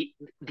 and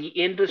the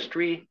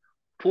industry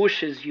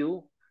pushes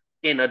you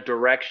in a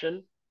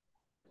direction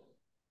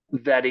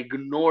that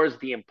ignores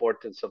the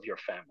importance of your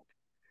family.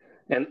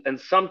 And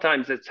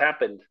sometimes it's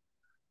happened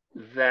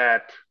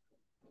that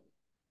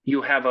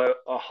you have a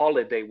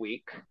holiday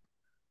week,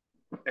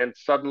 and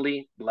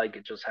suddenly, like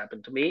it just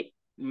happened to me,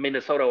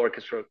 Minnesota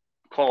Orchestra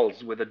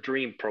calls with a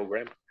dream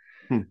program.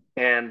 Hmm.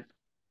 And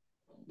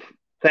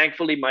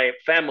thankfully my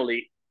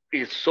family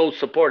is so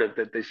supportive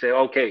that they say,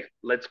 okay,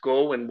 let's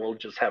go, and we'll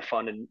just have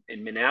fun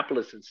in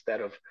Minneapolis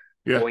instead of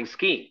Yeah. going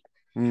skiing.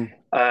 Mm.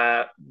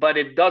 But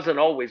it doesn't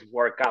always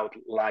work out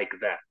like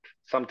that.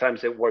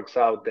 Sometimes it works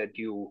out that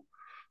you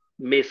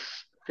miss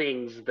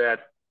things that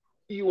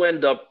you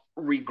end up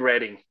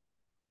regretting.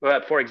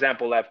 For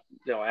example,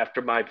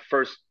 after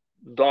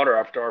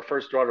our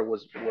first daughter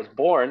was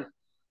born,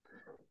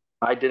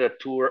 I did a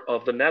tour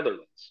of the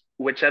Netherlands,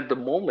 which at the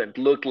moment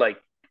looked like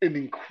an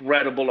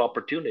incredible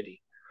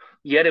opportunity.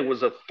 Yet it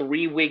was a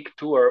 3-week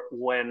tour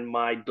when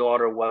my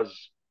daughter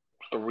was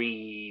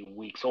 3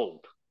 weeks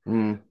old.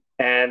 Mm.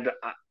 And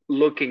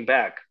looking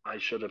back, I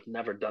should have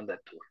never done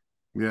that tour.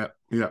 Yeah.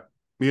 Yeah.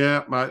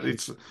 Yeah.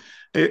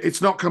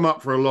 It's not come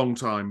up for a long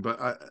time, but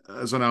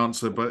as an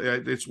answer, but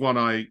it's one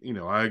I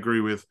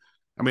agree with.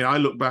 I mean, I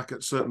look back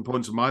at certain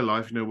points of my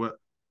life, where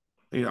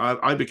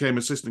I became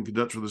assistant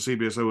conductor of the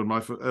CBSO when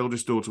my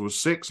eldest daughter was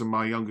 6 and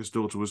my youngest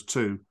daughter was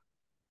 2.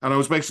 And I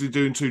was basically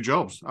doing two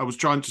jobs. I was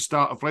trying to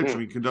start a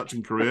fledgling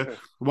conducting career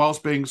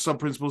whilst being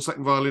sub-principal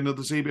second violin of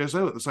the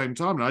CBSO at the same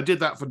time. And I did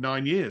that for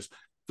 9 years.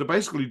 So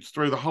basically,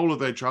 through the whole of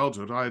their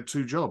childhood, I had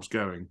two jobs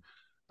going.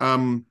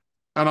 And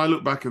I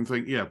look back and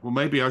think, yeah, well,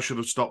 maybe I should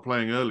have stopped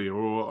playing earlier,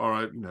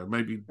 or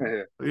maybe,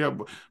 yeah.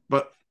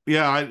 But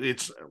yeah,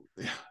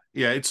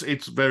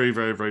 it's very,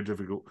 very, very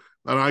difficult.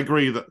 And I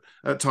agree that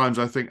at times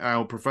I think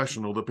our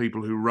professional, the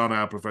people who run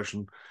our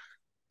profession,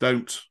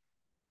 don't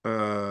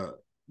uh,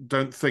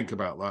 don't think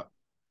about that,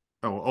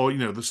 or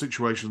the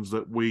situations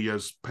that we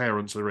as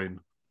parents are in,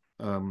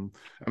 and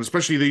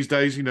especially these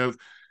days,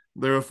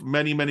 there are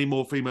many, many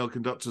more female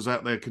conductors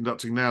out there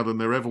conducting now than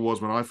there ever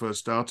was when I first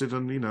started,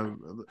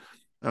 and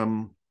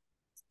um,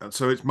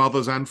 so it's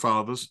mothers and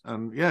fathers,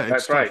 and yeah, it's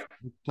That's tough. right.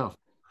 It's tough.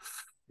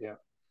 Yeah.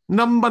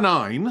 Number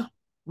 9.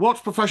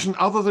 What profession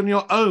other than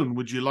your own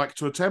would you like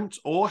to attempt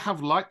or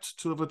have liked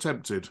to have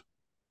attempted?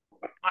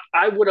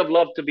 I would have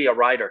loved to be a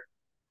writer,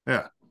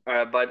 Yeah.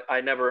 but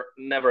I never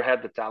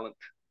had the talent.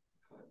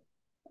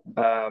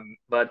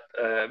 But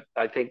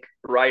I think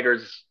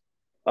writers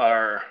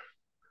are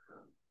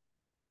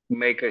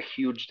make a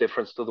huge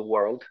difference to the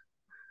world.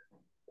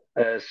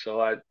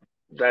 So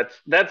that's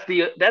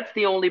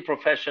the only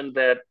profession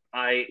that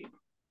I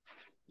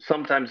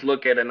sometimes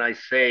look at and I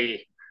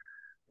say,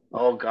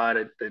 oh God,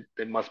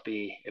 it must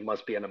be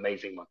an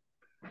amazing one.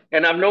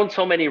 And I've known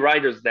so many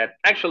writers that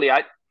actually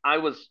I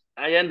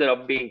ended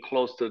up being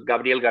close to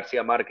Gabriel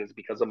Garcia Marquez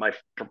because of my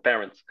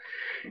parents,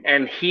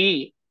 and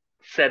he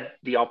said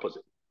the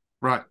opposite.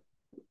 Right.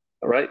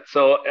 Right.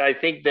 So I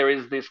think there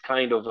is this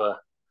kind of a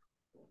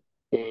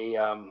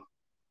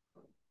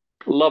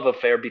love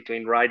affair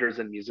between writers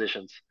and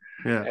musicians.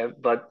 Yeah.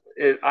 But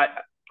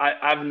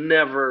I've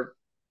never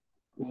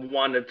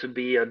wanted to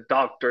be a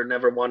doctor,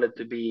 never wanted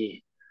to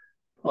be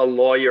a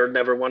lawyer,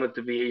 never wanted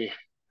to be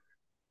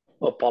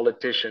a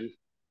politician.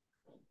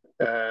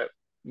 Uh,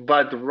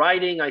 but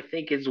writing, I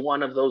think, is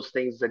one of those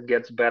things that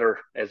gets better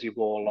as you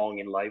go along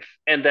in life,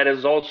 and that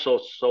is also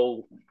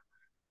so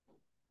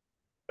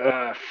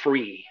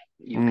free.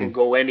 You can Mm.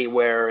 go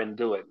anywhere and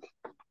do it.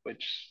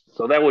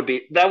 So that would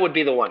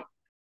be the one.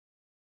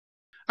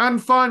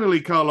 And finally,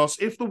 Carlos,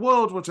 if the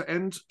world were to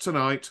end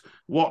tonight,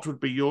 what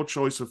would be your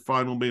choice of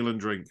final meal and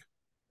drink?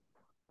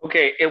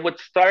 Okay, it would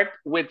start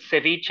with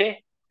ceviche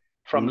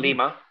from Ooh,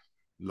 Lima.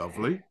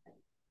 lovely.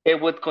 it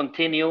would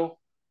continue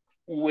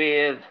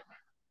with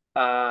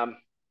um,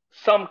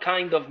 some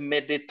kind of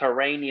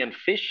Mediterranean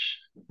fish,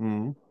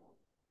 Mm.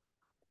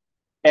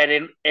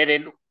 and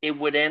it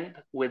would end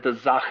with a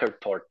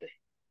Sachertorte.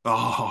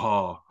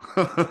 Oh,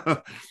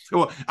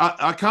 well,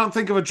 I can't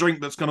think of a drink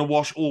that's going to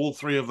wash all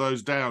three of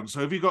those down. So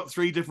have you got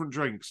three different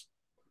drinks?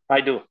 I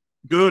do.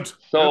 Good, good.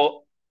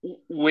 So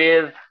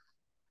with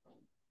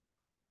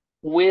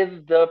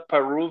with the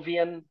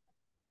Peruvian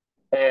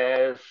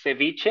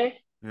ceviche,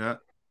 Yeah,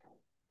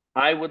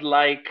 I would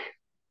like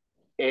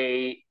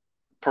a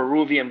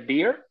Peruvian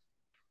beer.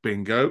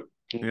 bingo.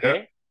 Yeah,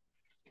 Okay.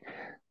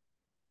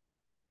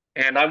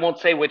 And I won't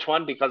say which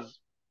one because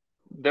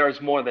there's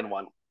more than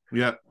one.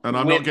 yeah. And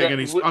I'm not With getting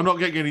the any. I'm not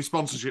getting any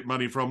sponsorship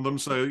money from them.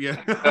 So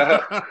yeah.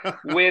 uh,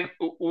 with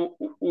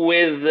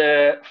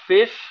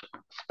fish,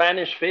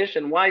 Spanish fish,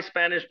 and why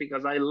Spanish?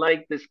 Because I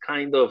like this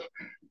kind of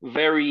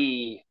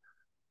very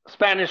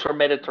Spanish or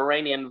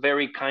Mediterranean,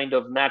 very kind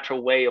of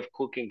natural way of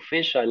cooking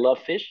fish. I love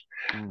fish.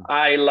 Mm.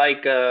 I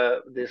like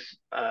this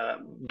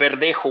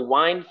Verdejo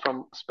wine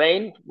from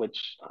Spain, which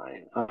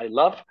I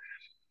love.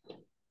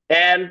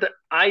 And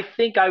I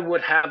think I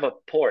would have a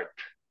port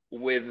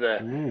with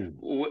Ooh.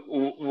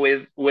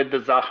 with the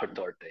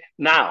Zachertorte.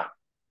 Now,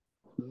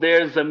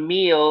 there's a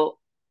meal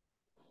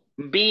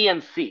B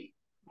and C.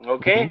 Mhm.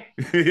 Okay,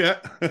 Yeah,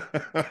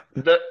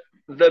 the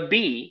the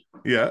B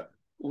yeah,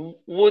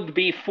 would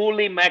be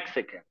fully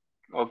Mexican.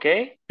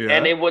 Okay,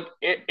 and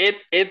yeah.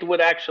 it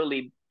would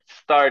actually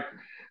start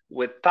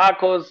with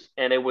tacos,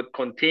 and it would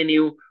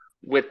continue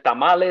with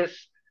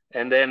tamales,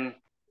 and then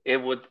it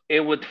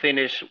would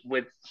finish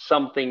with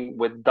something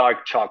with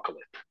dark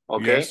chocolate.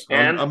 Okay, Yes, a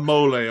and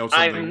mole or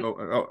something. I'm Oh,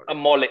 oh, a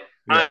mole.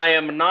 yeah. I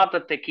am not a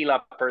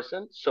tequila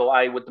person, so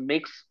I would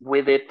mix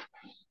with it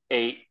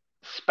a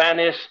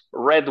Spanish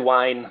red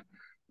wine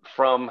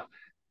from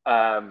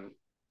um,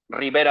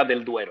 Ribera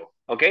del Duero.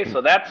 Okay,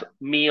 so that's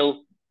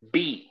meal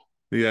B.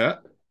 Yeah.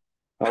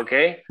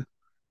 Okay,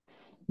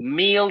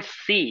 meal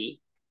C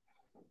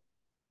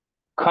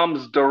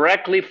comes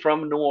directly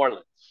from New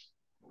Orleans,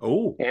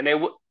 Oh, and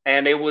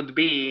it would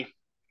be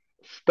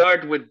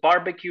start with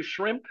barbecue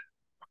shrimp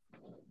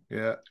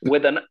yeah.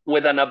 with an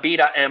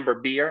Abita amber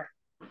beer.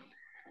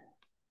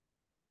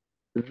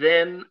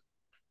 Then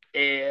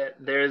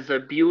there's a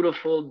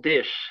beautiful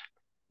dish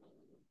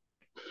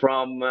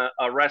from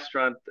a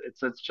restaurant.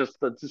 It's just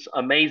this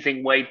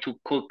amazing way to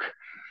cook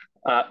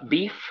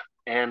beef,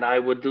 and I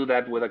would do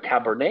that with a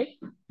Cabernet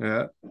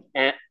Yeah.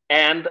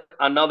 and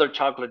another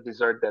chocolate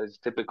dessert that is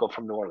typical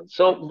from New Orleans.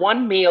 So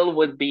one meal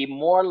would be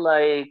more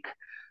like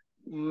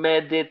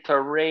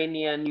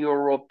Mediterranean,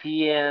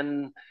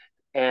 European,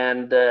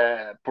 and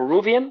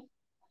Peruvian.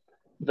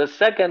 The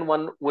second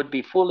one would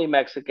be fully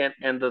Mexican,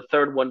 and the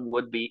third one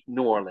would be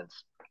New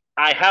Orleans.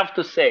 I have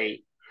to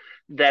say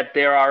that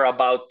there are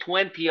about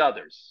 20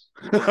 others.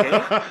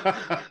 Okay.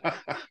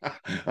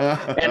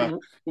 And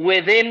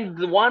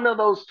within one of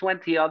those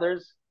 20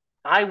 others,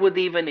 I would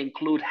even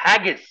include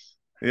haggis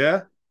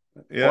Yeah.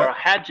 Yeah. or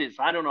haggis.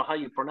 I don't know how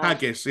you pronounce it.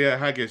 Haggis. Yeah.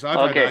 Haggis. I've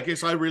had Okay.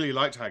 haggis. I really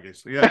liked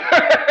haggis. Yeah.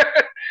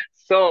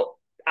 So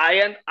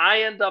I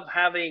end up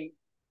having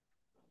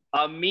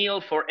a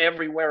meal for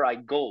everywhere I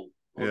go.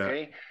 Yeah.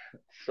 Okay.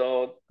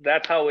 So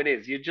that's how it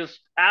is. You just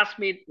asked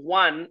me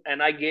one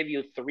and I gave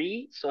you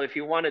three. So if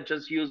you want to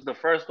just use the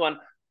first one,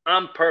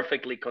 I'm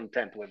perfectly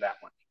content with that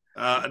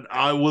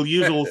I will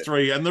use all one.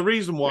 three. And the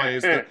reason why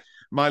is that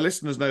my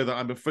listeners know that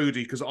I'm a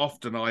foodie because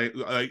often I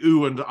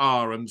ooh and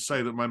ah and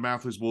say that my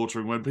mouth is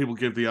watering when people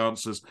give the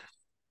answers.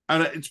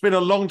 And it's been a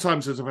long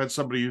time since I've had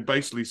somebody who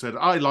basically said,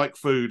 I like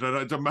food and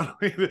it doesn't matter.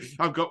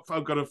 I've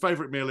got a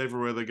favourite meal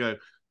everywhere they go.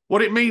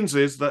 What it means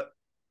is that,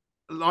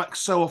 like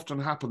so often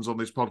happens on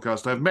this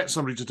podcast, I've met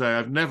somebody today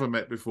I've never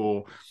met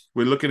before.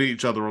 We're looking at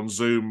each other on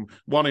Zoom,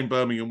 one in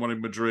Birmingham, one in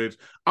Madrid.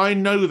 I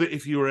know that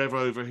if you were ever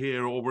over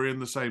here or we're in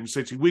the same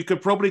city, we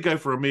could probably go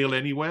for a meal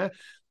anywhere,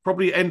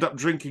 probably end up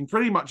drinking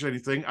pretty much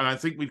anything. And I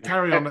think we'd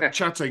carry on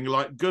chatting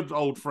like good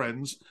old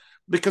friends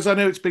because I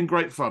know it's been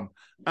great fun.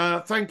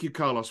 Thank you,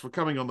 Carlos, for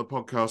coming on the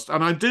podcast.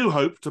 And I do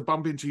hope to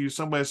bump into you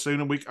somewhere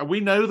soon. And we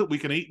know that we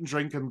can eat and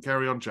drink and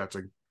carry on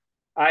chatting.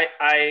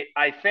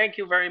 I thank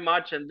you very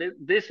much, and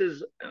this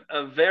is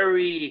a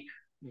very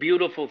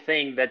beautiful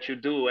thing that you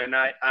do, and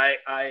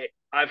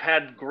I've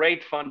had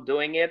great fun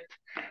doing it,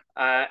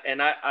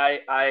 and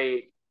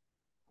I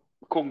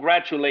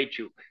congratulate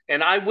you.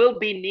 And I will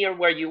be near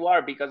where you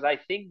are because I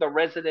think the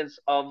residents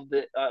of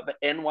the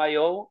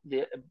NYO,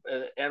 the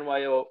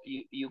NYO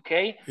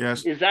UK,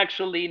 Yes. is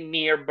actually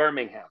near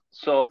Birmingham.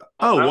 So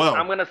Oh, I'm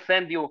well. gonna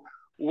send you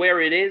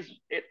where it is.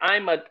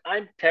 I'm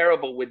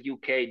terrible with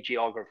UK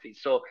geography,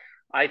 so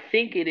I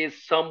think it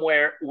is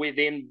somewhere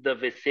within the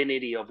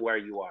vicinity of where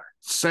you are.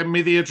 Send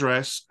me the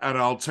address and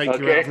I'll take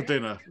you out for Okay.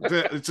 dinner.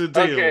 It's a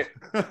deal.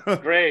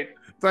 Okay. Great.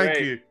 Thank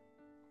Great. you.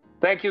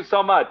 Thank you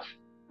so much.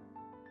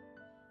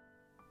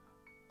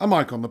 A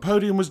Mic on the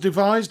Podium was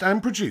devised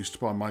and produced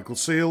by Michael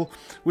Seal,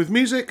 with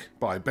music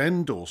by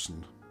Ben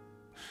Dawson.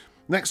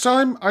 Next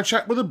time, I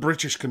chat with a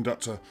British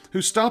conductor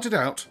who started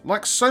out,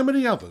 like so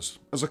many others,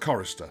 as a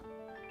chorister.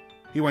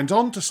 He went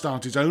on to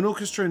start his own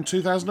orchestra in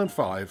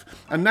 2005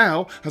 and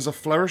now has a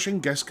flourishing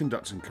guest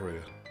conducting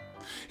career.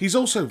 He's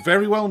also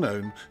very well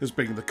known as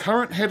being the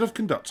current head of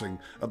conducting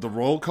at the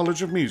Royal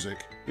College of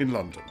Music in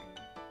London.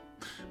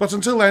 But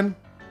until then,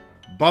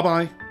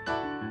 bye-bye.